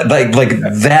like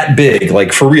that big,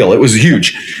 like for real. It was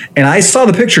huge. And I saw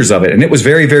the pictures of it, and it was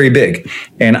very, very big.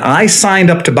 And I signed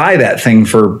up to buy that thing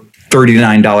for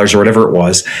 $39 or whatever it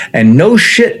was. And no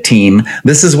shit, team,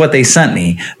 this is what they sent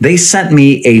me. They sent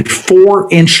me a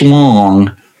 4-inch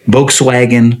long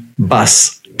Volkswagen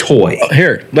bus toy.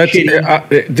 Here, let's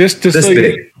just this so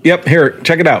big. Yep, here,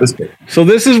 check it out. This big. So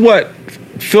this is what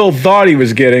Phil thought he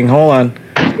was getting. Hold on.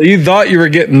 You thought you were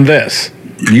getting this.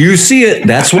 You see it.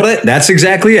 That's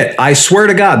exactly it. I swear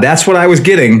to God, that's what I was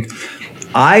getting.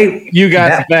 You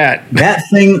got that. That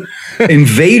thing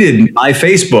invaded my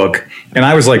Facebook, and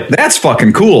I was like, that's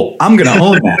fucking cool. I'm going to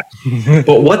own that.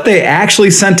 But what they actually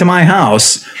sent to my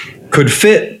house could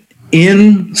fit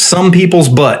in some people's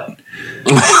butt.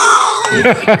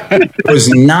 It was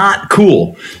not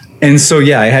cool. And so,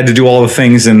 yeah, I had to do all the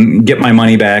things and get my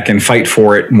money back and fight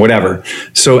for it and whatever.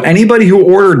 So anybody who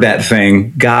ordered that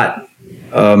thing got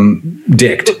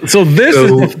dicked. So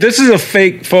this is a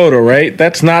fake photo, right?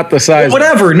 That's not the size.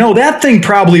 Whatever. No, that thing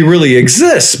probably really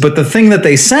exists. But the thing that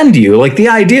they send you, like the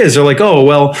ideas are like, oh,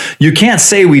 well, you can't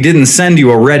say we didn't send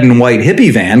you a red and white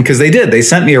hippie van, because they did. They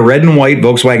sent me a red and white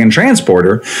Volkswagen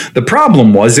Transporter. The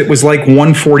problem was it was like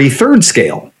 1/43rd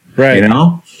scale. Right. You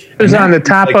know? It was on the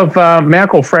top of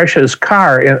Mackel Fresh's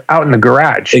car out in the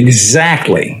garage.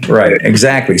 Exactly. Right.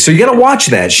 Exactly. So you got to watch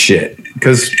that shit,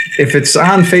 because if it's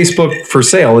on Facebook for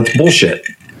sale, it's bullshit.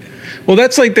 Well,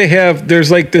 that's like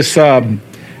there's like this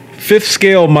 5th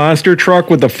scale monster truck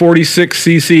with a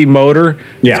 46cc motor.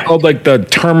 Yeah. It's called like the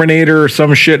Terminator or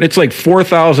some shit. It's like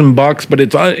 $4,000, but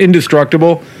it's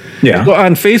indestructible. Yeah. So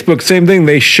on Facebook, same thing.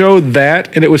 They showed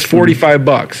that, and it was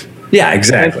 $45. Yeah,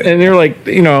 exactly. And they're like,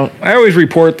 I always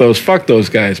report those. Fuck those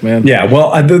guys, man. Yeah,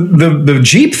 well, the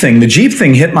Jeep thing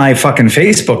hit my fucking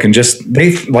Facebook, and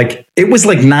it was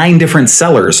like 9 different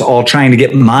sellers all trying to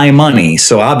get my money.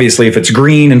 So obviously, if it's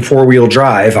green and 4-wheel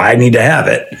drive, I need to have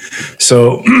it.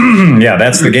 So yeah,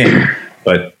 that's the game.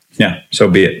 But yeah, so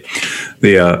be it.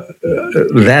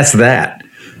 That's that.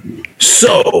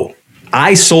 So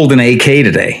I sold an AK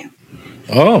today.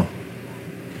 Oh.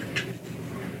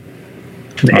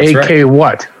 That's AK right.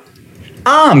 What?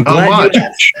 I'm glad.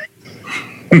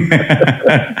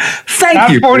 Thank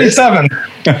Not you. 47.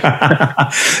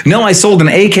 No, I sold an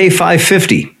AK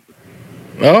 550.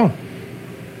 Oh,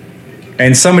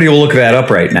 And somebody will look that up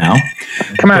right now.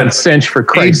 Come on, Cinch, for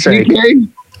Christ's sake.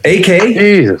 AK,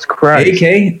 Jesus Christ.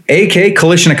 AK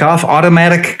Kalashnikov,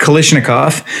 automatic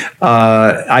Kalashnikov.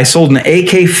 I sold an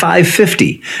AK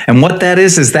 550. And what that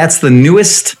is that's the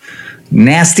newest,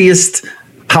 nastiest,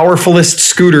 powerfulest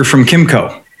scooter from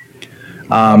Kimco.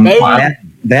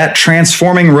 That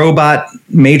transforming robot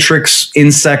matrix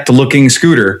insect looking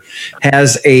scooter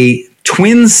has a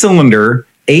twin cylinder,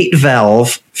 8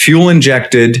 valve, fuel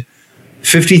injected,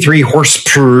 53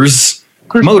 horsepower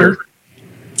motor.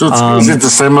 So is it the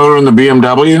same motor in the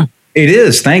BMW? It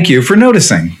is. Thank you for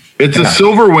noticing. It's a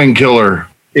Silverwing killer.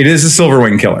 It is a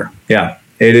Silverwing killer. Yeah,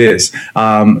 it is.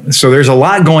 So there's a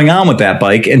lot going on with that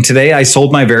bike. And today I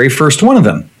sold my very first one of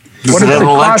them. Does it have an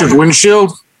electric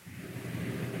windshield?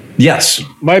 Yes.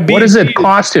 What does it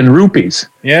cost in rupees?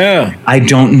 yeah. I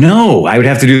don't know. I would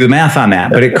have to do the math on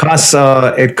that, but it costs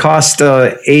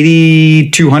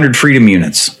 8,200 Freedom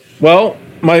units. Well,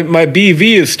 my BV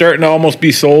is starting to almost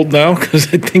be sold now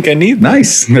because I think I need that.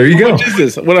 Nice. There you How go. much is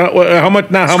this? How much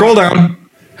now? Scroll down.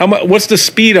 How much? What's the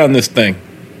speed on this thing?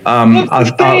 It's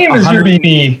the same as your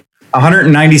BB.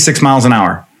 196 miles an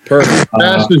hour. Perfect.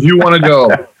 Fast as you want to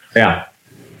go. Yeah.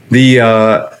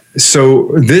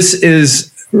 So this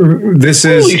is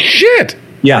Holy shit!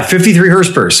 53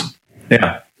 horsepower.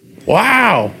 Yeah.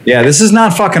 Wow, Yeah. This is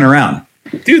not fucking around.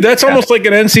 dude, that's almost like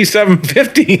an NC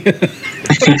 750.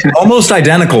 Almost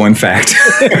identical, in fact.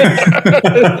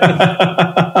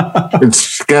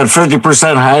 It's got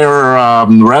 50% higher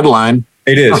red line.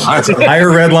 It is. It's a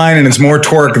higher red line and it's more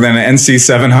torque than an NC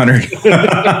 700.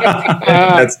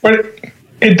 But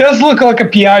it does look like a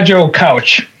Piaggio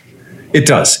couch. It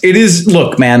does. It is.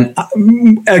 Look, man,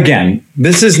 again,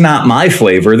 this is not my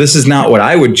flavor. This is not what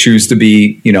I would choose to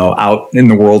be, out in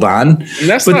the world on.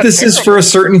 That's But not this is terrible. for a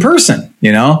certain person,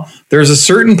 There's a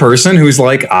certain person who's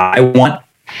like, I want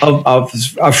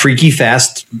a freaky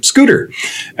fast scooter.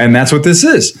 And that's what this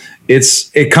is.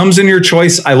 It comes in your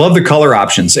choice. I love the color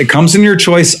options. It comes in your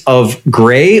choice of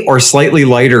gray or slightly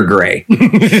lighter gray.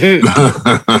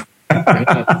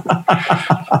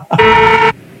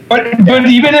 But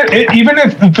even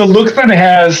if the look that it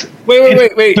has,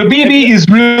 Wait. the BB is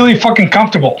really fucking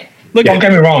comfortable. Look, Don't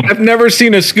get me wrong. I've never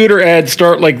seen a scooter ad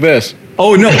start like this.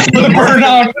 Oh, no. The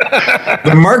burnout.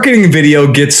 The marketing video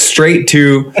gets straight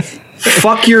to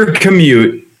fuck your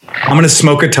commute. I'm going to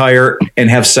smoke a tire and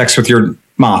have sex with your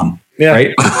mom. Yeah.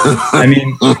 Right. I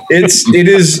mean, it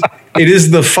is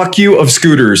the fuck you of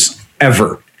scooters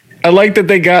ever. I like that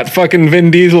they got fucking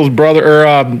Vin Diesel's brother or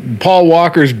Paul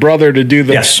Walker's brother to do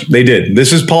the. Yes, they did.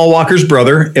 This is Paul Walker's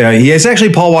brother. He is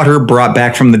actually Paul Walker brought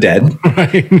back from the dead.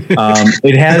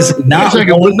 It has not. Wait a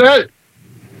second,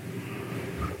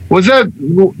 was that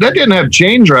didn't have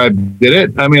chain drive, did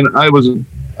it? I mean,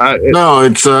 No,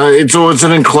 it's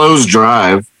an enclosed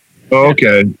drive.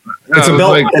 okay. It's a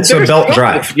belt. It's a belt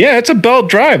drive. Yeah, it's a belt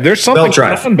drive. There's something Belt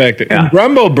drive. going on back there. Yeah. And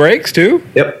Brembo brakes too.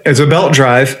 Yep, it's a belt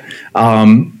drive.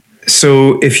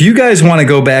 So if you guys want to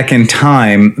go back in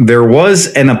time, there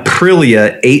was an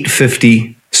Aprilia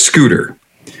 850 scooter.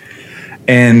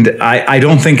 And I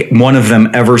don't think one of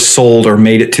them ever sold or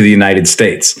made it to the United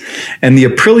States. And the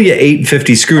Aprilia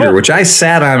 850 scooter, which I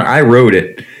sat on, I rode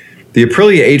it. The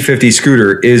Aprilia 850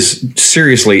 scooter is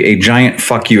seriously a giant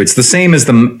fuck you. It's the same as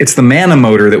it's the Mana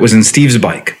motor that was in Steve's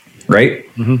bike, right?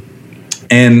 Mm-hmm.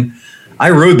 And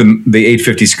I rode the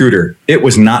 850 scooter. It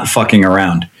was not fucking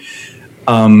around.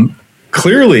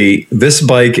 Clearly, this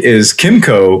bike is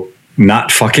Kimco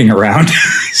not fucking around.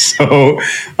 So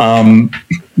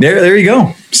there you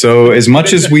go. So as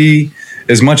much as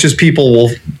people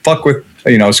will fuck with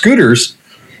scooters,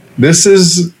 this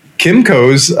is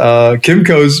Kimco's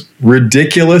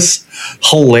ridiculous,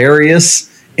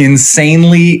 hilarious,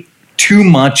 insanely too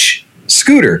much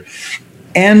scooter,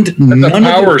 and That's a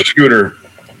power scooter.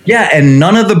 Yeah, and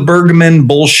none of the Bergman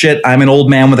bullshit. I'm an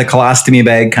old man with a colostomy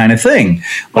bag kind of thing.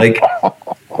 Like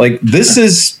this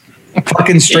is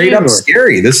fucking straight up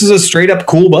scary. This is a straight up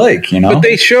cool bike, But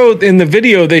they showed in the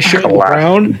video, they showed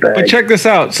brown. But check this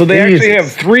out. So they actually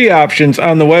have 3 options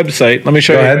on the website. Let me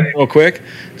show you real quick.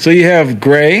 So you have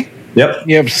gray. Yep.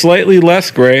 You have slightly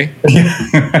less gray.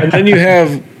 And then you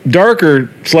have darker,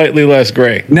 slightly less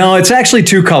gray. No, it's actually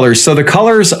 2 colors. So the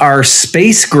colors are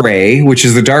space gray, which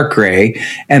is the dark gray,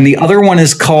 and the other one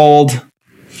is called, I'm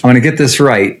going to get this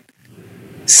right,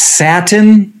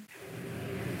 satin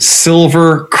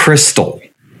silver crystal.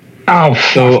 Oh,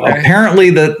 So apparently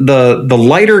the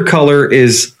lighter color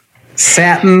is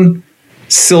satin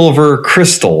silver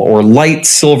crystal or light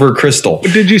silver crystal.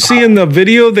 Did you see in the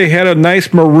video they had a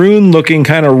nice maroon looking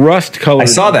kind of rust color? I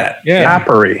saw that. Yeah.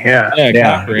 Coppery, yeah.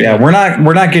 Yeah. We're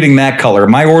not getting that color.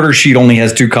 My order sheet only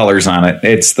has 2 colors on it.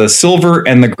 It's the silver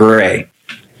and the gray.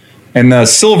 And the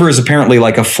silver is apparently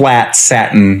like a flat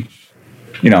satin,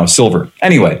 silver.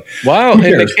 Anyway. Wow.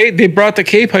 And they brought the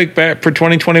K-pipe back for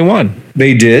 2021.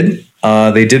 They did.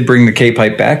 They did bring the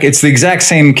K-pipe back. It's the exact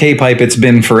same K-pipe it's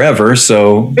been forever.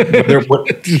 So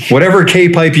whatever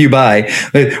K-pipe you buy,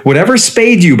 whatever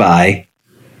spade you buy,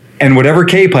 and whatever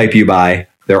K-pipe you buy,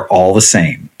 they're all the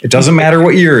same. It doesn't matter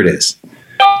what year it is.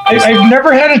 I've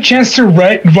never had a chance to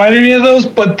write any of those,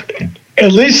 but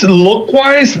at least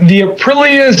look-wise, the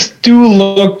Aprilias do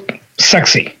look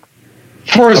sexy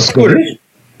for a scooter.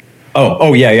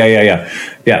 Oh, yeah.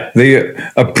 The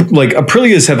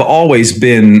Aprilias have always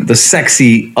been the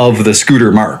sexy of the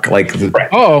scooter mark.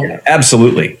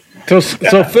 Absolutely. So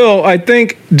Phil, I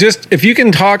think just if you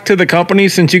can talk to the company,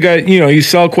 since you guys, you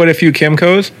sell quite a few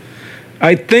Kymcos,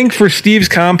 I think for Steve's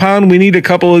compound, we need a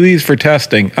couple of these for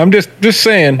testing. I'm just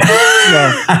saying. I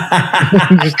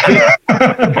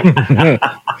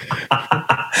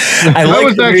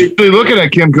was actually looking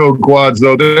at Kymco quads,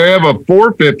 though. They have a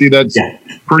 450 that's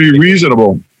pretty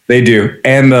reasonable. They do.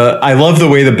 And I love the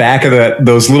way the back of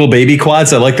those little baby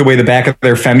quads, I like the way the back of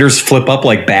their fenders flip up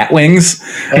like bat wings.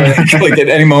 Like at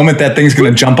any moment, that thing's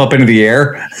going to jump up into the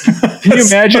air. Can you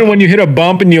imagine when you hit a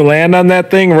bump and you land on that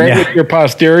thing with your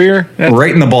posterior?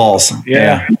 Right in the balls.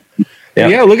 Yeah.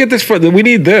 Yeah, look at this. We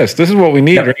need this. This is what we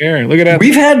need right here. Look at that.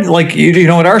 We've had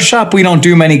at our shop, we don't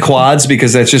do many quads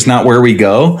because that's just not where we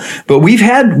go. But we've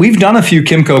done a few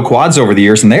Kymco quads over the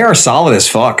years, and they are solid as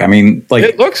fuck. I mean,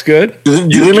 it looks good. Do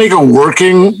they make a work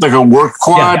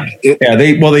quad?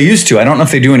 They used to. I don't know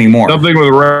if they do anymore. Something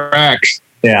with racks.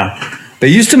 Yeah. They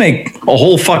used to make a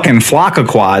whole fucking flock of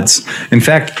quads. In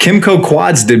fact, Kymco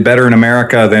quads did better in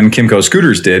America than Kymco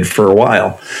scooters did for a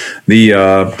while.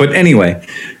 But anyway.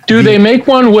 Do they make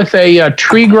one with a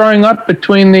tree growing up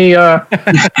between the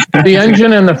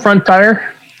engine and the front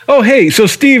tire? Oh, hey, so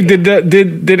Steve,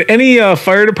 did any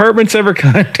fire departments ever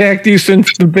contact you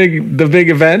since the big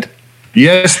event?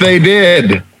 Yes, they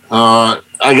did. I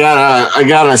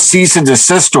got a cease and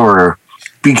desist order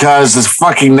because this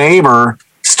fucking neighbor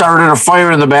started a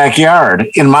fire in the backyard,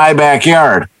 in my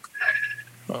backyard.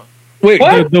 Wait,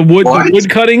 the wood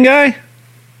cutting guy?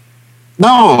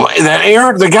 No,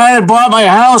 the guy that bought my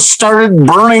house started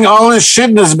burning all his shit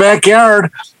in his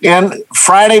backyard. And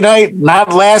Friday night,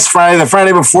 not last Friday, the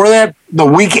Friday before that, the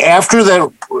week after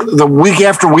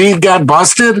we got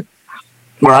busted,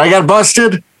 where I got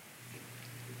busted,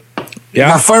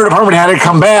 the fire department had to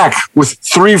come back with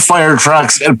 3 fire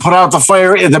trucks and put out the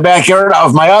fire in the backyard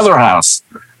of my other house.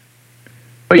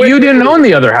 But you didn't own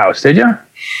the other house, did you?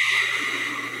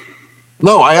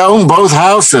 No, I own both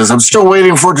houses. I'm still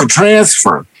waiting for it to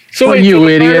transfer. So you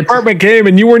idiot! The fire department came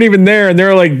and you weren't even there, and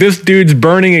they're like, "This dude's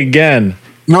burning again."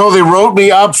 No, they wrote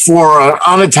me up for an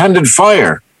unattended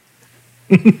fire.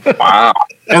 Wow!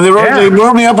 And they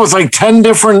wrote me up with like 10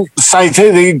 different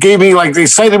citations. They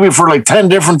cited me for like 10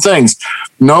 different things: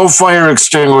 no fire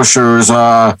extinguishers,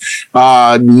 no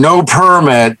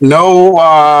permit,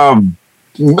 no.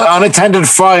 Unattended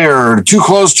fire, too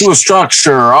close to a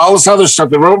structure, all this other stuff.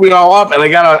 They wrote me all up, and I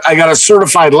got a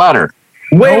certified letter.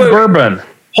 Wait, bourbon.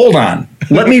 Hold on.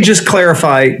 Let me just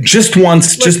clarify just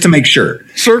once, just to make sure.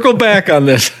 Circle back on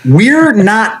this. We're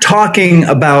not talking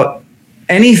about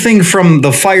anything from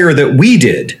the fire that we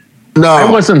did. No, I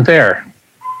wasn't there.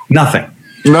 Nothing.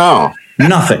 No.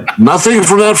 Nothing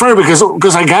from that fire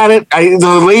because I got it.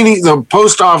 The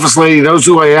post office lady knows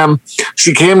who I am.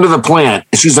 She came to the plant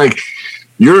and she's like,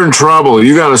 "You're in trouble.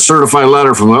 You got a certified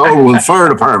letter from the Oberlin Fire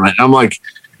Department." I'm like,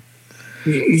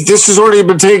 "This has already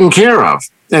been taken care of."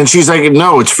 And she's like,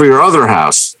 "No, it's for your other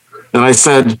house." And I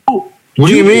said, "What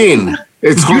do you mean?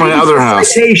 It's for my other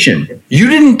house." You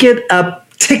didn't get a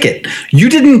ticket. You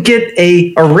didn't get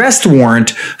a arrest warrant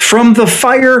from the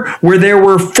fire where there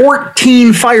were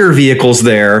 14 fire vehicles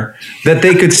there that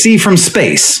they could see from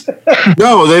space.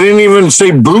 No, they didn't even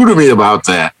say boo to me about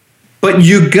that. But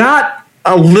you got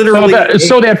a literally...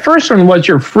 So that first one was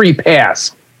your free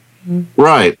pass.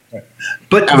 Right.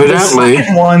 But evidently, the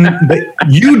second one that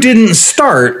you didn't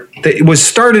start, that was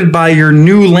started by your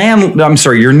new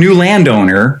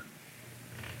landowner.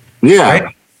 Yeah.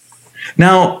 Right?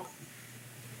 Now...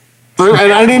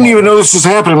 And I didn't even know this was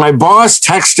happening. My boss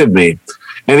texted me,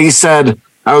 and he said,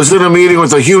 I was in a meeting with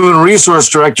the human resource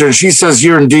director, and she says,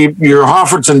 You're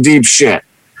Hoffert's in deep shit.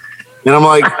 And I'm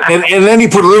like, and then he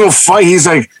put a little fight. He's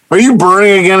like, "Are you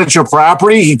burning again at your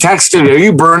property?" He texted, "Are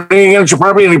you burning again at your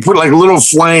property?" And he put like little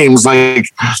flames, like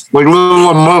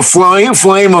little flame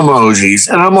emojis.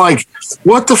 And I'm like,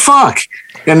 "What the fuck?"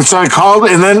 And so I called,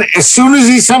 and then as soon as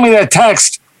he sent me that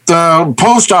text, the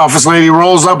post office lady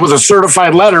rolls up with a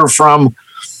certified letter from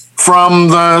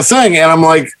the thing, and I'm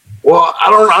like, well, I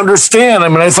don't understand. I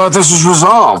mean, I thought this was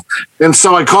resolved. And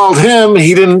so I called him.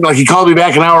 He didn't, he called me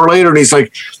back an hour later, and he's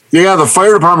like, yeah, the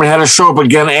fire department had to show up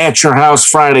again at your house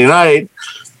Friday night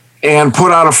and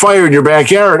put out a fire in your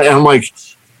backyard. And I'm like,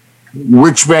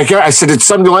 which backyard? I said, it's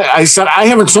something like, I said, I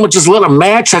haven't so much as lit a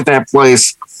match at that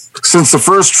place since the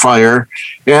first fire.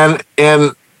 And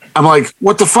I'm like,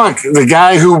 what the fuck? The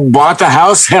guy who bought the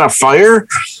house had a fire?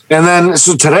 And then,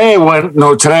 so today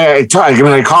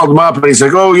I called him up, and he's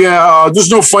like, oh, yeah, there's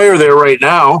no fire there right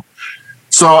now.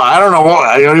 So I don't know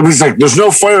what, he's like, there's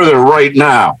no fire there right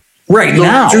now. Right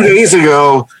now? 2 days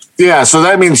ago. Yeah, so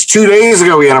that means 2 days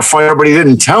ago he had a fire, but he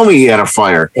didn't tell me he had a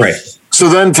fire. Right. So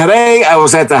then today I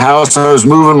was at the house, I was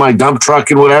moving my dump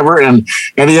truck and whatever, and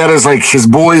he had his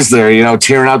boys there,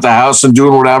 tearing out the house and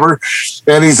doing whatever.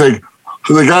 And he's like,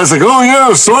 the guy's like, oh,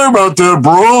 yeah, sorry about that,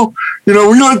 bro. We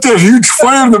lit that huge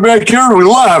fire in the backyard and we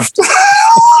left.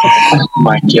 Oh,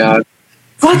 my God.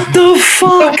 What the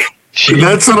fuck?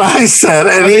 That's what I said.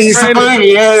 And he said,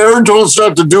 yeah, Aaron told us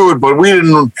not to do it, but we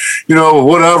didn't,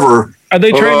 whatever. Are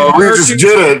they trying to we just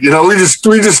did it. We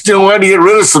just had to get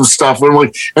rid of some stuff. And I'm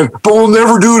like, but we'll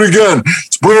never do it again.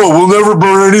 Bro, we'll never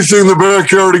burn anything in the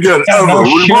backyard again. Ever. No,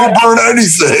 we won't burn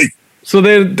anything. So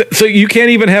you can't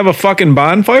even have a fucking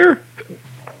bonfire?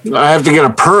 I have to get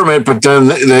a permit, but then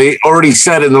they already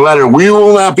said in the letter, we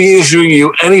will not be issuing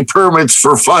you any permits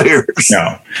for fires.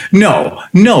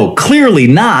 No, clearly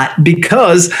not,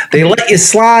 because they let you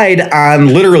slide on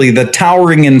literally the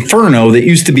towering inferno that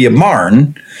used to be a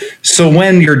barn. So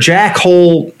when your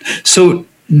jackhole, so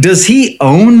does he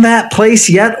own that place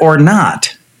yet or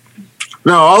not?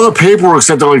 No, all the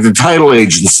paperwork's at the title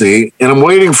agency, and I'm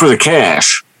waiting for the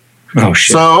cash. Oh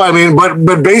shit! So I mean,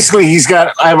 but basically,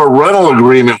 I have a rental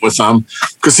agreement with him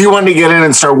because he wanted to get in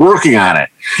and start working on it.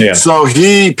 Yeah. So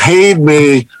he paid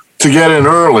me to get in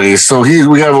early. So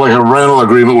we have a rental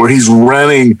agreement where he's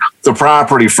renting the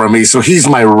property from me. So he's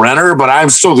my renter, but I'm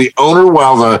still the owner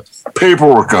while the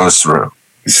paperwork goes through.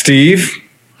 Steve,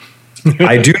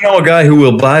 I do know a guy who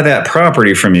will buy that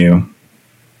property from you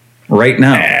right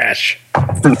now. Cash.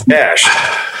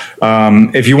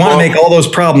 If you want to make all those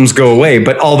problems go away,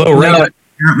 but although apparently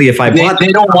if they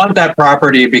don't want that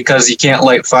property because you can't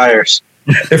light fires.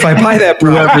 If I buy that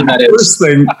property,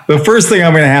 the first thing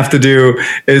I'm going to have to do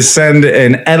is send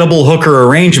an edible hooker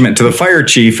arrangement to the fire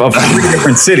chief of 3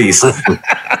 different cities. So,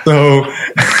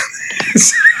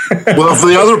 well, if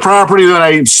the other property that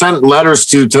I sent letters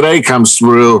to today comes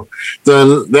through,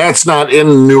 then that's not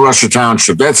in New Russia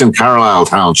Township. That's in Carlisle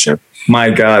Township.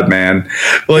 My God, man.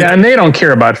 Yeah, and they don't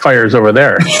care about fires over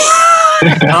there.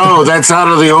 No, that's out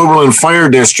of the Oberlin Fire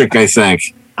District, I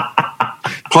think.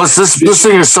 Plus, this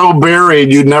thing is so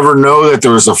buried, you'd never know that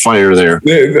there was a fire there.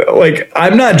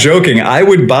 I'm not joking. I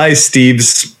would buy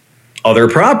Steve's other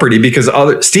property because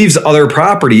Steve's other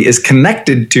property is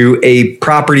connected to a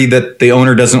property that the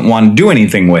owner doesn't want to do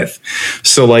anything with.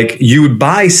 So you would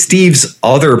buy Steve's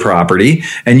other property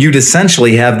and you'd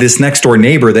essentially have this next door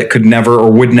neighbor that could never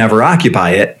or would never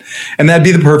occupy it. And that'd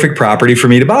be the perfect property for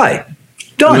me to buy.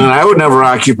 Done. And I would never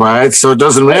occupy it. So it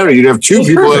doesn't matter. You'd have 2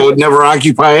 people that would never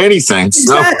occupy anything.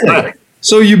 Exactly.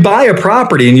 So you buy a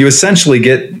property and you essentially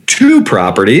get 2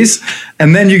 properties,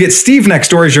 and then you get Steve next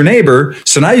door as your neighbor.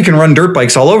 So now you can run dirt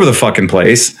bikes all over the fucking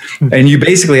place. And you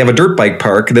basically have a dirt bike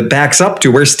park that backs up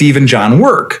to where Steve and John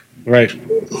work. Right.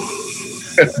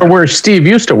 Or where Steve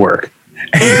used to work.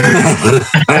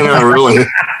 I know, really.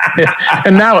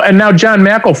 And now John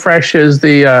McElfresh is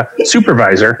the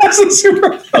supervisor.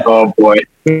 Oh boy.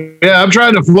 Yeah, I'm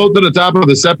trying to float to the top of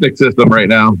the septic system right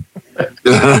now.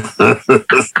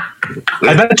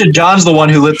 I bet you John's the one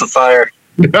who lit the fire.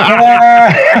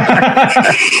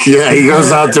 Yeah, he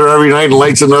goes out there every night and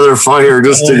lights another fire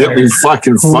just to get me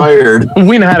fucking fired.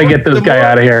 We know how to get this guy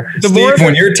out of here. Steve,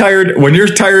 when you're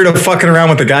tired of fucking around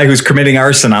with the guy who's committing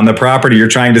arson on the property you're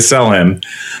trying to sell him,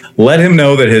 let him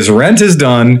know that his rent is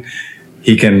done.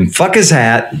 He can fuck his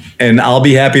hat, and I'll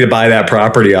be happy to buy that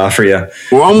property off for you.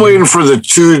 Well, I'm waiting for the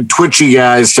 2 twitchy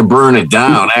guys to burn it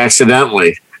down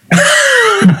accidentally.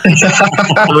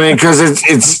 I mean, because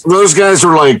it's those guys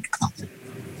were like,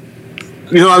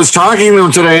 I was talking to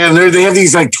them today, and they have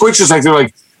these twitches, they're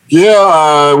like,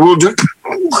 yeah, we'll do.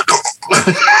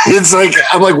 It's like,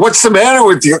 I'm like, what's the matter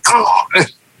with you?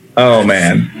 Oh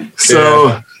man.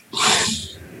 So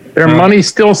Their money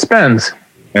still spends.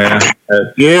 Yeah.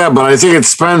 Yeah, but I think it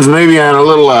spends maybe on a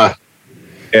little.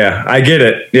 Yeah, I get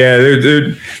it. Yeah,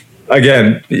 they're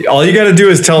again, all you got to do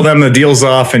is tell them the deal's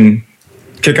off and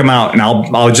kick them out, and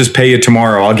I'll just pay you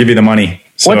tomorrow. I'll give you the money.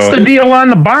 So, What's the deal on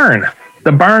the barn?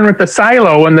 The barn with the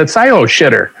silo and the silo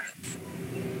shitter.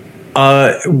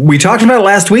 We talked about it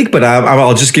last week, but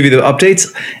I'll just give you the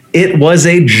updates. It was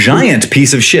a giant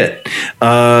piece of shit.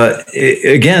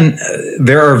 Again,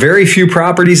 there are very few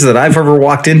properties that I've ever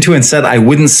walked into and said I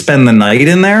wouldn't spend the night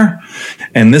in there.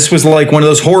 And this was like one of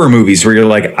those horror movies where you're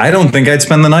like, I don't think I'd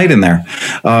spend the night in there.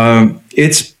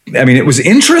 It was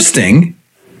interesting,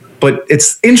 but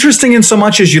it's interesting in so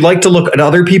much as you like to look at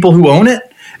other people who own it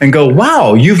and go,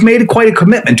 wow, you've made quite a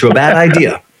commitment to a bad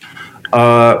idea.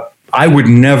 I would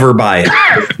never buy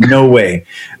it. No way.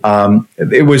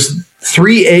 It was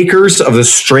 3 acres of the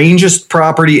strangest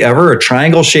property ever, a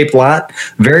triangle-shaped lot,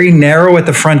 very narrow at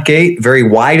the front gate, very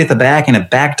wide at the back, and it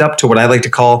backed up to what I like to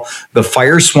call the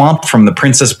fire swamp from the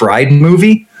Princess Bride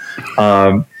movie.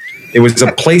 It was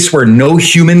a place where no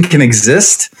human can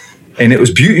exist, and it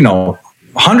was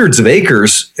hundreds of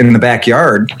acres in the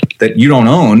backyard that you don't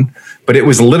own, but it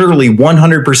was literally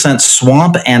 100%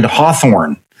 swamp and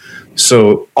hawthorn.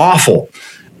 So awful.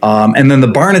 And then the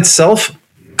barn itself,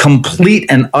 complete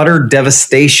and utter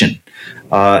devastation.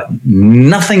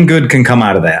 Nothing good can come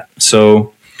out of that.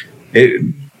 So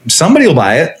somebody will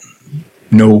buy it.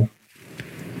 No,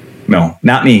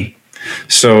 not me.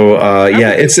 So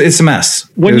it's a mess.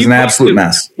 It was an absolute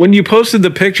mess. When you posted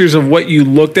the pictures of what you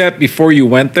looked at before you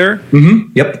went there,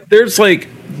 yep. There's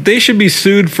they should be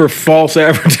sued for false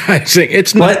advertising.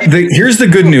 It's not. But here's the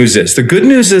good news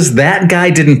is that guy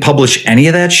didn't publish any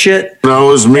of that shit. No,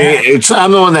 it was me.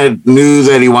 I'm the one that knew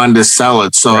that he wanted to sell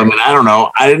it. So, right. I don't know.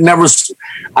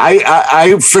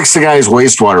 I fixed the guy's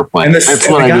wastewater plant. That's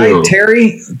what I do.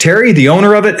 Terry, the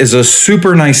owner of it, is a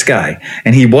super nice guy.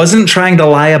 And he wasn't trying to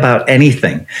lie about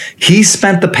anything. He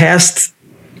spent the past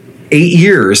 8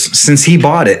 years since he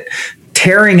bought it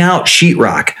tearing out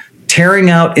sheetrock, tearing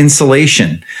out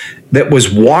insulation that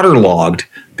was waterlogged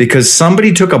because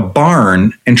somebody took a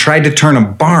barn and tried to turn a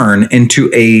barn into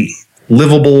a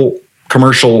livable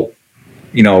commercial,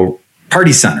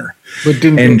 party center.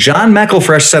 And John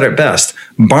McElfresh said it best.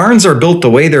 Barns are built the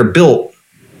way they're built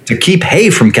to keep hay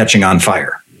from catching on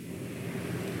fire.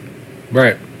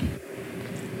 Right.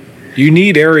 You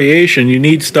need aeration. You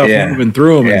need stuff moving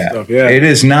through them and stuff. Yeah. It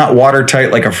is not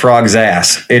watertight like a frog's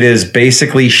ass. It is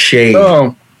basically shade.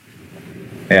 Oh.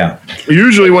 Yeah.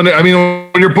 Usually when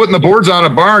you're putting the boards on a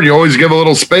barn, you always give a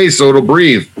little space so it'll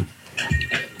breathe.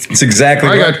 It's exactly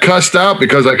I got cussed out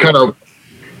because I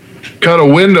cut a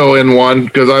window in one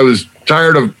because I was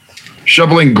tired of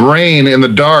shoveling grain in the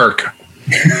dark.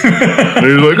 And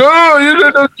he's like,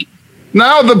 oh,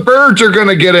 now the birds are going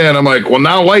to get in. I'm like, well,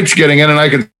 now light's getting in and I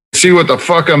can see what the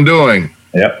fuck I'm doing.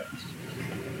 Yep.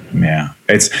 Yeah.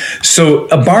 So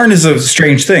a barn is a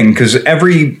strange thing because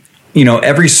every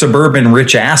suburban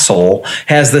rich asshole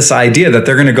has this idea that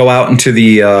they're going to go out into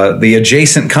the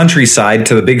adjacent countryside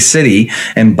to the big city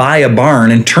and buy a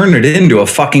barn and turn it into a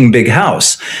fucking big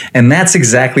house. And that's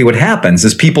exactly what happens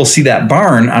is people see that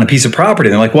barn on a piece of property.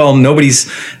 And they're like, well, nobody's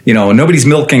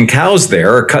milking cows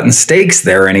there or cutting steaks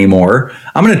there anymore.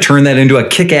 I'm going to turn that into a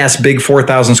kick-ass big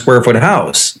 4,000 square foot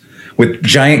house with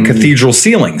giant cathedral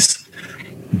ceilings.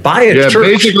 Buy a church.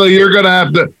 Basically you're going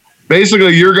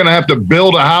to have to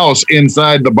build a house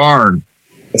inside the barn.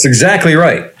 That's exactly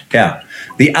right. Yeah.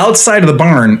 The outside of the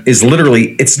barn is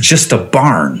it's just a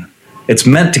barn. It's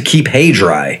meant to keep hay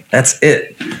dry. That's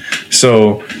it.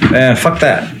 So, fuck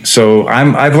that. So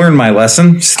I've learned my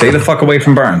lesson. Stay the fuck away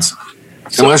from barns.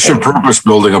 Unless you're purpose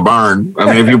building a barn.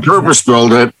 If you purpose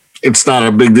build it, it's not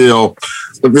a big deal.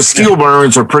 But the steel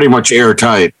barns are pretty much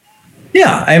airtight.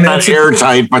 Yeah. Not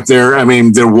airtight, but they're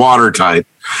watertight.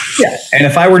 Yeah, and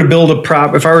if I were to build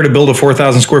a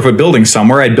 4,000 square foot building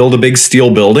somewhere, I'd build a big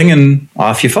steel building and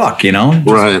off you fuck,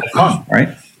 Right. Fun, right.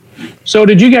 So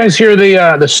did you guys hear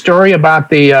the story about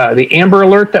the Amber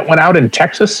Alert that went out in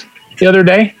Texas the other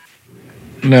day?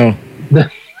 No.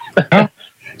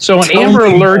 So an Amber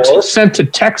Alert sent to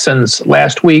Texans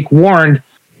last week warned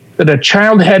that a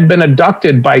child had been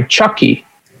abducted by Chucky,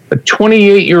 a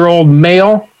 28-year-old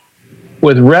male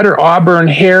with red or auburn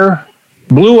hair,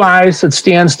 blue eyes that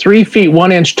stands 3 feet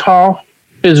 1 inch tall.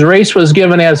 His race was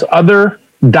given as Other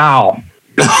Doll.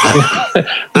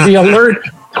 The alert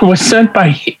was sent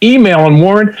by email and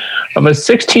warned of a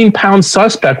 16-pound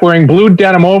suspect wearing blue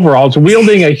denim overalls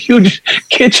wielding a huge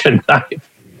kitchen knife.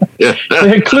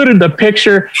 They included the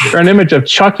picture or an image of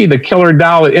Chucky, the killer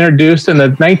doll introduced in the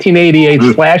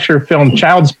 1988 slasher film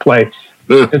Child's Play.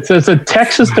 It says the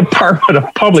Texas Department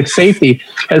of Public Safety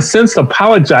has since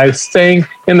apologized, saying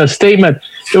in the statement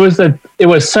it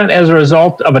was sent as a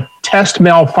result of a test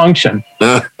malfunction.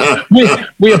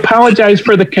 We apologize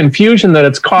for the confusion that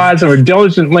it's caused, and we're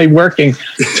diligently working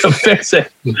to fix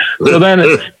it. So then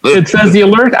it says the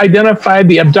alert identified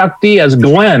the abductee as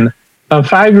Glenn, a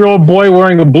 5-year-old boy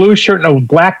wearing a blue shirt and a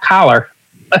black collar.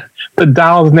 The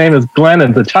doll's name is Glenn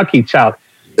and the Chucky child.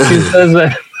 He says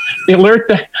that the alert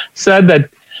said that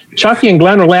Chucky and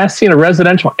Glenn were last seen at a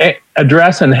residential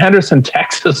address in Henderson,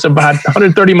 Texas, about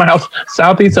 130 miles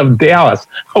southeast of Dallas.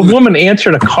 A woman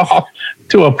answered a call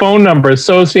to a phone number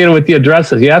associated with the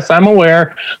addresses. Yes, I'm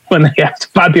aware when they asked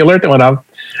about the alert that went up.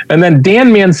 And then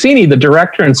Dan Mancini, the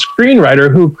director and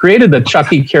screenwriter who created the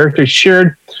Chucky character,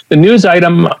 shared the news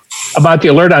item about the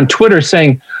alert on Twitter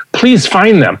saying, "Please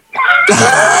find them."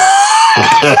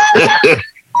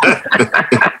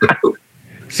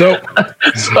 So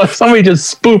somebody just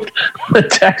spoofed the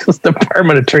Texas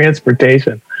Department of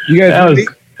Transportation. You guys,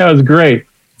 that was great.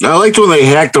 I liked when they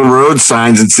hacked the road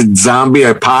signs and said "Zombie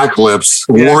Apocalypse,"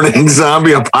 warning,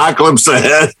 "Zombie Apocalypse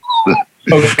ahead."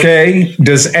 Okay.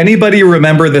 Does anybody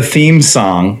remember the theme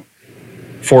song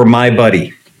for My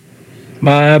Buddy?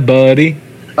 my buddy,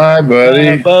 My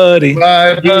buddy, my buddy,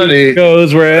 my buddy, he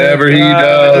goes wherever wherever he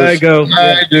does, I go.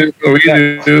 I do, we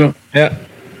do. Yeah.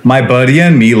 My buddy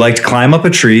and me like to climb up a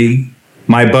tree.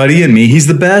 My buddy and me, he's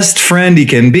the best friend he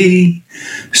can be.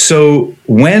 So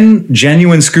when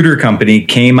Genuine Scooter Company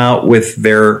came out with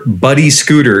their Buddy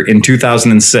scooter in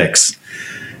 2006,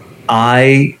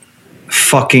 I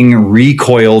fucking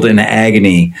recoiled in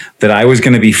agony that I was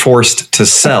going to be forced to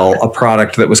sell a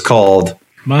product that was called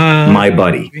My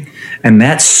Buddy. And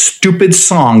that stupid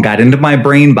song got into my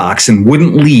brain box and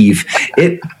wouldn't leave.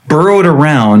 It burrowed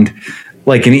around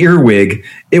like an earwig.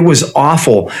 It was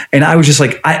awful. And I was just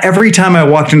like, every time I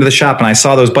walked into the shop and I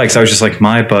saw those bikes, I was just like,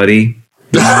 my buddy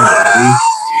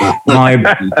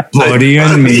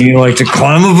and me like to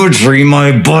climb up a tree.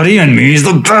 My buddy and me is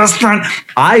the best friend.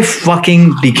 I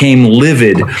fucking became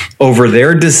livid over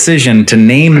their decision to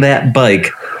name that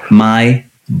bike My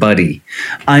Buddy.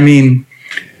 I mean,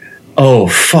 oh,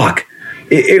 fuck.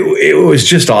 It was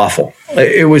just awful.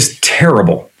 It was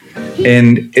terrible.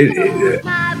 And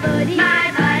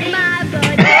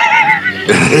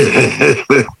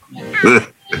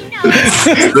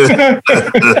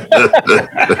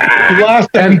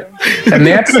and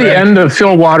that's the end of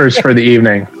Phil Waters for the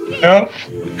evening. Yep.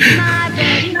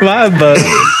 My buddy.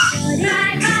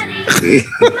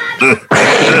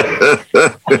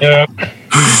 Yeah.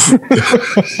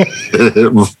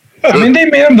 I mean, they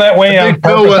made him that way on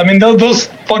purpose. I mean, those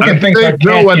fucking things. I think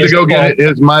Bill went to go get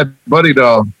his My Buddy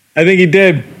dog. I think he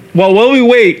did. Well, while we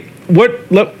wait,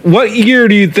 what year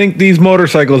do you think these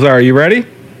motorcycles are? You ready?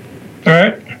 All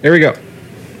right. Here we go.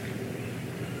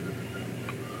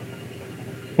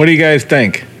 What do you guys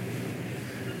think?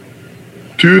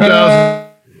 2000.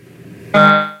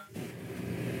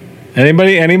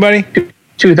 Anybody?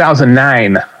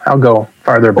 2009. I'll go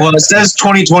farther back. Well, it says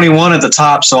 2021 at the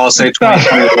top, so I'll say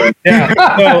 2021.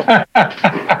 Yeah.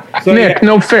 So Nick,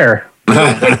 no fair.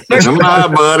 My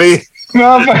buddy.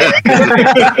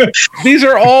 these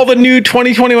are all the new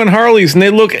 2021 Harleys, and they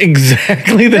look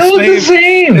exactly the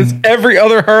same as every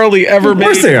other Harley ever made.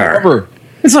 Of course they are. Ever.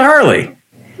 It's a Harley.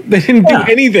 They didn't do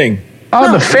anything. Oh,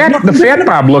 the fat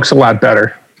Bob looks a lot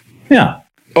better. Yeah.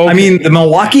 Okay. I mean, the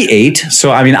Milwaukee 8.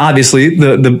 So, I mean, obviously,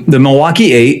 the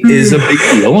Milwaukee 8 is a big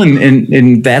deal,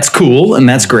 and that's cool, and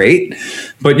that's great.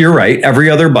 But you're right. Every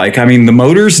other bike, I mean, the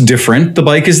motor's different. The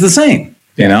bike is the same.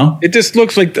 You know, it just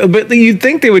looks like, but you'd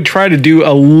think they would try to do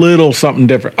a little something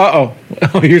different. Oh,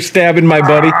 you're stabbing my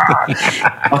buddy.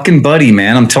 Fucking Buddy,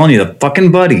 man. I'm telling you, the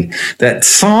fucking Buddy. That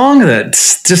song,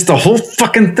 that's just the whole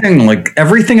fucking thing. Like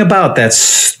everything about that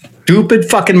stupid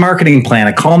fucking marketing plan.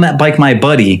 I call that bike My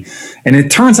Buddy. And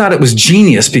it turns out it was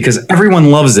genius because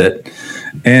everyone loves it.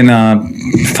 And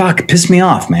fuck, pissed me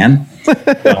off, man.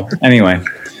 So, anyway,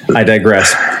 I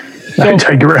digress. I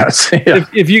digress. Yeah.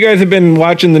 If you guys have been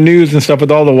watching the news and stuff with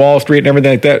all the Wall Street and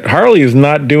everything like that, Harley is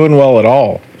not doing well at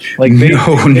all. Like they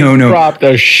dropped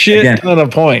a shit ton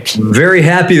of points. Very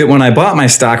happy that when I bought my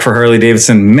stock for Harley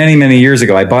Davidson many years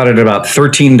ago, I bought it at about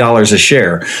 $13 a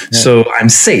share. Yeah. So I'm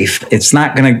safe. It's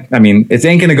not going to, I mean, it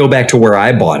ain't going to go back to where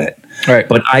I bought it. Right.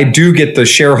 But I do get the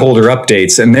shareholder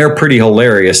updates, and they're pretty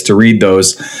hilarious to read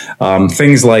those.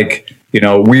 Things like, you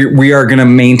know, we are going to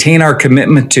maintain our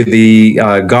commitment to the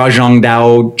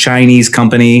Guangdong Chinese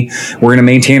company. We're going to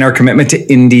maintain our commitment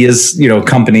to India's,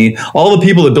 company. All the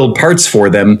people that build parts for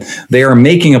them, they are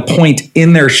making a point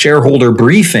in their shareholder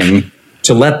briefing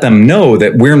to let them know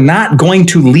that we're not going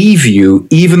to leave you,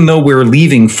 even though we're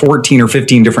leaving 14 or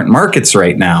 15 different markets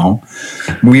right now.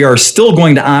 We are still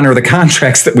going to honor the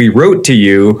contracts that we wrote to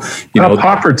you. You know,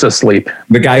 Hoffert's asleep.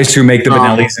 The guys who make the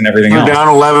Benellis and everything We're else. down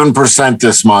 11%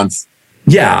 this month.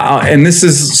 Yeah, and this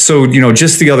is so, you know,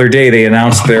 just the other day they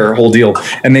announced their whole deal,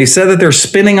 and they said that they're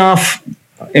spinning off.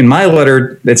 In my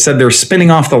letter, that said they're spinning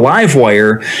off the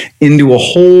Livewire into a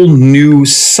whole new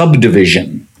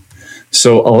subdivision.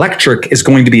 So Electric is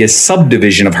going to be a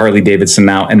subdivision of Harley-Davidson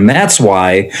now, and that's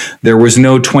why there was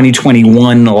no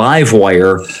 2021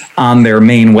 Livewire on their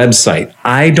main website.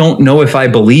 I don't know if I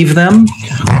believe them,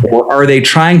 or are they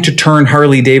trying to turn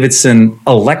Harley-Davidson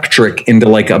Electric into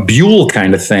like a Buell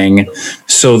kind of thing,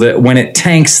 so that when it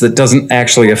tanks, that doesn't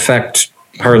actually affect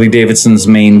Harley-Davidson's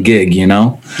main gig, you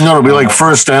know? No, it'll be like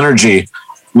First Energy.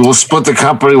 We'll split the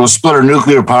company. We'll split our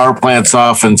nuclear power plants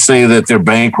off and say that they're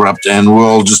bankrupt, and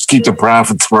we'll just keep the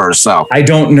profits for ourselves. I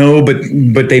don't know,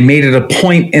 but they made it a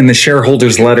point in the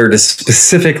shareholders' letter to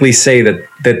specifically say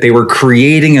that they were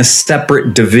creating a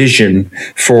separate division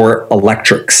for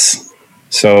electrics.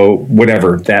 So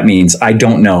whatever that means, I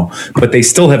don't know. But they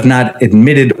still have not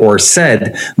admitted or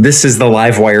said this is the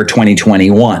Livewire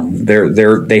 2021.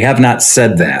 They have not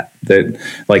said that. That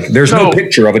like there's no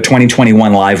picture of a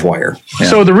 2021 Livewire. Yeah.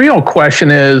 So the real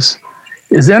question is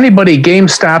anybody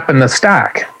GameStop in the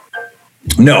stock?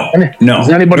 No. Is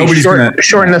anybody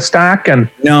shorting the stock? And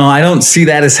no, I don't see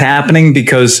that as happening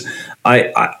because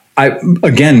I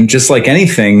again, just like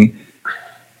anything,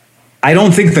 I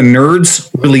don't think the nerds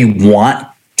really want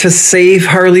to save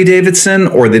Harley-Davidson,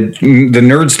 or the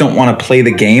nerds don't want to play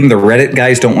the game. The Reddit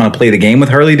guys don't want to play the game with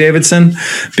Harley-Davidson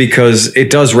because it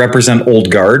does represent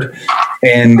old guard.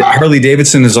 And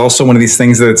Harley-Davidson is also one of these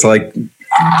things that it's like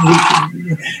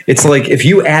if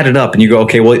you add it up and you go,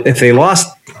 okay, well, if they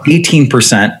lost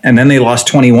 18% and then they lost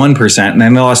 21% and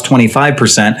then they lost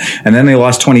 25% and then they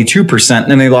lost 22%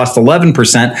 and then they lost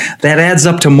 11%, that adds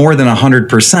up to more than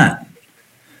 100%.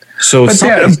 So,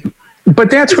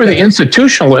 but that's where the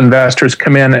institutional investors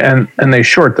come in and they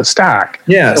short the stock.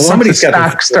 Yeah, so once the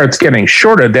stock starts getting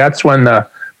shorted, that's when the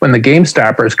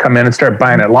GameStoppers come in and start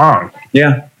buying it long.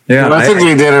 Yeah, yeah. Well, I think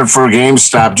they did it for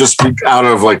GameStop just out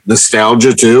of like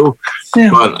nostalgia too. Yeah.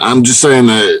 But I'm just saying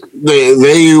that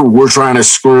they were trying to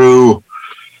screw.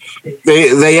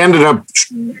 They ended up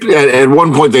at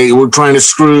one point they were trying to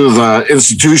screw the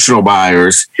institutional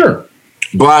buyers. Sure,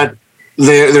 but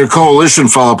their coalition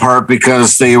fell apart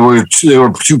because they were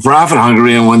too profit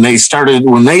hungry, and when they started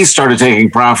taking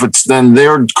profits, then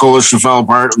their coalition fell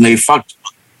apart and they fucked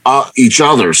each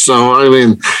other. So I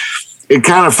mean, it's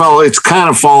kind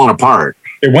of fallen apart.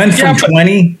 It went from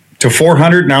 20 to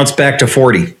 400. Now it's back to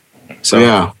 40. So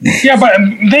yeah, but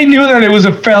they knew that it was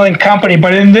a failing company.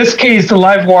 But in this case, the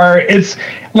Livewire, it's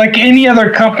like any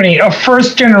other company, a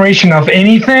first generation of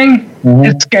anything.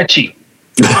 It's sketchy.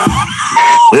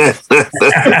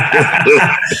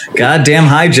 Goddamn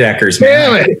hijackers,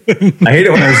 man. I hate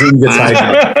it when our Zoom gets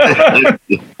hijacked.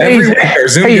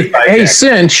 Hey,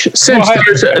 Cinch,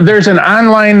 there's an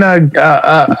online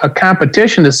a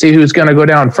competition to see who's going to go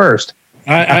down first.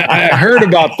 I heard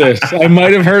about this. I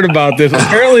might have heard about this.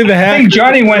 Apparently I think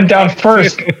Johnny went down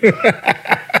first.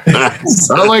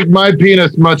 I like my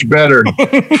penis much better.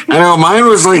 I know mine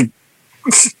was like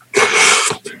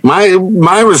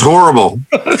mine was horrible.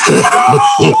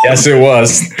 Yes, it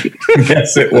was.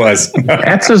 Yes, it was.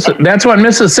 That's what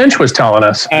Mrs. Cinch was telling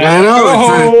us. I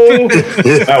know.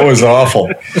 That was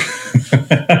awful.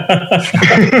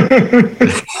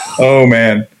 Oh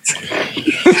man,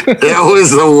 that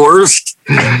was the worst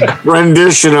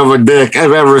rendition of a dick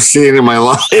I've ever seen in my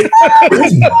life. It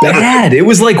was bad. It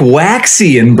was like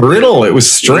waxy and brittle. It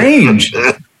was strange.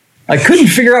 I couldn't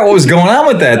figure out what was going on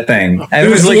with that thing. And it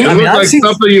was like,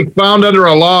 something you found under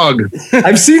a log.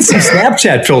 I've seen some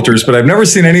Snapchat filters, but I've never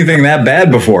seen anything that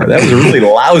bad before. That was really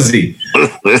lousy.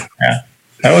 Yeah.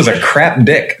 That was a crap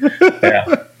dick.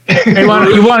 Yeah. You want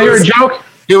to hear a joke?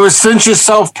 It was Cinch's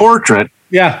self-portrait.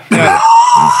 Yeah.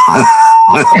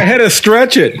 I had to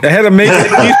stretch it. I had to make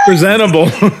it presentable.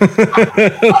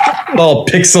 All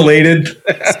pixelated.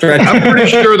 I'm pretty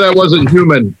sure that wasn't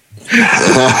human.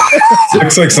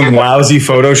 Looks like some lousy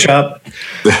Photoshop.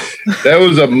 That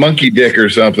was a monkey dick or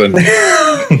something.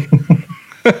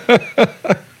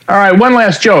 All right, one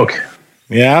last joke.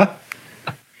 Yeah?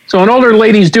 So an older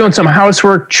lady's doing some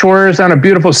housework chores on a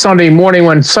beautiful Sunday morning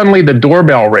when suddenly the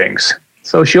doorbell rings.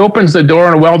 So she opens the door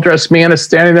and a well-dressed man is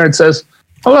standing there and says,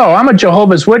 "Hello, I'm a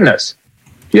Jehovah's Witness.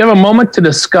 Do you have a moment to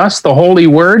discuss the holy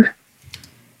word?"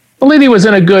 The lady was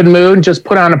in a good mood and just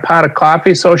put on a pot of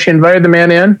coffee, so she invited the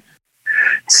man in,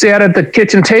 sat at the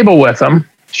kitchen table with him,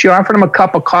 She offered him a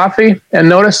cup of coffee and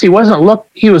noticed he was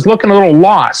looking a little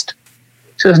lost.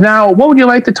 She says, "Now, what would you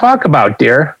like to talk about,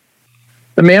 dear?"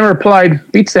 The man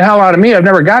replied, "Beats the hell out of me. I've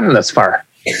never gotten this far."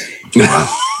 You've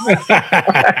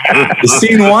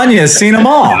seen one, you've seen them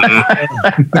all.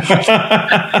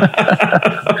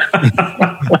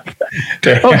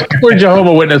 Those poor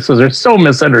Jehovah's Witnesses are so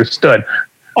misunderstood.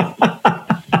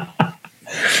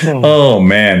 Oh,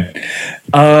 man.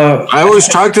 I always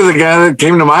talked to the guy that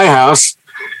came to my house,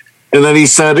 and then he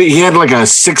said he had like a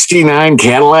 69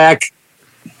 Cadillac.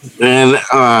 And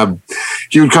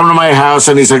he would come to my house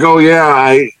and he's like, "Oh, yeah."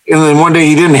 And then one day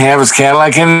he didn't have his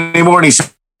Cadillac anymore. And he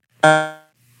said,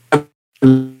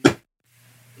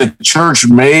 the church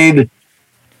made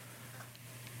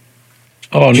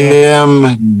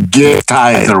him give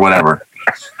tithe or whatever.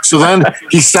 So then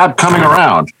he stopped coming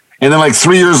around. And then like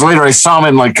 3 years later, I saw him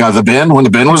in like the bin when the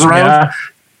bin was around.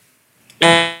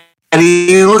 Yeah. And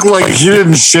he looked like he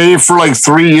didn't shave for like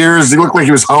 3 years. He looked like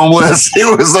he was homeless.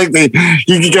 It was like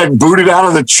he got booted out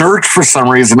of the church for some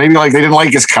reason. Maybe like they didn't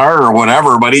like his car or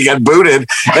whatever, but he got booted.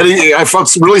 And I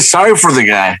felt really sorry for the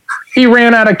guy. He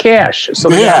ran out of cash. So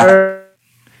yeah.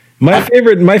 My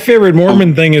favorite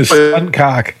Mormon thing is stunt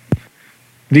cock.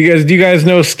 Do you guys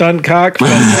know stunt cock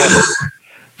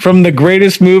from the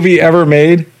greatest movie ever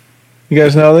made? You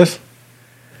guys know this?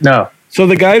 No. So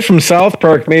the guys from South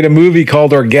Park made a movie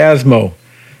called Orgasmo.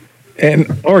 And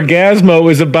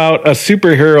Orgasmo is about a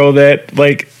superhero that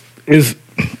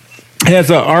has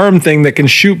an arm thing that can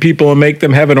shoot people and make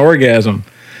them have an orgasm.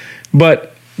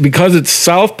 But because it's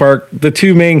South Park, the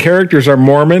two main characters are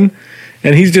Mormon,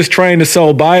 and he's just trying to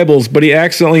sell Bibles, but he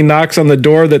accidentally knocks on the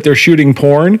door that they're shooting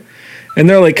porn. And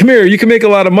they're like, "Come here, you can make a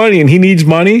lot of money." And he needs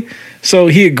money. So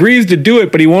he agrees to do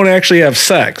it, but he won't actually have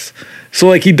sex. So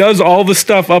like he does all the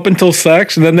stuff up until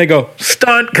sex, and then they go,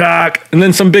 "Stunt cock." And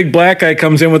then some big black guy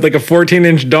comes in with like a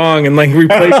 14-inch dong and like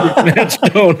replaces Matt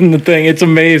Stone in the thing. It's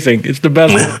amazing. It's the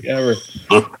best thing ever.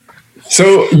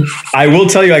 So I will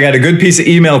tell you, I got a good piece of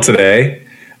email today.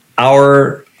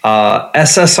 Our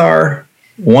SSR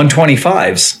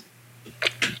 125s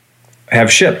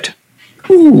have shipped.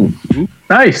 Ooh,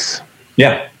 nice.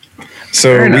 Yeah.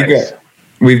 So Very nice.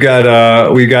 we've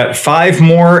got 5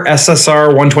 more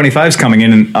SSR 125s coming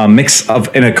in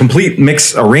a complete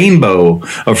mix, a rainbow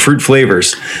of fruit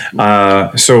flavors.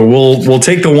 So we'll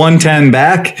take the 110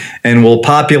 back and we'll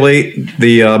populate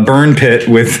the burn pit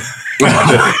with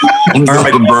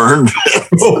burn.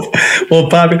 We'll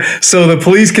so the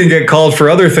police can get called for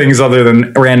other things other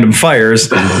than random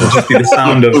fires. It'll just be the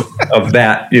sound of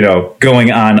that,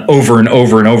 going on over and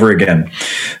over and over again.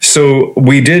 So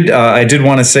we did. I did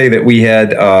want to say that we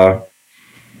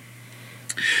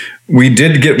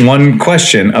did get one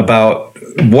question about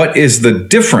what is the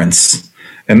difference,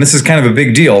 and this is kind of a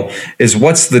big deal. Is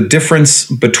what's the difference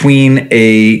between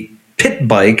a pit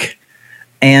bike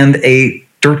and a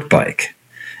dirt bike?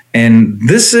 And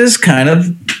this is kind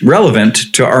of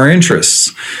relevant to our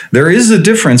interests. There is a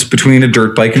difference between a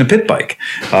dirt bike and a pit bike.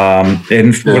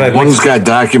 One's got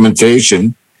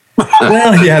documentation.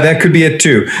 Well, yeah, that could be it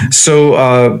too. So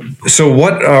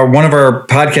what one of our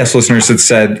podcast listeners had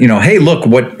said, hey, look,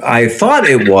 what I thought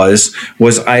it was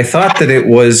I thought that it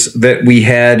was that we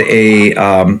had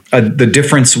the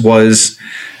difference was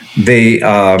they.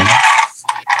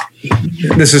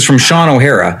 This is from Sean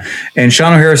O'Hara, and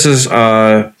Sean O'Hara says,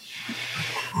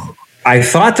 I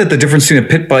thought that the difference between a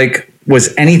pit bike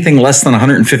was anything less than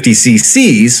 150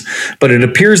 cc's, but it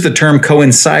appears the term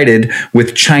coincided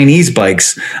with Chinese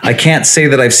bikes. I can't say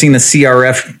that I've seen a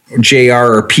CRF,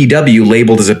 JR, or PW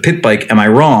labeled as a pit bike. Am I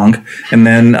wrong? And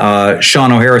then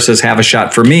Sean O'Hara says, have a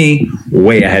shot for me.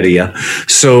 Way ahead of you.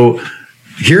 So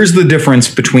here's the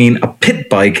difference between a pit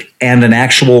bike and an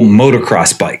actual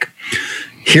motocross bike.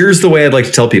 Here's the way I'd like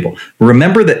to tell people.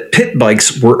 Remember that pit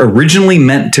bikes were originally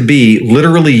meant to be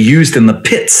literally used in the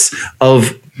pits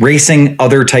of racing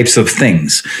other types of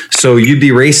things. So you'd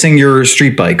be racing your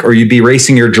street bike, or you'd be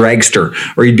racing your dragster,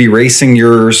 or you'd be racing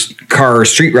your car,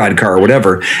 street rod car, or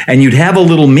whatever. And you'd have a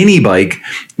little mini bike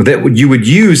that you would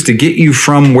use to get you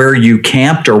from where you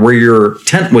camped or where your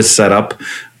tent was set up,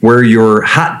 where your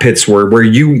hot pits were, where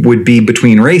you would be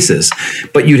between races.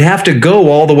 But you'd have to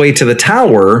go all the way to the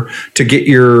tower to get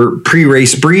your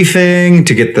pre-race briefing,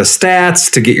 to get the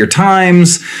stats, to get your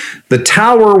times. The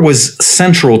tower was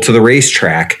central to the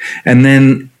racetrack. And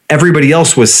then everybody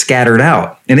else was scattered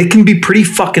out, and it can be pretty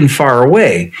fucking far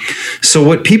away. So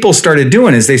what people started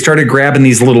doing is they started grabbing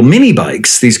these little mini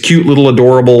bikes, these cute little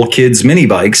adorable kids mini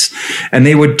bikes, and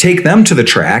they would take them to the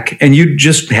track, and you'd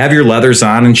just have your leathers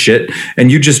on and shit,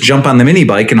 and you just jump on the mini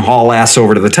bike and haul ass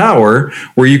over to the tower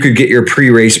where you could get your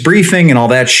pre-race briefing and all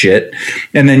that shit,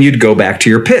 and then you'd go back to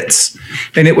your pits.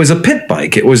 And it was a pit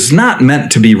bike. It was not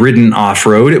meant to be ridden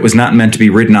off-road. It was not meant to be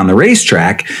ridden on the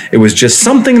racetrack. It was just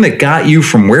something that got you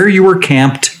from where you were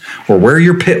camped or where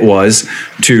your pit was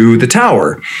to the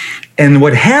tower. And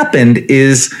what happened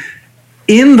is,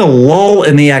 in the lull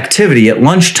in the activity at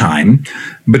lunchtime,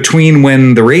 between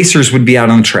when the racers would be out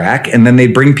on the track and then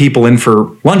they'd bring people in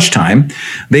for lunchtime,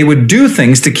 they would do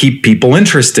things to keep people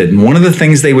interested. And one of the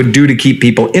things they would do to keep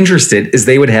people interested is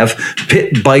they would have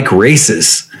pit bike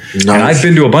races. Nice. And I've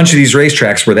been to a bunch of these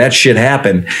racetracks where that shit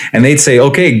happened. And they'd say,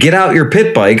 okay, get out your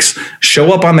pit bikes,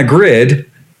 show up on the grid,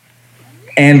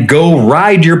 and go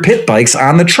ride your pit bikes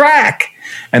on the track.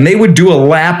 And they would do a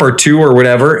lap or two or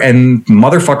whatever, and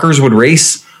motherfuckers would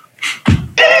race.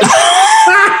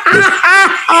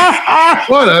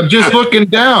 What? I'm just looking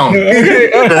down. I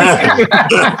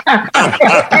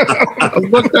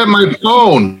looked at my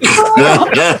phone.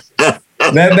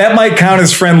 That might count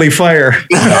as friendly fire.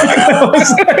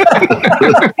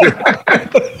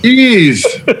 Jeez.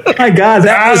 My God,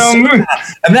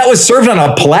 that was served on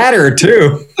a platter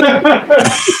too.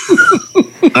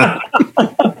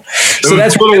 So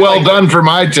that's a little well done for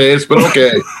my taste, but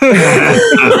okay.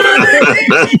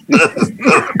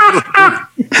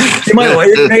 You might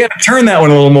got to turn that one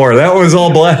a little more. That was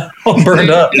all black, all burned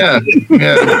up. Yeah.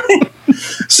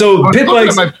 So pit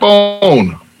bikes. My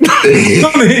phone.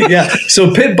 Yeah.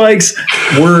 So pit bikes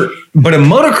but a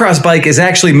motocross bike is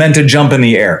actually meant to jump in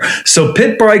the air. So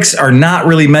pit bikes are not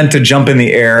really meant to jump in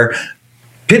the air.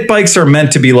 Pit bikes are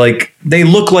meant to be they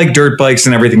look like dirt bikes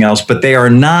and everything else, but they are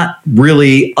not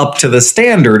really up to the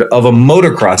standard of a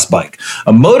motocross bike.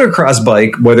 A motocross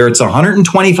bike, whether it's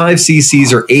 125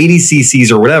 cc's or 80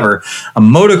 cc's or whatever, a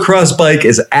motocross bike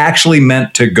is actually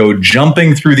meant to go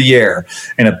jumping through the air.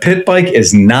 And a pit bike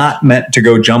is not meant to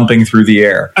go jumping through the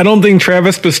air. I don't think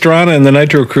Travis Pastrana and the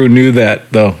Nitro crew knew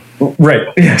that, though. Right.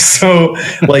 Yeah. So,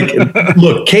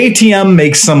 look, KTM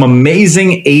makes some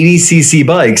amazing 80cc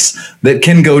bikes that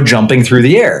can go jumping through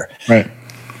the air. Right.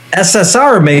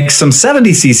 SSR makes some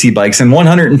 70cc bikes and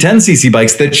 110cc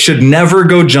bikes that should never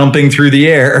go jumping through the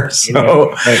air.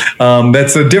 So,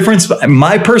 that's the difference.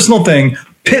 My personal thing,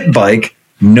 pit bike,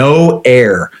 no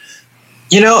air.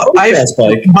 You know,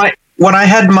 when I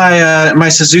had my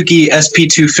Suzuki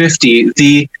SP250,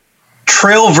 the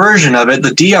trail version of it, the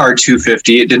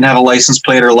DR250, it didn't have a license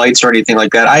plate or lights or anything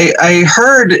like that. I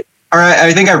heard, or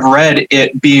I think I've read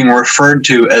it being referred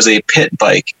to as a pit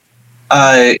bike,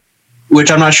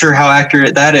 which I'm not sure how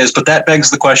accurate that is, but that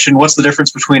begs the question, what's the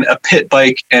difference between a pit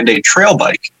bike and a trail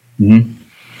bike?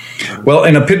 Mm-hmm. Well,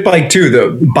 and a pit bike too,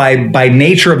 though, by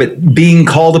nature of it being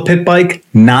called a pit bike,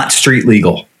 not street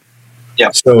legal.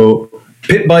 Yeah. So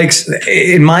pit bikes,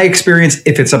 in my experience,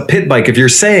 if it's a pit bike, if you're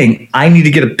saying I need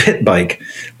to get a pit bike,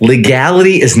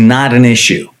 legality is not an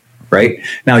issue, right?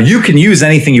 Now, you can use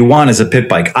anything you want as a pit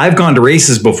bike. I've gone to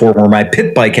races before where my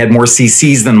pit bike had more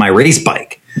cc's than my race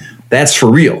bike. That's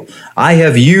for real. I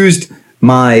have used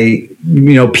my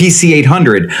PC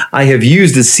 800. I have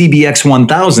used the CBX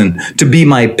 1000 to be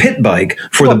my pit bike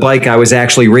for the bike I was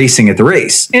actually racing at the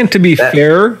race. And to be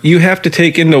fair, you have to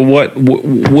take into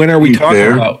when are we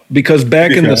talking about? Because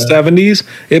back in the 70s,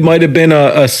 it might have been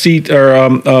a seat or a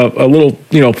little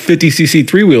 50cc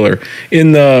three-wheeler.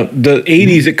 In the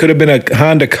 80s, it could have been a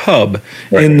Honda Cub.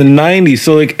 Right. In the 90s,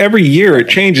 so every year it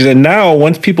changes. And now,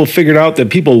 once people figured out that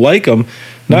people like them,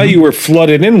 now you were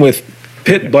flooded in with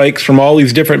pit bikes from all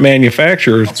these different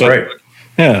manufacturers. That's right.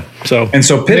 Yeah. So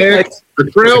pit bikes,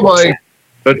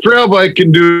 the trail bike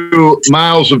can do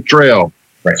miles of trail.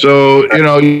 Right. So,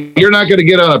 you're not going to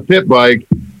get on a pit bike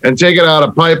and take it out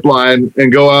a pipeline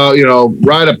and go out,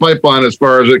 ride a pipeline as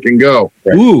far as it can go.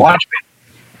 Right. Ooh. Watch me.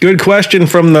 Good question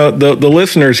from the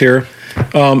listeners here.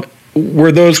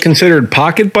 Were those considered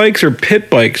pocket bikes or pit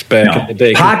bikes back in the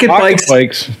day? Pocket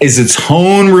bikes is its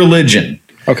own religion.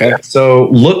 Okay. So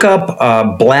look up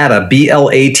Blata,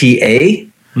 Blata.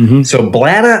 Mm-hmm. So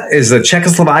Blata is a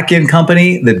Czechoslovakian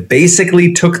company that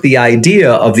basically took the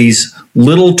idea of these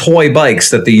little toy bikes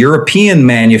that the European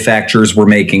manufacturers were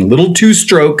making, little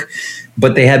two-stroke,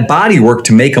 but they had bodywork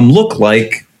to make them look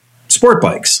like sport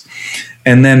bikes.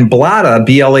 And then Blata,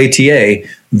 Blata,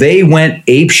 they went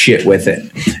apeshit with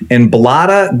it. And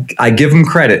Blata, I give them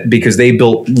credit because they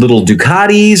built little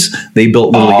Ducatis, they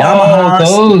built little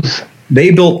Yamahas. They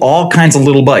built all kinds of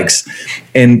little bikes,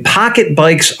 and pocket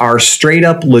bikes are straight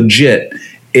up legit.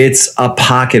 It's a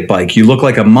pocket bike. You look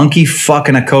like a monkey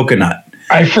fucking a coconut.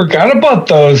 I forgot about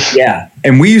those. Yeah.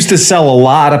 And we used to sell a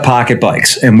lot of pocket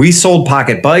bikes, and we sold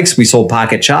pocket bikes. We sold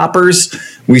pocket choppers.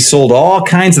 We sold all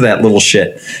kinds of that little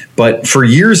shit. But for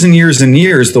years and years and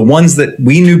years, the ones that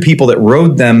we knew people that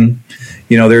rode them,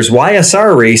 you know, there's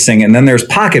YSR racing and then there's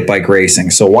pocket bike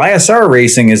racing. So YSR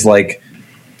racing is like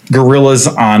gorillas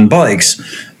on bikes.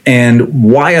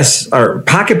 And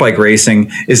pocket bike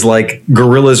racing is like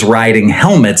gorillas riding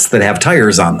helmets that have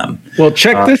tires on them. Well,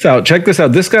 check this out.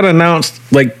 This got announced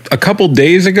like a couple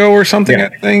days ago or something. Yeah.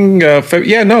 I think.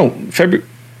 February.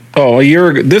 Oh, a year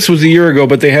ago. This was a year ago,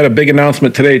 but they had a big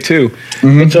announcement today too.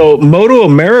 Mm-hmm. And so Moto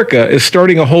America is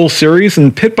starting a whole series,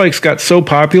 and pit bikes got so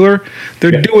popular,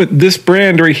 they're doing this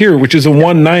brand right here, which is a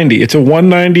 190. It's a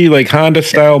 190 like Honda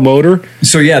style motor.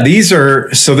 So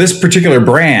this particular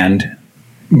brand,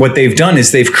 what they've done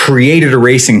is they've created a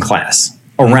racing class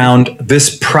around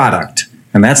this product.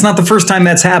 And that's not the first time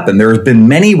that's happened. There have been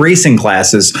many racing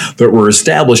classes that were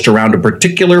established around a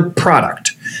particular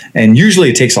product. And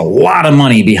usually it takes a lot of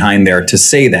money behind there to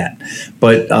say that.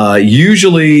 But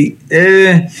usually,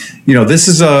 this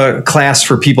is a class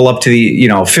for people up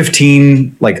to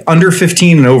 15, like under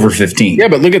 15 and over 15. Yeah,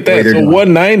 but look at that. So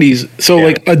 190s. So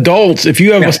like adults, if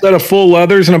you have a set of full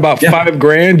leathers and about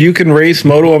 $5,000, you can race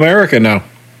Moto America now.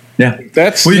 Yeah.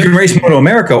 You can race Moto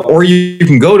America, or you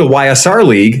can go to YSR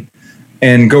League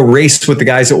and go race with the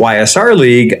guys at YSR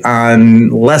League on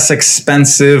less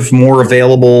expensive, more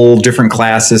available, different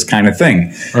classes kind of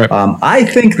thing. Right. I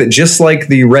think that just like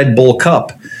the Red Bull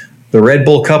Cup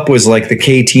was like the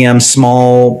KTM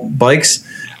small bikes.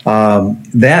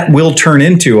 That will turn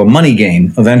into a money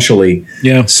game eventually.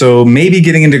 Yeah. So maybe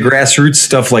getting into grassroots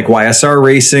stuff like YSR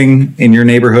racing in your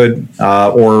neighborhood,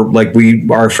 or like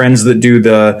our friends that do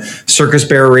the Circus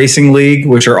Bear Racing League,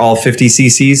 which are all 50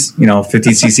 cc's,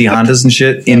 50 cc Hondas and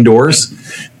shit indoors.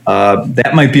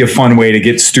 That might be a fun way to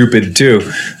get stupid too.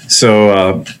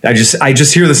 So I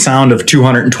just hear the sound of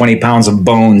 220 pounds of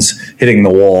bones hitting the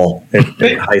wall at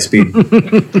high speed.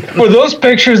 For those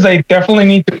pictures, they definitely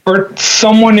need to put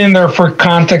someone in there for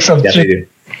context of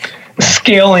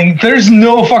scaling. There's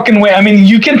no fucking way. I mean,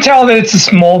 you can tell that it's a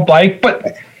small bike,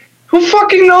 but who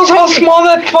fucking knows how small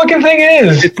that fucking thing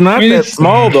is? It's not that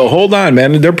small though. Hold on,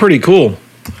 man. They're pretty cool.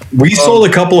 We sold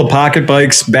a couple of pocket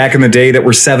bikes back in the day that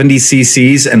were 70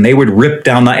 cc's, and they would rip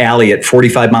down the alley at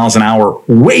 45 miles an hour,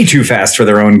 way too fast for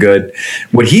their own good.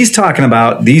 What he's talking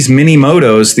about, these mini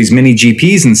motos, these mini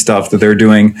GPs and stuff that they're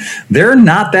doing, they're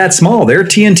not that small. They're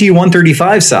TNT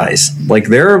 135 size. Like,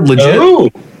 they're legit. Oh.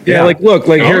 Yeah, like, look,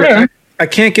 like here, I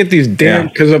can't get these damn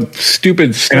because of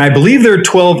stupid stuff. And I believe they're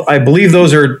 12. I believe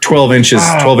those are 12 inches,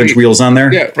 12-inch wheels on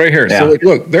there. Yeah, right here. Yeah. So like,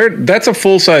 look, that's a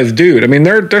full size dude. I mean,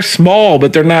 they're small,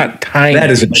 but they're not tiny.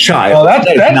 That is a child. Well,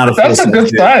 that's a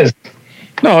good size.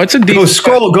 No, it's a decent.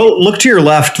 Go look to your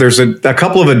left. There's a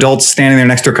couple of adults standing there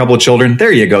next to a couple of children.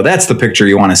 There you go. That's the picture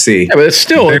you want to see. Yeah, but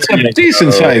it's a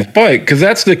decent sized bike because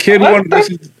that's the kid one.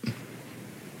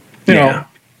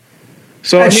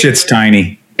 So that shit's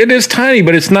tiny. It is tiny,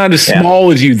 but it's not as small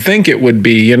as you'd think it would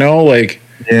be,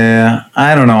 Yeah,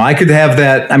 I don't know. I could have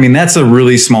that. I mean, that's a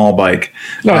really small bike.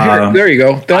 No, there you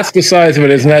go. That's the size of it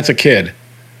is, and that's a kid.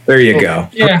 There you go.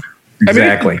 Yeah.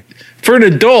 Exactly. I mean, for an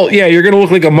adult, you're going to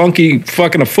look like a monkey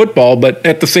fucking a football, but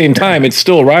at the same time, it's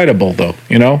still rideable, though,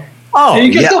 Oh,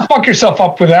 you can still fuck yourself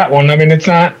up with that one. I mean, it's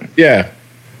not. Yeah.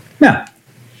 Yeah.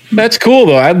 That's cool,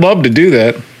 though. I'd love to do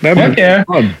that. That'd be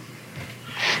fun.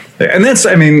 And that's,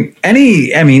 any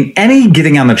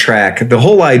getting on the track, the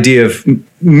whole idea of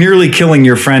nearly killing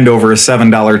your friend over a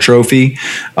 $7 trophy,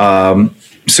 so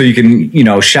you can,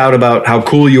 shout about how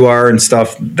cool you are and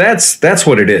stuff. That's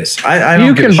what it is. I don't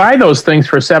you can buy those things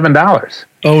for $7.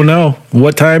 Oh no!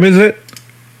 What time is it?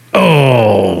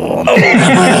 Oh. I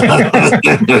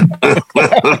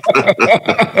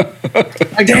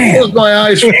can close my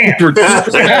eyes for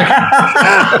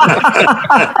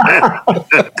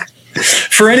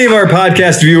For any of our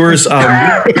podcast viewers,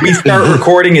 we start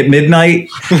recording at midnight,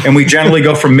 and we generally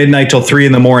go from midnight till 3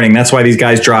 a.m. That's why these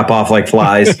guys drop off like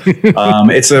flies.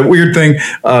 It's a weird thing.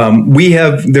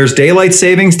 There's daylight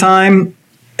savings time,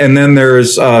 and then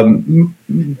there's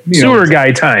sewer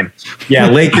guy time. Yeah,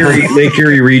 Lake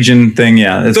Erie region thing.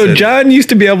 Yeah. So John used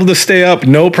to be able to stay up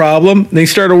no problem. Then he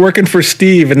started working for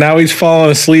Steve, and now he's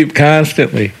falling asleep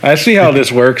constantly. I see how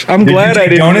this works. I'm glad I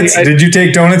didn't. Donuts? Did you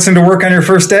take donuts into work on your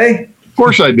first day? Of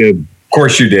course I did. Of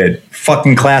course you did.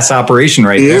 Fucking class operation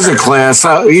right there. He's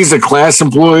a class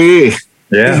employee.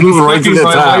 Yeah. He's moving right to the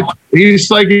top. He's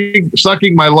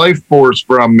sucking my life force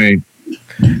from me.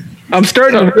 I'm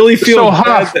starting to really feel. So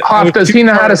Hoff, does he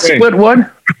know how to split wood?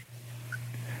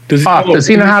 Does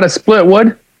he know how to split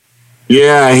wood?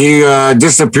 Yeah, he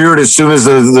disappeared as soon as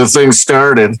the thing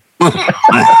started.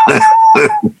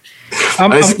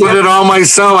 I split it all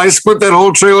myself. I split that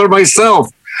whole trailer myself.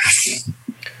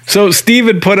 So Steve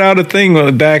had put out a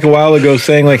thing back a while ago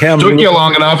saying like, "Hey, took you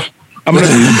long enough. I'm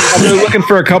looking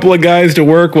for a couple of guys to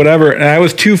work, whatever." And I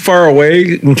was too far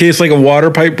away in case like a water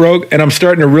pipe broke, and I'm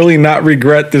starting to really not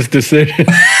regret this decision.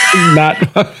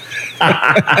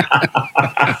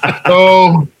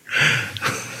 So,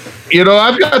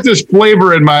 I've got this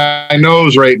flavor in my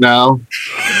nose right now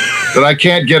that I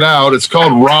can't get out. It's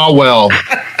called Rawwell.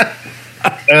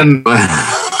 And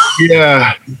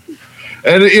yeah.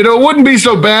 And it wouldn't be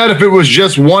so bad if it was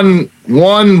just one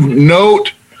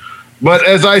note. But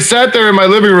as I sat there in my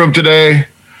living room today,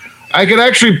 I could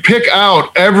actually pick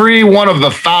out every one of the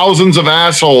thousands of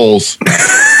assholes,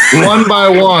 one by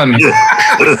one,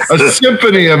 a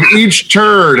symphony of each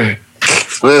turd.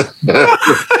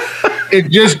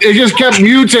 It just kept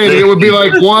mutating. It would be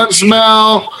like one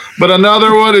smell, but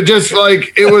another one. It just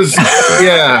like it was,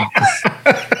 yeah.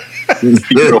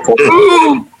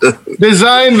 Who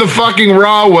designed the fucking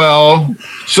Rawwell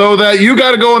so that you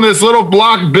got to go in this little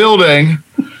block building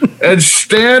and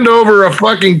stand over a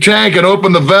fucking tank and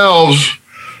open the valves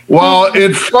while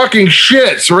it fucking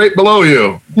shits right below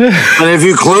you? And if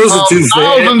you close it too fast,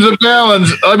 thousands of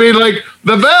gallons. I mean, like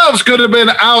the valves could have been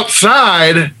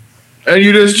outside, and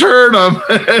you just turn them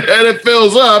and it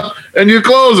fills up, and you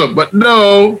close them. But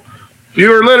no,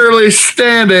 you are literally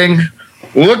standing,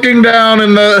 looking down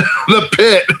in the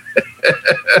pit.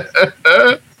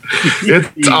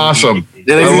 It's awesome.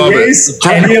 I love it.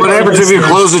 What happens if you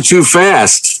close it too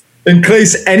fast? In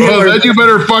case anyone, then you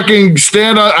better fucking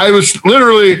stand up. I was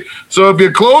literally, so if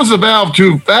you close the valve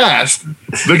too fast,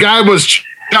 the guy was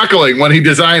chuckling when he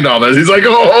designed all this. He's like,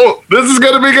 oh, this is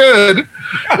going to be good.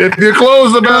 If you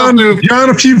close the valve too fast. John,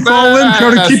 if you fall in,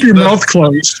 try to keep your mouth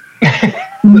closed.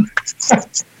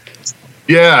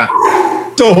 Yeah.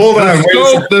 So hold on.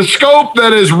 The scope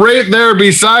that is right there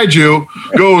beside you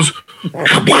goes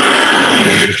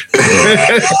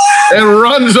and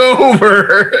runs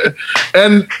over,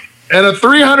 and a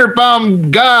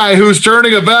 300-pound guy who's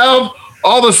turning a valve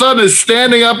all of a sudden is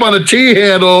standing up on a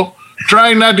T-handle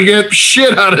trying not to get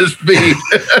shit on his feet.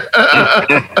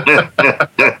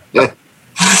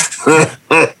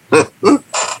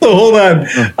 So hold on.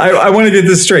 I want to get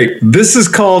this straight. This is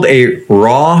called a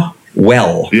raw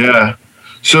well. Yeah.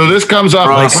 So this comes up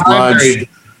Raw like sludge.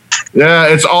 Yeah,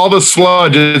 it's all the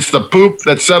sludge. It's the poop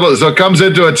that settles. So it comes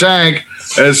into a tank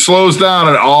and it slows down,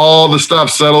 and all the stuff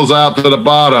settles out to the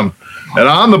bottom. And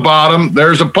on the bottom,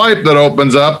 there's a pipe that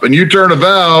opens up, and you turn a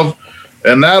valve,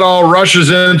 and that all rushes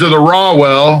into the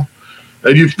Rawwell.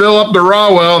 And you fill up the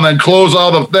Rawwell, and then close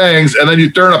all the things, and then you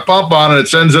turn a pump on, and it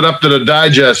sends it up to the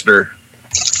digester.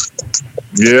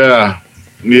 Yeah.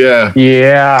 Yeah.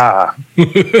 Yeah.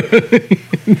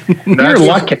 You're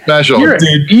lucky. Special.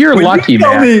 You're lucky,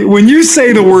 man. When you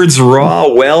say the words raw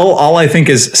well, all I think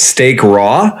is steak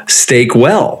raw, steak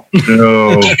well.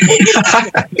 No.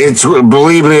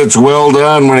 Believe me, it's well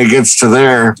done when it gets to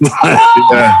there.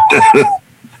 Yeah.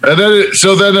 And then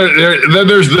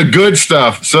there's the good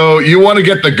stuff. So you want to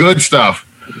get the good stuff.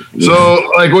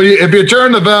 So like if you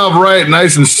turn the valve right,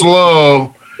 nice and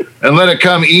slow, and let it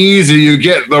come easy, you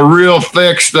get the real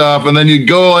thick stuff, and then you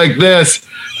go like this,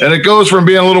 and it goes from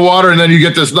being a little water, and then you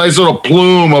get this nice little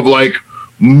plume of like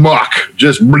muck,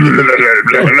 just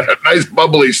nice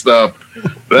bubbly stuff.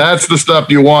 That's the stuff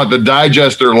you want. The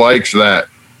digester likes that.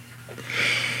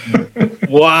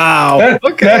 Wow.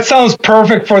 That sounds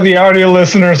perfect for the audio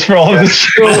listeners for all this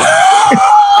show.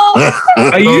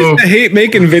 I used to hate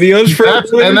making videos for that,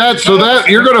 so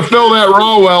you're going to fill that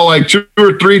Rawwell like 2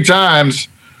 or 3 times,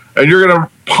 and you're going to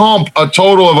pump a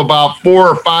total of about 4,000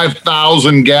 or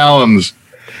 5,000 gallons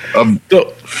of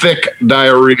thick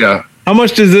diarrhea. How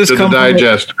much does this come to the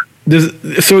digester?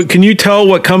 So can you tell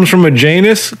what comes from a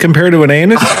Janus compared to an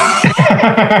anus?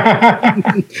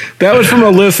 That was from a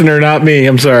listener, not me.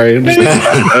 I'm sorry.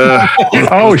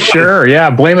 Oh, sure. Yeah.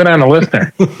 Blame it on the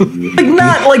listener.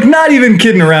 Not even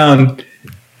kidding around.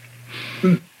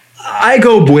 I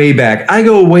go way back.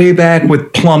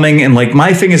 With plumbing, and like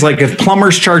my thing is like if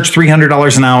plumbers charge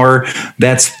 $300 an hour,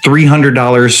 that's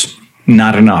 $300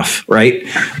 not enough, right?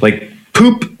 Like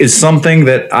poop is something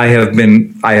that I have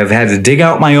had to dig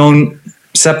out my own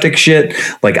septic shit.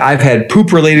 Like I've had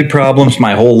poop related problems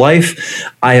my whole life.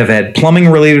 I have had plumbing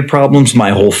related problems my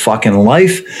whole fucking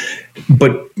life.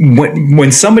 But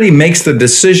when somebody makes the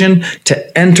decision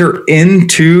to enter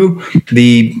into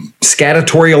the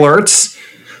scatatorial arts,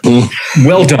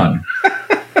 Well done.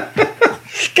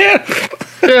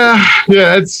 Yeah,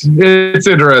 it's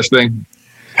interesting.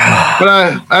 But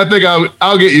I think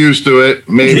I'll get used to it.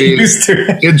 Maybe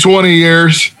in 20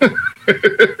 years.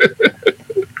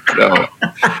 No.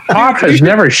 Hawk has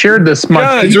never shared this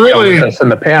much It's really with us in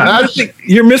the past.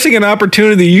 You're missing an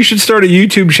opportunity. You should start a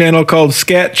YouTube channel called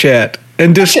Scat Chat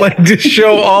and just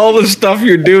show all the stuff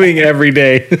you're doing every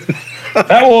day.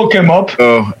 That woke him up.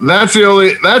 Oh, that's the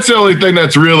only thing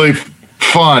that's really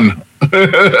fun.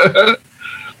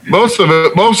 Most of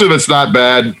it's not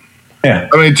bad. Yeah.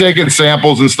 I mean, taking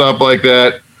samples and stuff like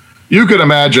that. You can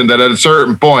imagine that at a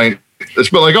certain point,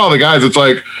 it's like all the guys, it's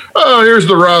like, oh, here's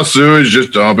the raw sewage,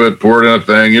 just dump it, pour it in a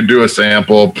thing, you do a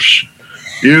sample. Psh.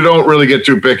 You don't really get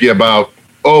too picky about,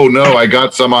 oh no, I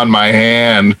got some on my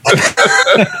hand.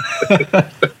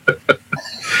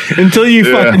 Until you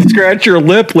fucking scratch your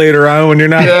lip later on when you're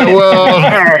not. Yeah, well,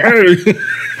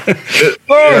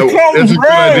 it's a good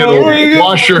idea to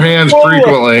wash your hands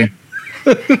frequently.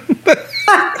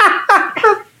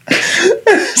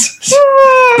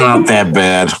 Not that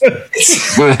bad.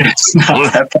 It's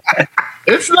not that bad.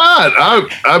 It's not.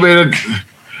 I mean,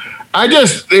 I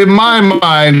just, in my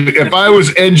mind, if I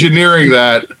was engineering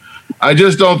that, I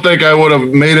just don't think I would have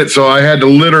made it so I had to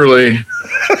literally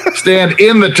stand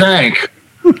in the tank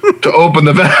to open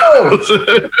the valves.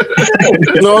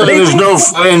 No, there's no,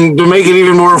 and to make it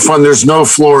even more fun, there's no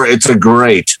floor. It's a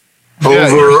grate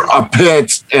over a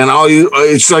pit, and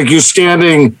it's like you're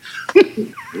standing.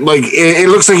 Like it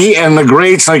looks like and the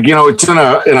grate's like, it's in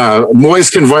a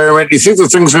moist environment. You think the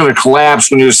thing's going to collapse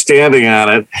when you're standing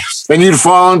on it, and you'd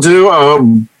fall into a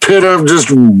pit of just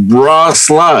raw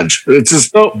sludge. It's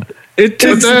just it's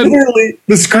literally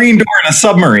the screen door in a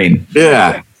submarine.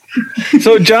 Yeah.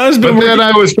 So John's been. But then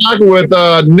I was talking with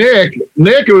Nick.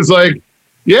 Nick was like,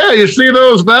 "Yeah, you see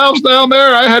those valves down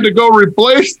there? I had to go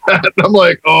replace that." And I'm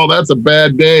like, "Oh, that's a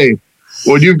bad day."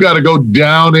 Well, you've got to go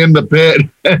down in the pit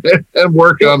and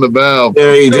work on the valve.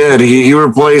 Yeah, he did. He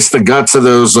replaced the guts of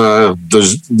those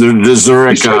the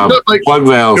Zurich plug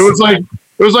valves. It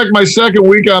was like my second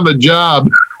week on the job.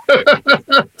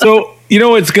 So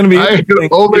it's going to be. I can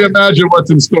only imagine what's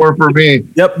in store for me.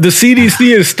 Yep, the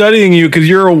CDC is studying you because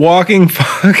you're a walking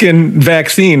fucking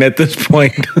vaccine at this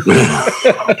point.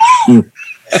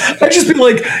 I'd just be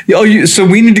like, so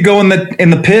we need to go in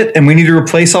the pit and we need to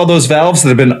replace all those valves that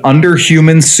have been under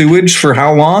human sewage for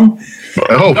how long?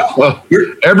 Oh, well,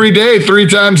 every day, 3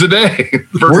 times a day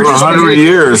for 100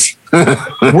 years.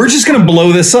 We're just going to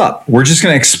blow this up. We're just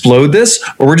going to explode this,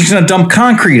 or we're just going to dump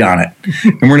concrete on it.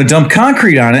 And we're going to dump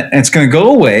concrete on it, and it's going to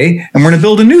go away, and we're going to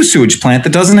build a new sewage plant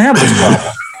that doesn't have this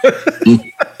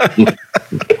problem.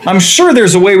 I'm sure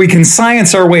there's a way we can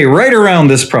science our way right around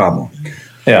this problem.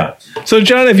 Yeah. So,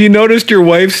 John, have you noticed your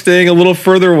wife staying a little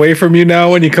further away from you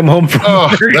now when you come home from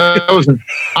work?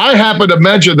 I happened to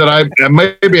mention that I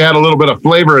maybe had a little bit of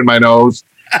flavor in my nose.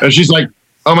 And she's like,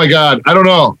 oh, my God, I don't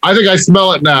know. I think I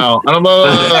smell it now. I don't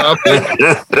know.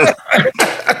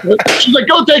 She's like,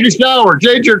 go take a shower.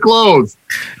 Change your clothes.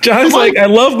 John's like, I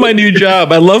love my new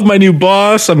job. I love my new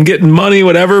boss. I'm getting money,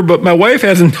 whatever. But my wife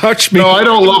hasn't touched me. No, I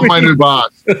don't love my new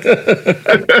boss.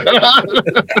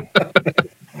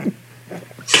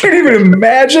 Can't even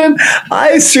imagine.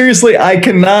 I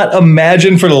cannot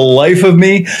imagine for the life of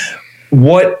me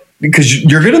because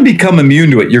you're going to become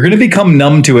immune to it. You're going to become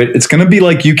numb to it. It's going to be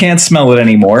like you can't smell it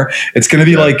anymore. It's going to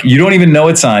be like you don't even know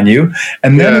it's on you.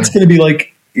 And then it's going to be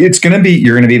like you're going to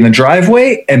be in the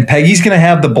driveway, and Peggy's going to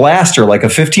have the blaster, like a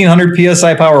 1500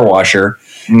 PSI power washer,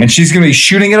 and she's going to be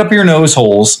shooting it up your nose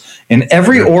holes in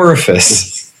every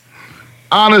orifice.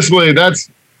 Honestly, that's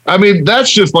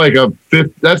just like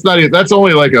that's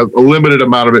only like a limited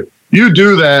amount of it. You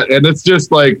do that, and it's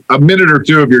just like a minute or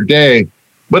two of your day.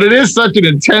 But it is such an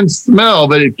intense smell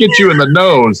that it gets you in the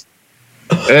nose.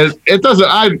 And it doesn't.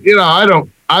 I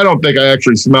don't think I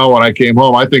actually smell when I came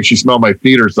home. I think she smelled my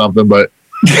feet or something. But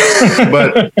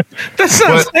that's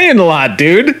not saying a lot,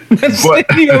 dude. That's saying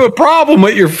you have a problem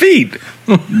with your feet.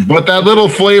 But that little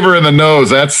flavor in the nose,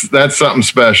 that's something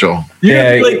special. You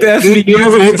haven't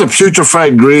hit the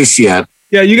putrefied grease yet.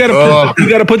 Yeah, you got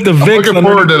to put the Vicks. I'm looking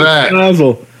forward to that.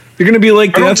 Nozzle. You're going to be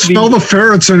like I don't smell the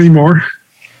ferrets anymore.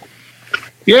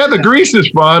 Yeah, the grease is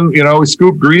fun. We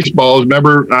scoop grease balls.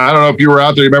 Remember, I don't know if you were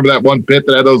out there. You remember that one pit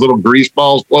that had those little grease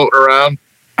balls floating around?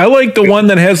 I like the one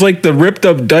that has like the ripped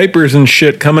up diapers and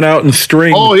shit coming out in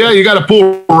strings. Oh, yeah, you got to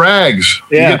pull rags.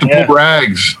 Yeah, you get to pull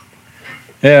rags.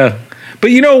 Yeah. But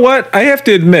you know what? I have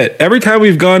to admit, every time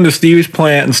we've gone to Steve's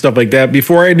plant and stuff like that,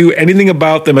 before I knew anything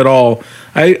about them at all,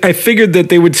 I figured that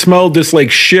they would smell just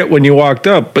like shit when you walked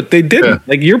up, but they didn't. Yeah.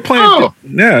 Like your plant,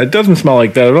 it doesn't smell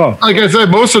like that at all. Like I said,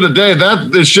 most of the day,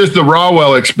 that is just the raw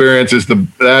well experience. That's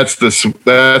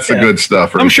the good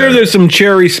stuff. I'm sure there's some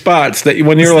cherry spots that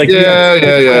when you're like,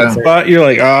 spot, you're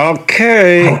like,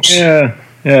 okay,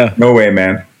 yeah. No way,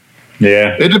 man.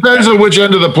 Yeah. It depends on which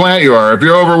end of the plant you are. If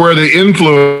you're over where the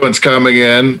influence coming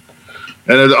in,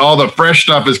 and all the fresh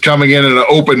stuff is coming in an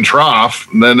open trough,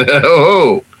 then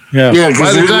Yeah.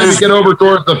 By the time you get over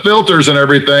towards the filters and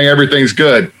everything, everything's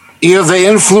good. You have the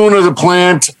influence of the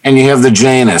plant, and you have the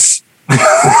Janus.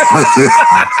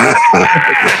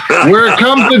 Where it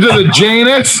comes into the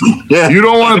Janus, you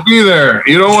don't want to be there.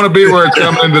 You don't want to be where it's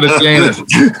coming into the Janus.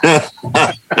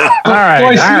 All right. So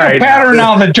I see a pattern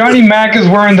now that Johnny Mac is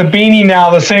wearing the beanie now,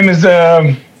 the same as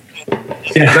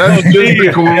That's just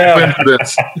a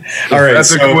coincidence. All right.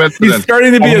 That's a He's coincidence.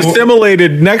 starting to be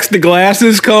assimilated. Next, the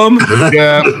glasses come.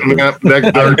 Yeah,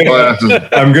 next dark glasses.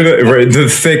 I'm gonna the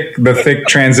thick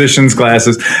transitions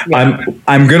glasses.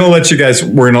 I'm gonna let you guys.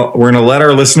 We're gonna let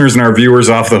our listeners and our viewers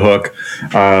off the hook.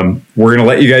 We're gonna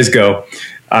let you guys go.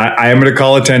 I am gonna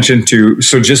call attention to.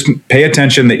 So just pay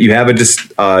attention that you have a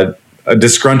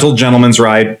disgruntled gentleman's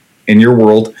ride in your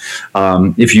world.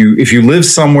 If you live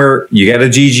somewhere, you got a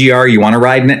DGR, you want to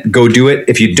ride in it, go do it.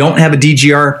 If you don't have a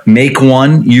DGR, make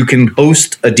one. You can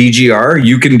host a DGR.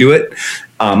 You can do it.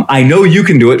 I know you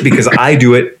can do it because I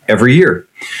do it every year.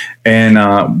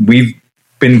 And we've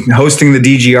been hosting the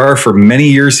DGR for many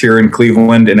years here in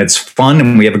Cleveland, and it's fun,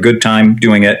 and we have a good time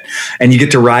doing it. And you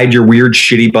get to ride your weird,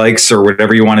 shitty bikes or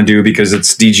whatever you want to do because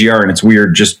it's DGR and it's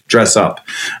weird. Just dress up.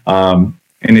 And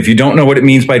if you don't know what it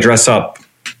means by dress up.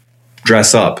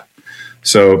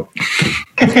 So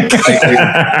that's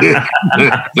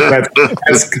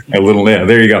a little,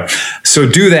 there you go. So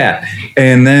do that.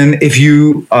 And then if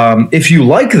you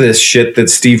like this shit that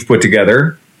Steve put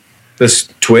together, this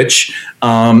Twitch,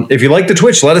 if you like the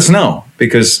Twitch, let us know,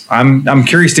 because I'm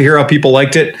curious to hear how people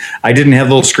liked it. I didn't have a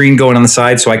little screen going on the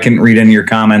side, so I couldn't read any of your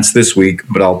comments this week,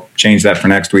 but I'll change that for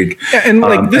next week. Yeah, and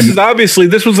this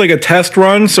was like a test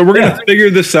run, so we're going to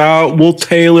figure this out. We'll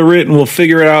tailor it and we'll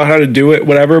figure out how to do it,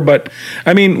 whatever. But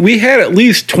I mean, we had at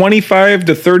least 25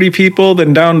 to 30 people,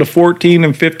 then down to 14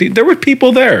 and 15. There were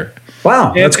people there.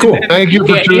 Wow, that's cool. Thank you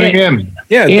for tuning in.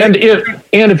 Yeah, and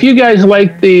if you guys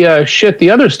like the shit the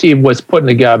other Steve was putting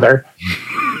together,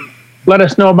 let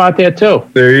us know about that too.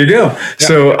 There you go. Yeah.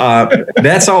 So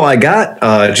that's all I got.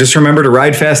 Just remember to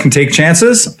ride fast and take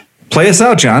chances. Play us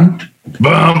out, John.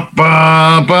 Bum,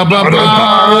 bum, bum, bum, bum,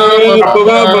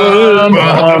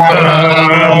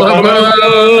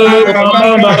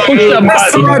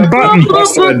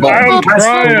 push that button. I'm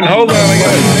trying. Hold on. I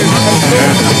got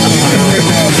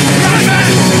it.